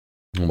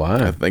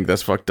 Why? I think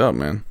that's fucked up,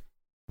 man.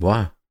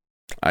 Why?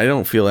 I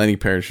don't feel any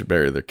parent should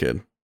bury their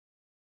kid.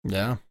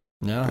 Yeah.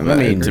 No. I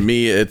mean, to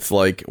me, it's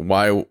like,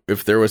 why,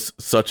 if there was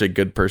such a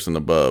good person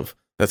above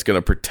that's going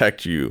to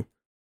protect you,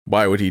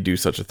 why would he do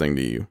such a thing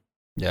to you?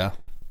 Yeah.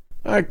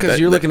 Because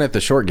you're looking at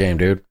the short game,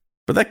 dude.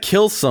 But that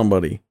kills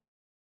somebody.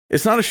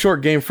 It's not a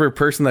short game for a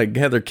person that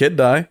had their kid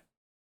die.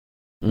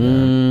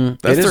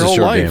 That's their whole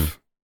life.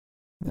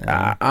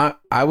 Game.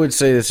 I would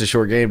say it's a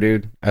short game,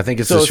 dude. I think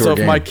it's a short game.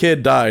 So if my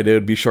kid died, it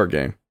would be short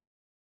game.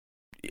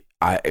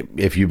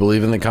 If you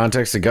believe in the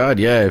context of God,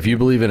 yeah. If you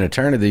believe in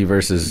eternity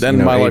versus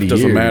then my life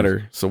doesn't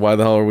matter. So why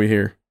the hell are we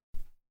here?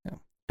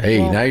 Hey,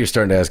 now you're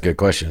starting to ask good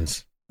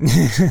questions. You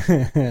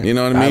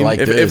know what I mean? Like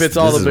if it's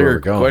all the bigger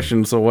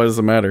questions, so what does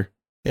it matter?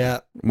 Yeah.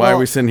 Why are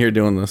we sitting here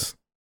doing this?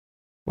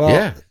 Well,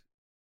 yeah.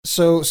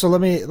 So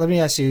let me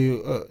ask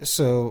you.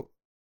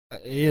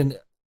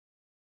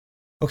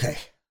 Okay,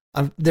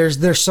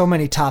 there's so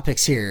many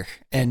topics here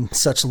and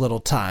such little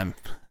time.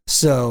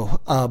 So,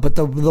 but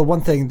the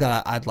one thing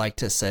that I'd like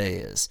to say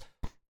is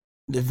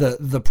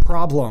the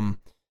problem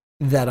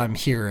that I'm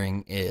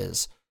hearing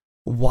is,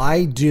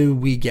 why do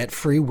we get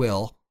free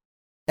will,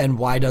 and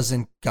why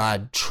doesn't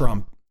God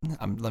trump?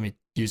 Let me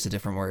use a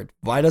different word.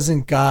 Why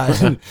doesn't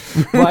God?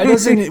 why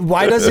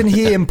doesn't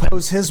He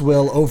impose His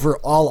will over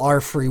all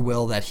our free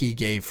will that He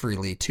gave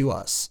freely to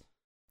us?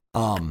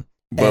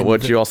 But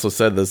what you also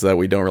said is that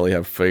we don't really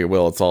have free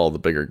will. It's all the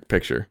bigger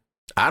picture.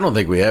 I don't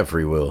think we have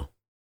free will.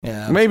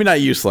 Yeah, maybe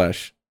not you,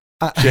 Slash.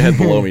 Shithead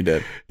below me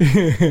did.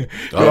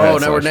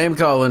 Now we're name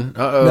calling.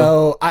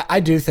 No,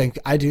 I do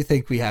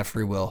think we have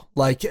free will.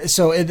 Like,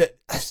 so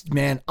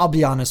man, I'll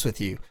be honest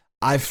with you.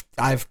 I've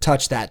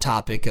touched that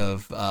topic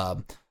of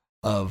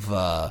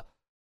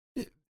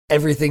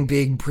everything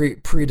being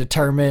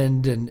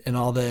predetermined and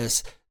all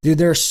this. Dude,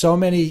 there's so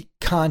many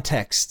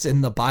contexts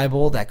in the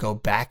Bible that go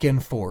back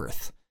and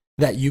forth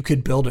that you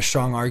could build a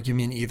strong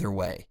argument either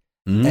way.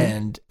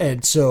 Mm-hmm.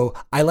 And so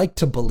I like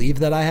to believe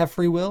that I have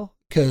free will,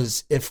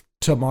 because if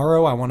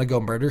tomorrow I want to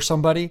go murder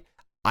somebody,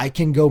 I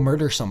can go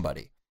murder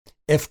somebody.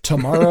 If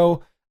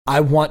tomorrow I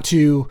want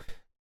to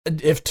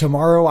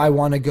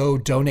go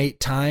donate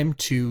time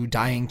to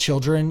dying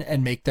children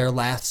and make their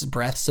last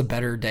breaths a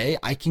better day,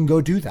 I can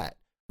go do that,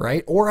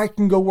 right? Or I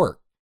can go work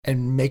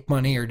and make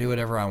money or do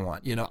whatever I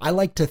want. You know, I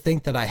like to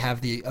think that I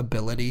have the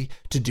ability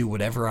to do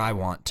whatever I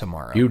want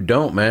tomorrow. You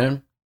don't,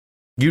 man.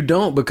 You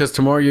don't, because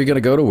tomorrow you're going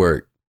to go to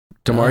work.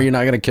 Tomorrow you're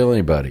not going to kill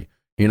anybody.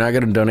 You're not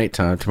going to donate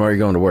time. Tomorrow you're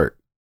going to work.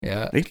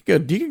 Yeah. You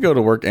could go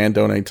to work and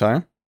donate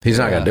time. He's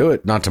not going to do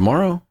it. Not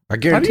tomorrow. I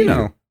guarantee you. How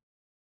do you know?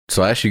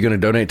 Slash, you going to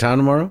donate time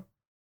tomorrow?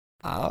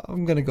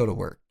 I'm going to go to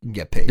work and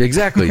get paid.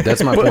 Exactly.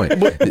 That's my point.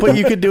 But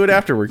you could do it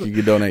after work. You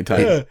could donate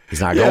time. He's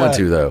not going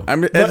to, though.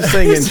 I'm just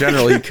saying in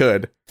general, he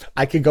could.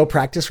 I could go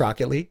practice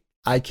Rocket League.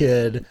 I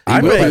could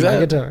play my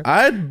guitar.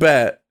 I'd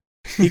bet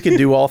he could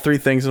do all three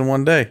things in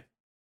one day.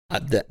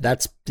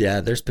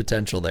 There's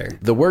potential there.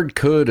 The word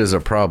could is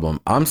a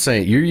problem. I'm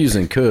saying you're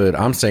using could.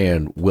 I'm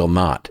saying will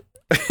not.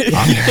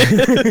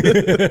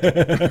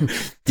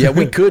 Yeah,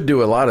 we could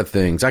do a lot of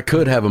things. I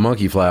could have a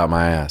monkey fly out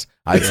my ass.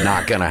 It's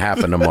not going to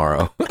happen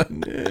tomorrow.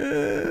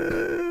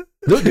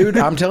 Look, dude,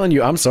 I'm telling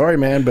you, I'm sorry,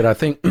 man, but I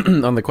think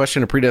on the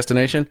question of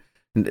predestination,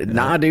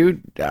 nah,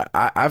 dude,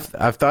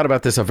 I've thought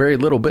about this a very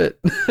little bit.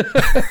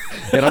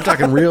 And I'm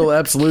talking real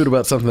absolute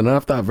about something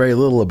I've thought very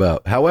little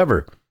about.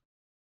 However,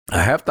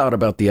 I have thought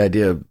about the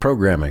idea of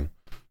programming,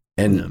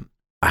 and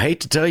I hate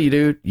to tell you,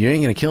 dude, you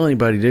ain't going to kill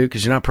anybody, dude,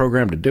 because you're not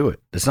programmed to do it.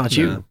 It's not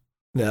you.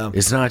 No.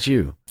 It's not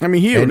you. I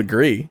mean, he would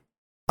agree.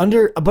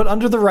 Under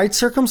the right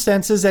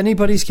circumstances,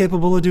 anybody's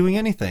capable of doing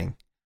anything.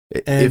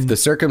 If the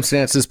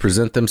circumstances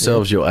present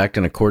themselves, you'll act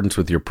in accordance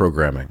with your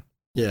programming.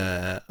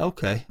 Yeah.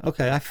 Okay.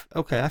 I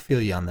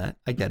feel you on that.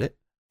 I get it.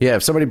 Yeah.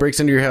 If somebody breaks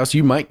into your house,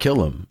 you might kill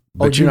them,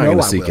 but you're not going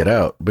to seek it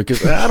out,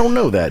 because I don't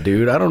know that,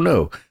 dude. I don't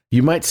know.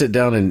 You might sit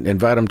down and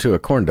invite them to a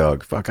corn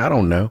dog. Fuck, I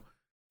don't know.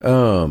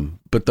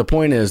 But the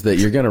point is that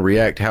you're going to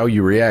react how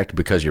you react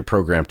because you're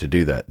programmed to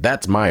do that.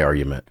 That's my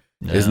argument.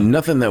 Yeah. There's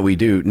nothing that we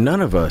do.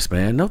 None of us,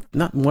 man. No,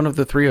 not one of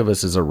the three of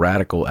us is a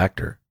radical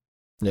actor.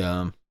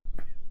 Yeah.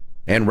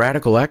 And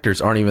radical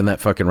actors aren't even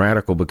that fucking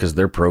radical because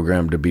they're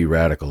programmed to be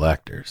radical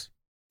actors.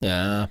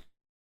 Yeah.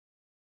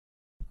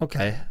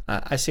 Okay.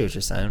 I see what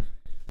you're saying.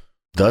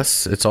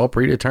 Thus, it's all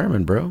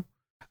predetermined, bro.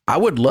 I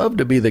would love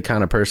to be the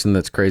kind of person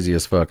that's crazy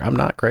as fuck. I'm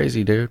not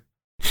crazy, dude.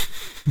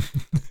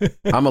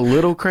 I'm a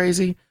little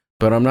crazy,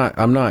 but I'm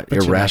not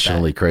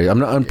irrationally crazy. I'm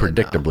not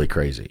unpredictably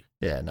crazy.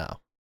 Yeah, no.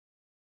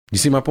 You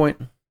see my point?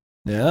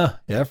 Yeah,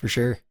 for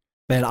sure.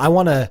 Man, I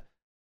want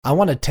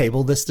to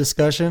table this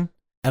discussion,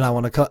 and I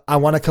want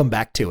to come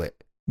back to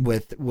it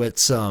with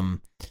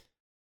some.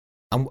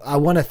 I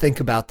want to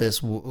think about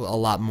this a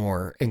lot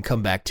more and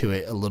come back to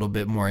it a little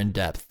bit more in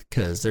depth,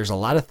 because there's a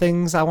lot of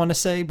things I want to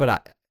say,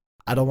 but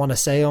I don't want to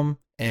say them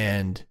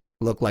and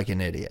look like an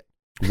idiot.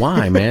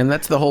 Why, man?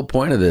 That's the whole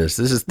point of this.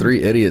 This is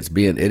three idiots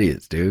being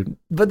idiots, dude.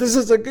 But this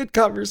is a good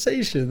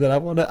conversation that I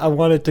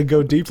want it to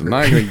go deeper. It's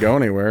not going to go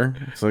anywhere.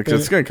 It's like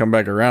it's going to come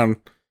back around.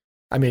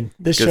 I mean,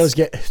 this show's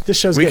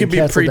we could be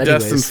predestined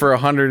anyways. for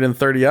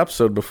 130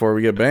 episodes before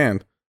we get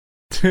banned.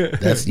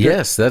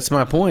 That's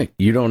my point.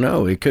 You don't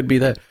know. It could be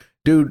that.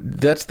 Dude,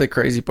 that's the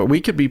crazy part.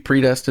 We could be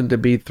predestined to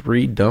be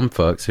three dumb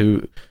fucks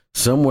who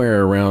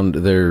somewhere around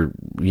their,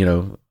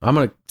 I'm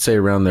going to say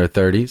around their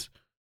 30s,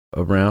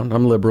 around.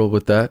 I'm liberal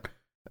with that.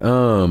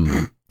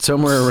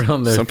 Somewhere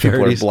around their Some people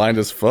 30s. are blind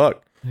as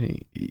fuck.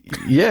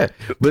 Yeah,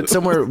 but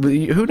somewhere,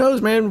 who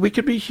knows, man? We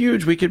could be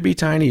huge. We could be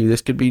tiny.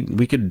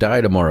 We could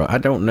die tomorrow. I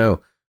don't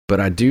know, but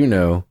I do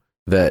know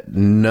that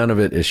none of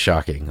it is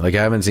shocking. Like,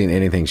 I haven't seen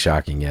anything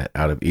shocking yet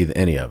out of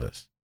any of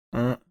us.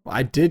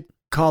 I did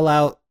call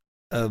out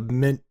a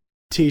mint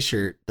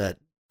T-shirt that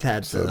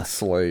had Said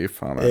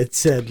slave on it. it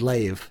said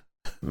 "lave."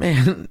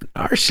 Man,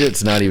 our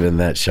shit's not even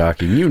that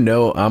shocking. You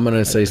know, I'm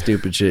gonna say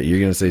stupid shit. You're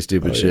gonna say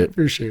stupid shit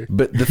for sure.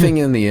 But the thing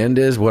in the end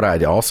is, what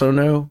I also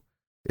know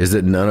is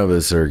that none of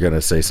us are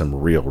gonna say some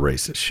real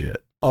racist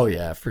shit. Oh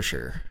yeah, for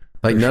sure.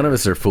 Like, none of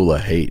us are full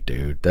of hate,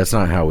 dude. That's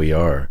not how we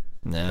are.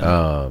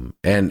 No.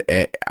 And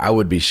I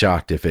would be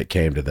shocked if it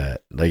came to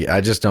that. Like,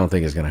 I just don't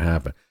think it's going to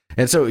happen.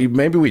 And so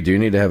maybe we do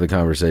need to have the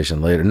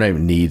conversation later. No,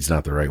 needs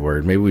not the right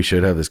word. Maybe we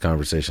should have this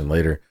conversation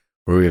later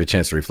where we have a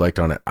chance to reflect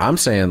on it. I'm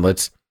saying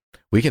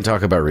we can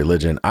talk about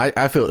religion.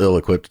 I feel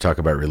ill-equipped to talk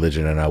about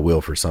religion, and I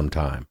will for some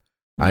time.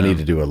 I need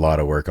to do a lot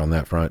of work on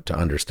that front to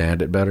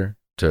understand it better,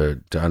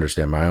 to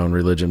understand my own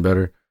religion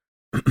better.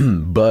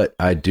 But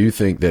I do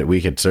think that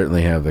we could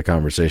certainly have the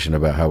conversation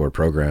about how we're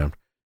programmed.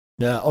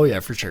 Yeah. Oh yeah,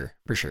 for sure.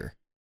 For sure.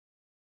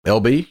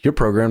 LB, you're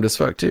programmed as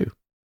fuck too.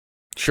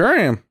 Sure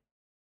I am.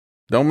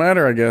 Don't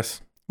matter, I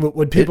guess.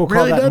 Would people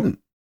call really that? doesn't.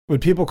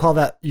 Would people call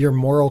that your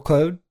moral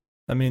code?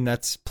 I mean,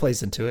 that's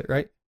plays into it,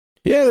 right?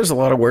 Yeah, there's a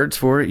lot of words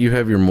for it. You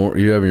have your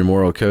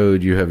moral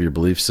code, you have your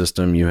belief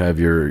system, you have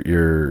your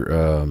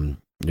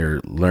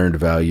learned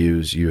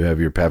values, you have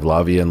your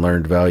Pavlovian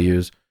learned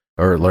values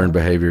or learned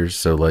behaviors.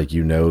 So, like,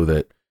 you know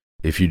that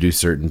if you do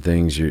certain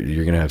things,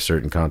 you're going to have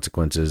certain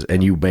consequences,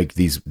 and you make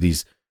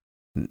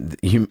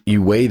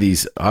you weigh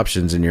these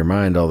options in your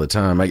mind all the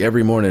time. Like,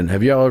 every morning,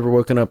 have y'all ever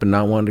woken up and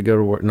not wanted to go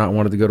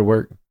to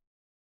work?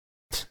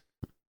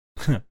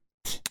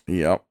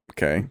 Yep.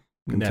 Okay.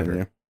 Continue.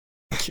 Never.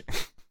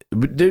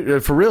 But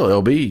dude, for real,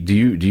 LB, do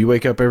you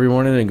wake up every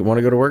morning and want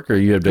to go to work, or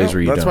you have days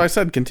where you That's don't? why I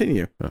said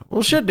continue.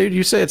 Well, shit, dude,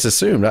 you say it's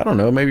assumed. I don't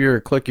know. Maybe you're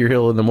a click your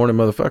heel in the morning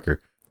motherfucker.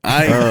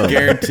 I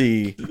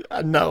guarantee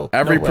No.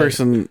 every no way.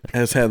 person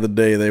has had the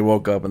day they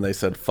woke up and they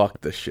said,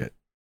 fuck this shit.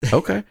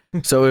 Okay.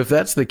 So if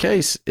that's the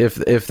case, if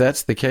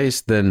that's the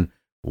case, then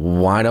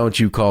why don't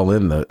you call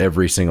in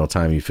every single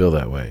time you feel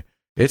that way?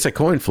 It's a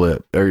coin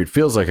flip, or it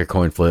feels like a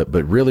coin flip,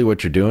 but really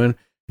what you're doing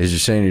is you're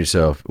saying to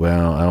yourself,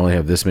 well, I only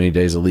have this many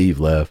days of leave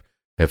left.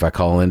 If I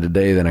call in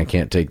today, then I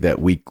can't take that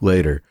week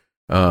later.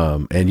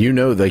 And you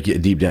know, like,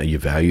 deep down, you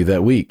value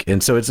that week.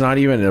 And so it's not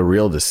even a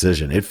real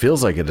decision. It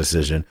feels like a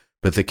decision,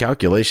 but the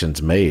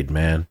calculation's made,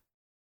 man.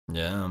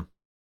 Yeah.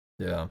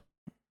 Yeah.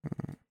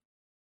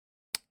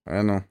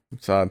 I know.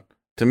 It's odd.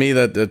 To me,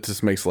 that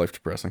just makes life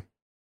depressing.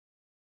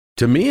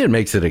 To me, it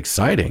makes it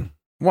exciting.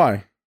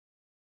 Why?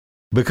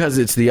 Because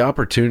it's the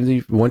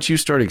opportunity. Once you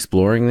start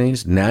exploring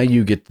these, now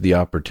you get the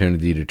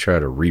opportunity to try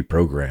to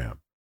reprogram.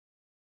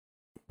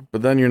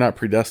 But then you're not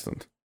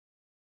predestined.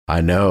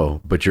 I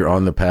know, but you're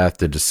on the path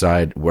to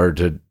decide where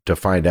to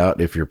find out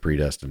if you're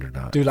predestined or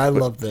not. Dude, I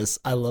love this.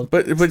 I love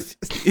But it's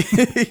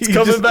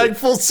coming back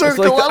full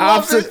circle. It's like the I love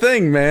opposite it.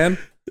 thing, man.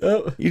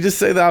 Oh. You just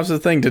say the opposite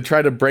thing to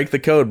try to break the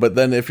code, but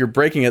then if you're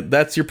breaking it,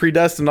 that's you're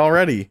predestined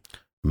already.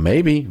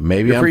 Maybe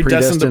You're I'm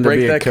predestined to break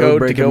be a that code to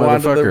code-breaking go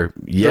on to motherfucker.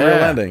 the real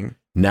ending.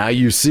 Now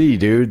you see,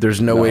 dude, there's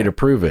no No. way to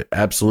prove it.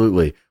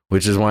 Absolutely.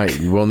 Which is why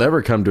we'll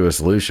never come to a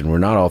solution. We're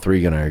not all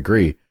three going to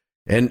agree.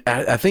 And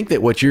I think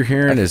that what you're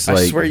hearing is I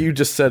like... swear you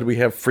just said we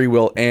have free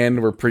will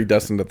and we're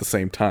predestined at the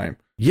same time.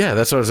 Yeah,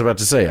 that's what I was about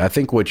to say. I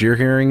think what you're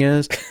hearing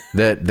is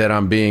that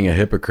I'm being a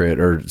hypocrite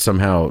or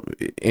somehow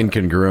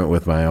incongruent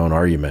with my own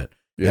argument.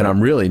 Yeah. And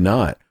I'm really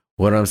not.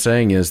 What I'm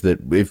saying is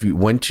that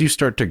once you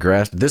start to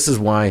grasp... This is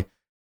why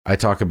I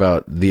talk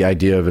about the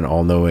idea of an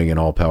all-knowing and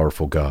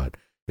all-powerful God.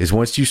 Is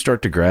once you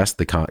start to grasp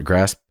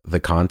the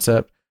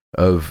concept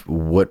of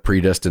what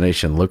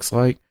predestination looks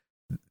like,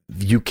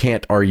 you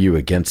can't argue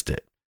against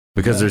it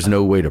because there's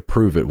no way to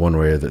prove it one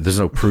way or the other. There's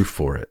no proof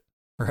for it.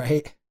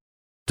 Right.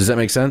 Does that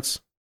make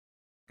sense?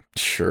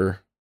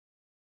 Sure.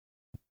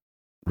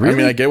 Really? I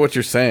mean, I get what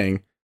you're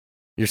saying.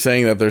 You're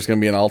saying that there's going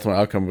to be an ultimate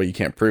outcome, but you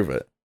can't prove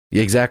it.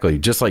 Exactly.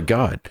 Just like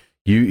God.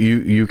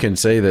 You can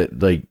say that,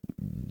 like,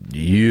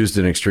 you used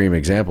an extreme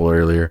example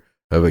earlier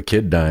of a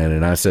kid dying,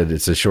 and I said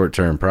it's a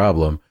short-term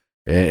problem,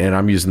 and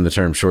I'm using the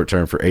term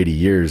short-term for 80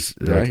 years,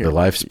 like the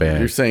lifespan.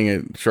 You're saying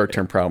a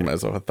short-term problem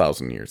as of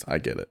 1,000 years. I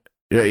get it.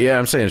 Yeah,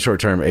 I'm saying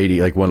short-term 80,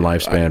 like one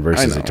lifespan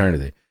versus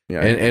eternity.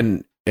 Yeah.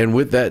 And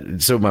with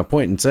that, so my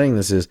point in saying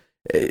this is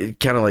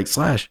kind of like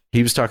Slash.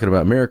 He was talking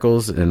about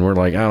miracles, and we're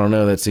like, I don't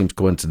know, that seems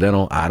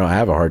coincidental. I don't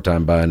have a hard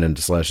time buying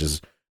into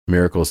Slash's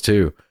miracles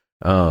too.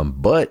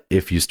 But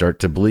if you start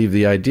to believe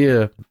the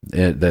idea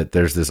that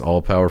there's this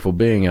all-powerful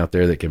being out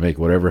there that can make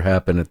whatever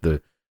happen at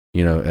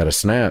a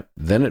snap,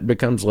 then it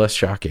becomes less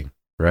shocking,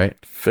 right?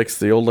 Fix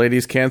the old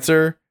lady's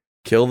cancer,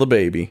 kill the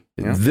baby.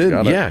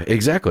 Yeah,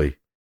 exactly.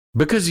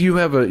 Because you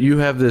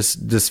have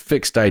this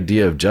fixed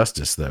idea of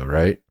justice, though,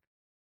 right?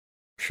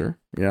 Sure.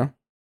 Yeah.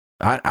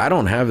 I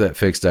don't have that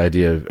fixed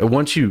idea.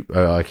 Once you,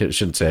 I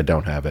shouldn't say I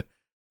don't have it.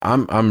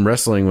 I'm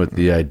wrestling with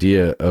the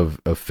idea of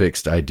a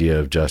fixed idea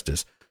of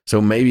justice. So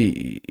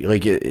maybe,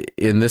 like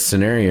in this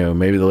scenario,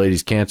 maybe the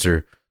lady's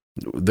cancer.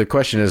 The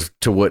question is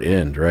to what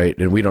end, right?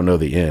 And we don't know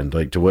the end.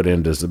 Like, to what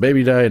end does the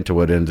baby die, and to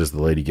what end does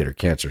the lady get her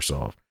cancer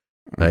solved?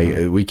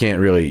 Like, we can't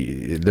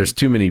really. There's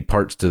too many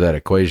parts to that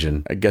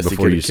equation. I guess he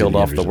could have killed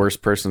off the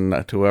worst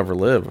person to ever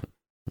live.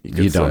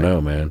 You don't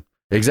know, man.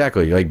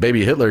 Exactly. Like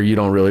baby Hitler, you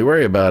don't really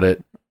worry about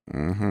it.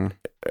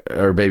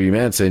 Or baby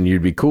Manson,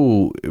 you'd be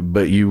cool,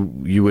 but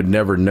you would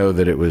never know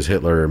that it was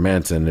Hitler or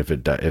Manson if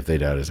they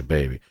died as a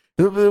baby.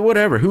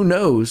 Whatever. Who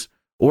knows?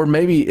 Or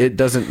maybe it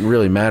doesn't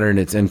really matter and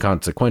it's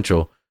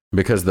inconsequential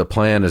because the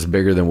plan is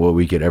bigger than what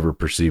we could ever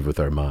perceive with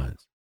our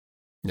minds.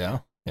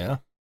 Yeah.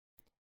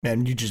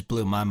 Man, you just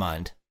blew my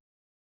mind.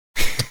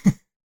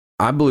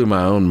 I blew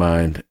my own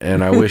mind,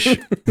 and I wish.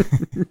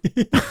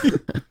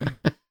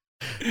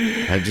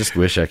 I just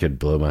wish I could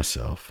blow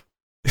myself.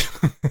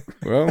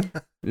 Well,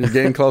 you're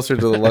getting closer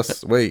to the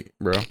less weight,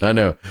 bro. I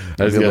know.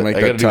 I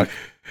gotta tuck.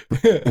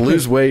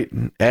 Lose weight,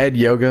 add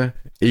yoga,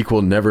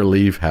 equal never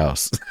leave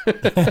house.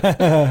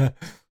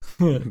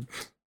 Man.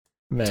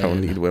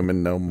 Don't need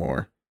women no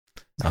more.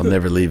 I'll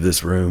never leave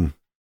this room.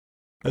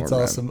 That's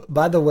awesome.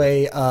 By the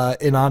way,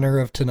 in honor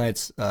of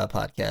tonight's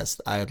podcast,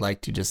 I would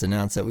like to just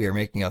announce that we are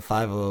making a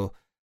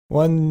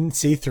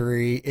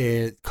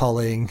 501c3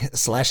 calling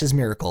Slash's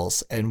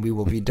Miracles, and we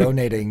will be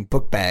donating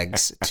book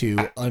bags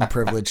to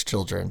unprivileged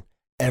children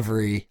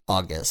every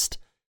August.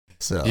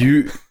 So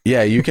you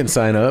can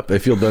sign up.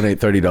 If you'll donate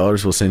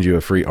 $30, we'll send you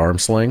a free arm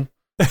sling.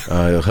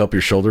 It'll help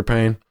your shoulder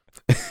pain.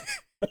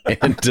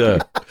 And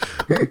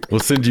we'll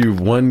send you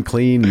one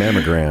clean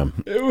mammogram,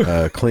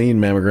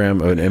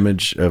 of an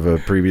image of a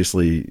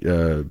previously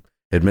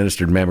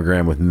administered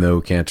mammogram with no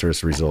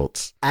cancerous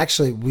results.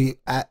 Actually, we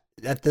at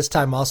this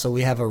time also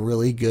we have a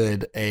really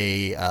good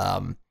lead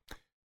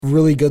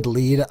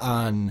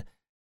on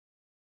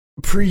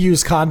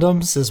pre-used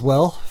condoms as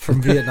well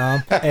from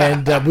Vietnam,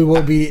 and we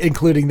will be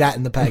including that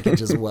in the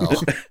package as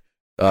well.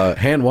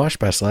 Hand wash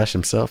by Slash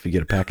himself. You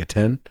get a pack of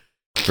 10.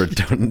 For a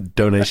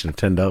donation of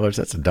 $10,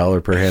 that's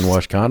 $1 per hand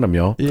wash condom,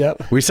 y'all.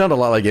 Yep. We sound a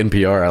lot like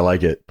NPR. I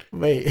like it.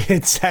 Wait,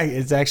 it's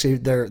actually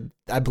there.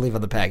 I believe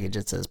on the package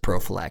it says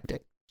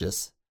prophylactic.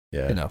 Just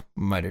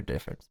minor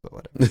difference, but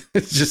whatever.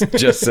 It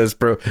just says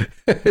pro.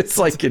 It's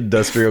like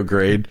industrial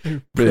grade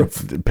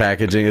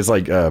packaging. It's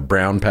like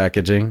brown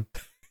packaging.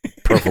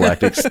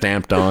 Prophylactic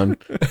stamped on.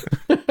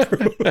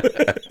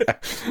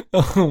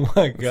 Oh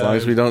my god! As long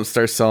as we don't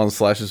start selling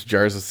Slash's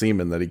jars of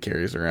semen that he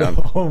carries around.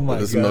 Oh my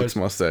god! His milk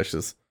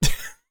mustaches.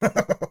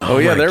 Oh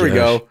yeah, there we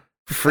go.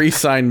 Free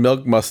signed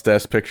milk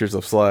mustache pictures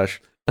of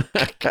Slash.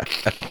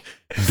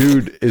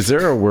 Dude, is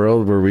there a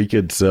world where we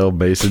could sell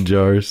mason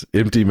jars,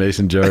 empty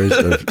mason jars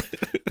of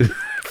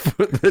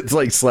it's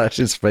like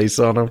Slash's face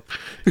on them,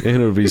 and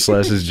it'll be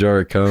Slash's jar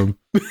of cum.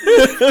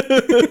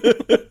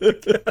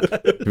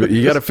 But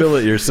you got to fill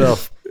it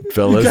yourself,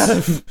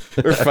 fellas.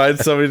 Or find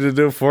somebody to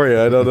do it for you.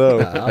 I don't know.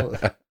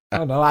 I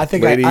don't know. I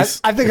think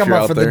Ladies, I think I'm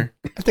up for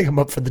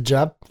the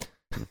job.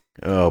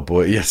 Oh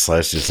boy, yes,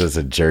 Slash just has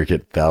to jerk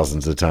it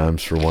thousands of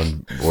times for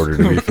one order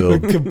to be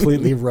filled.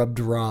 Completely rubbed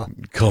raw.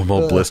 Call him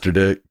old blister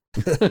dick.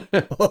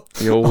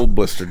 The old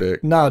blister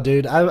dick. No,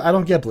 dude, I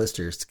don't get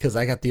blisters because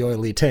I got the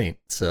oily taint,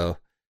 so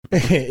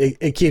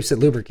it keeps it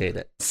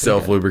lubricated.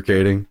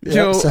 Self-lubricating.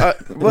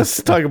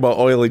 Let's talk about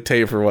oily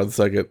taint for 1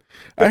 second.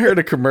 I heard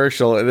a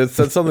commercial and it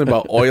said something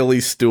about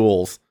oily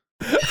stools.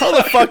 How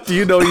the fuck do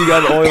you know you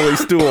got an oily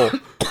stool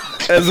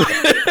as a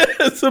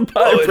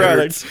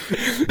byproduct?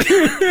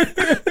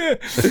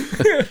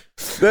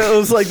 That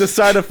was like the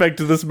side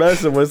effect of this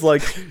medicine was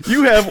like,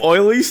 you have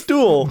oily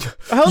stool.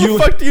 How the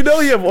fuck do you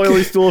know you have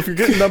oily stool if you're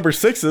getting number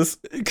 6s?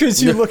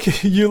 Because you look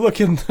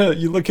in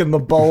the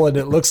bowl and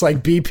it looks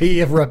like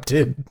BP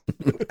erupted.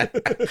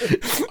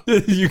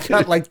 You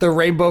got like the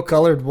rainbow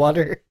colored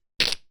water.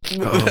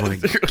 Oh my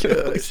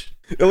gosh.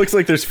 It looks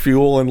like there's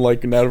fuel and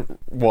like not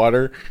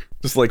water.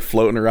 Just like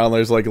floating around,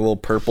 there's like little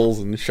purples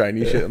and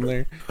shiny shit in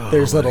there.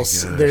 There's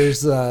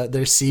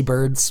there's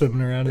seabirds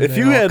swimming around. If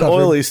you had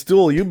oily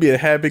stool, you'd be a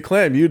happy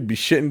clam. You'd be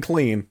shitting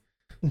clean.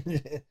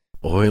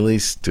 Oily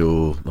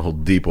stool, the whole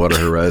Deepwater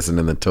Horizon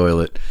in the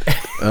toilet.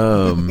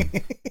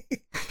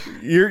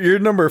 Your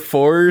number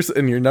 4s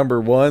and your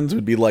number 1s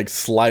would be like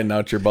sliding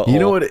out your butt. You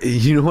know what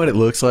it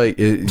looks like?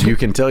 You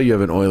can tell you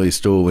have an oily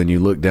stool when you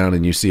look down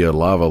and you see a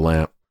lava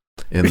lamp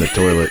in the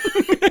toilet.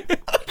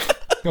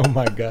 Oh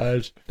my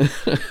gosh.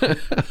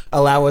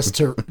 Allow us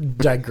to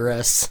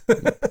digress.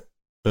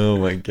 Oh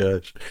my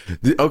gosh.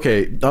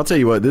 Okay, I'll tell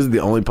you what, this is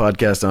the only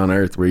podcast on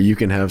earth where you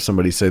can have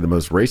somebody say the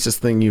most racist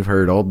thing you've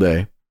heard all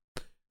day.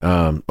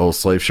 Old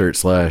slave shirt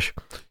Slash.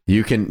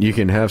 You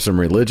can have some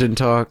religion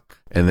talk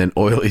and then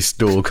oily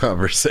stool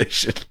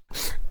conversation.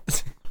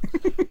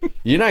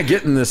 You're not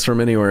getting this from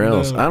anywhere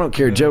else. I don't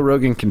care. No. Joe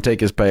Rogan can take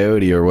his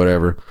peyote or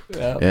whatever.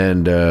 Yeah.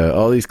 And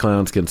all these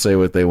clowns can say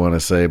what they want to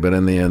say, but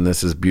in the end,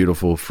 this is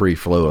beautiful free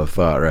flow of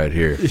thought right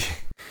here.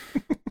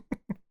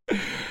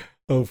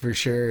 Oh, for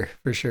sure.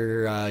 For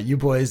sure. You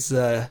boys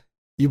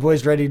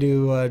ready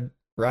to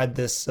ride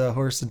this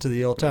horse into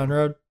the Old Town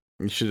Road?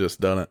 You should have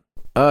just done it.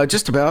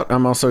 Just about.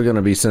 I'm also going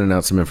to be sending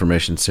out some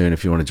information soon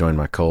if you want to join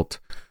my cult.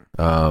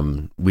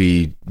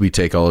 We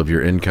take all of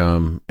your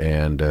income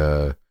and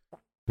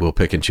we'll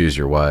pick and choose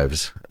your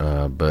wives.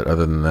 But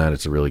other than that,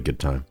 it's a really good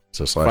time.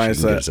 So Find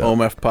us at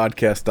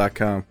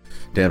omfpodcast.com.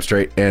 Damn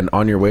straight. And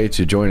on your way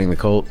to joining the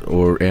cult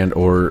or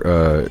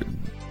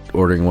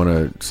ordering one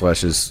of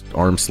Slash's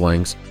arm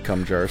slings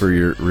Cum jars. for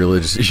your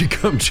religious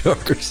cum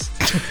jars,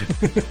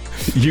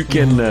 you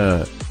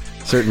can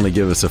certainly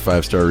give us a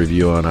 5-star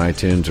review on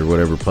iTunes or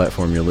whatever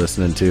platform you're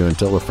listening to and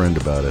tell a friend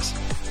about us.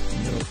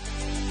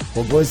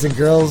 Well, boys and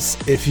girls,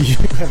 if you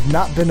have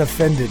not been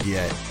offended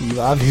yet, you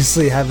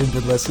obviously haven't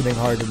been listening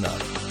hard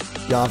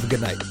enough. Y'all have a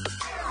good night.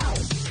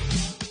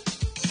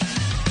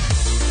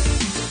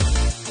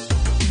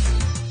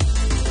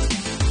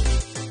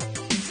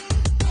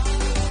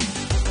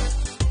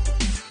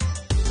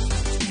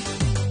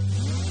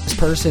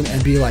 Person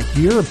and be like,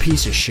 you're a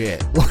piece of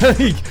shit.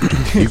 Like,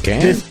 You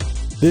can.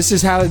 this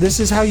is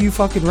how you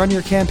fucking run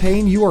your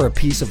campaign. You are a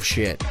piece of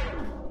shit.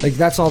 Like,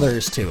 that's all there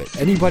is to it.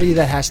 Anybody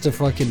that has to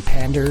fucking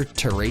pander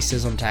to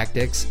racism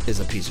tactics is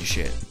a piece of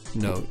shit.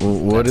 No. Well,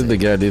 what did the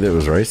guy do that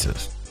was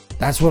racist?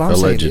 That's what I'm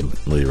saying.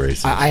 Allegedly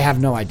racist. I have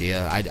no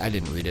idea. I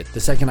didn't read it. The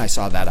second I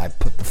saw that, I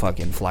put the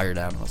fucking flyer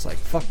down and was like,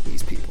 fuck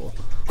these people.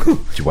 Did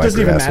you wipe Doesn't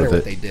your even ass matter with what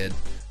it? they did.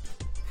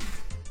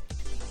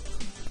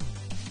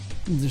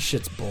 This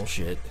shit's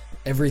bullshit.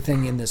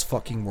 Everything in this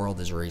fucking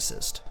world is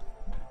racist.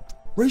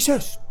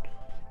 Racist.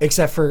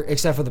 Except for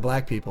the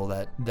black people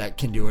that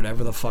can do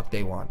whatever the fuck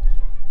they want.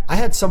 I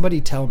had somebody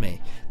tell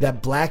me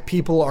that black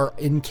people are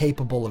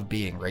incapable of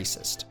being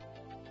racist.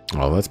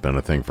 Oh, that's been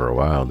a thing for a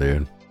while,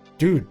 dude.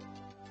 Dude,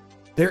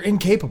 they're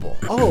incapable.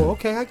 Oh,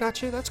 okay, I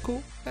got you. That's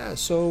cool. Yeah,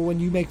 so when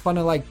you make fun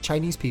of like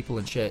Chinese people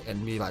and shit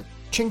and be like,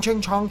 ching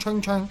ching chong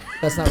ching ching,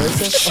 that's not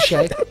racist?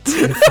 Okay.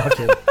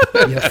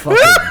 You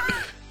fucking.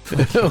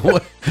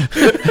 Hold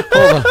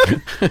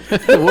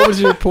on. What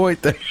was your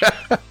point there?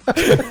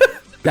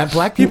 That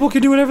black people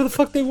can do whatever the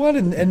fuck they want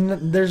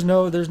and there's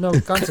no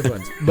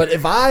consequence. But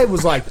if I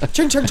was like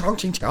ching ching chong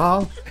ching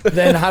chong,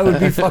 then I would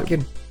be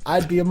fucking,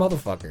 I'd be a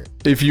motherfucker.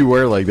 If you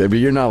were like that, but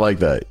you're not like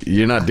that.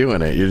 You're not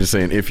doing it. You're just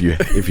saying if you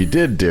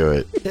did do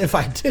it, If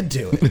I did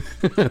do it,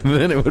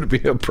 then it would be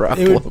a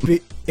problem.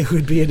 it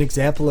would be an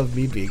example of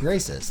me being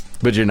racist.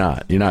 But you're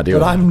not. You're not doing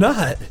But it. I'm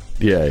not.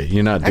 Yeah,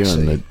 you're not doing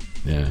Actually, it.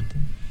 Yeah.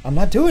 I'm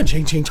not doing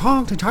ching ching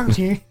chong ching chong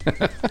ching.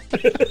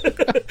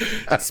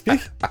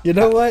 Speak. You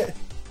know what?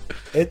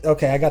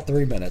 Okay, I got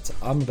 3 minutes.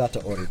 I'm about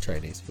to order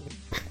Chinese food.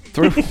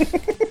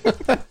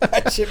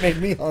 That shit made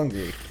me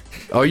hungry.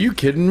 Are you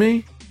kidding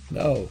me?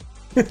 No.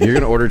 You're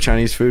gonna order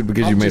Chinese food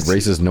because you made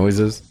racist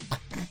noises?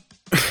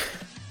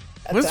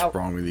 What's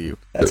wrong with you?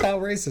 That's how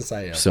racist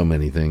I am. So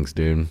many things,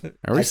 dude.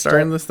 Are we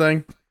starting this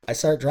thing? I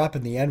start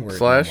dropping the N-word.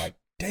 Slash? And I'm like,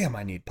 damn,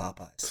 I need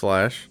Popeyes.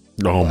 Slash.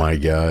 Oh my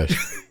gosh.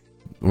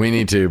 We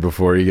need to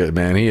before you get,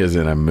 man, he is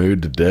in a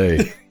mood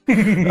today.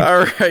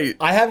 All right.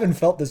 I haven't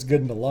felt this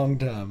good in a long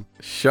time.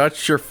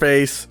 Shut your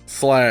face.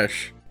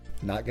 Slash.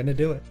 Not gonna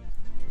do it.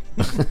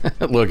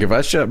 Look, if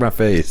I shut my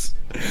face,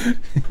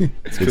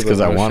 it's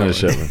because I want to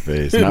shut my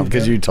face, not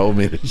because you told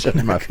me to shut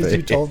my Because face.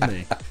 you told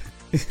me.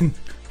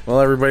 Well,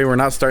 everybody, we're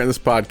not starting this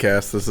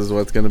podcast. This is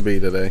what's going to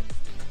be today.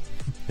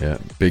 Yeah,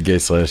 Big Gay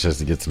Slash has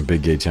to get some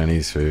Big Gay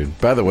Chinese food.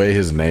 By the way,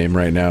 his name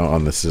right now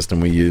on the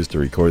system we use to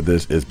record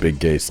this is Big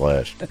Gay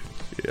Slash.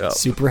 Yeah.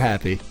 Super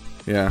happy.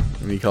 Yeah.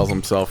 And he calls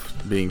himself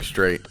being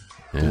straight.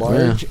 Yeah.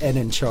 Large and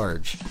in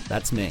charge.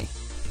 That's me.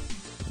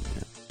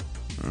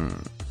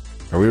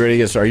 Are we ready to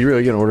get started? Are you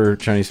really going to order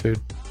Chinese food?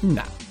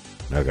 Nah.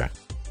 Okay.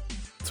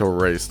 So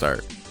we're ready to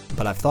start.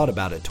 But I've thought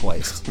about it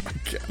twice.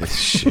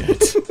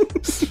 Shit.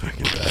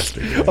 Fucking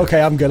bastard.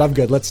 Okay, I'm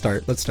good. Let's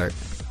start.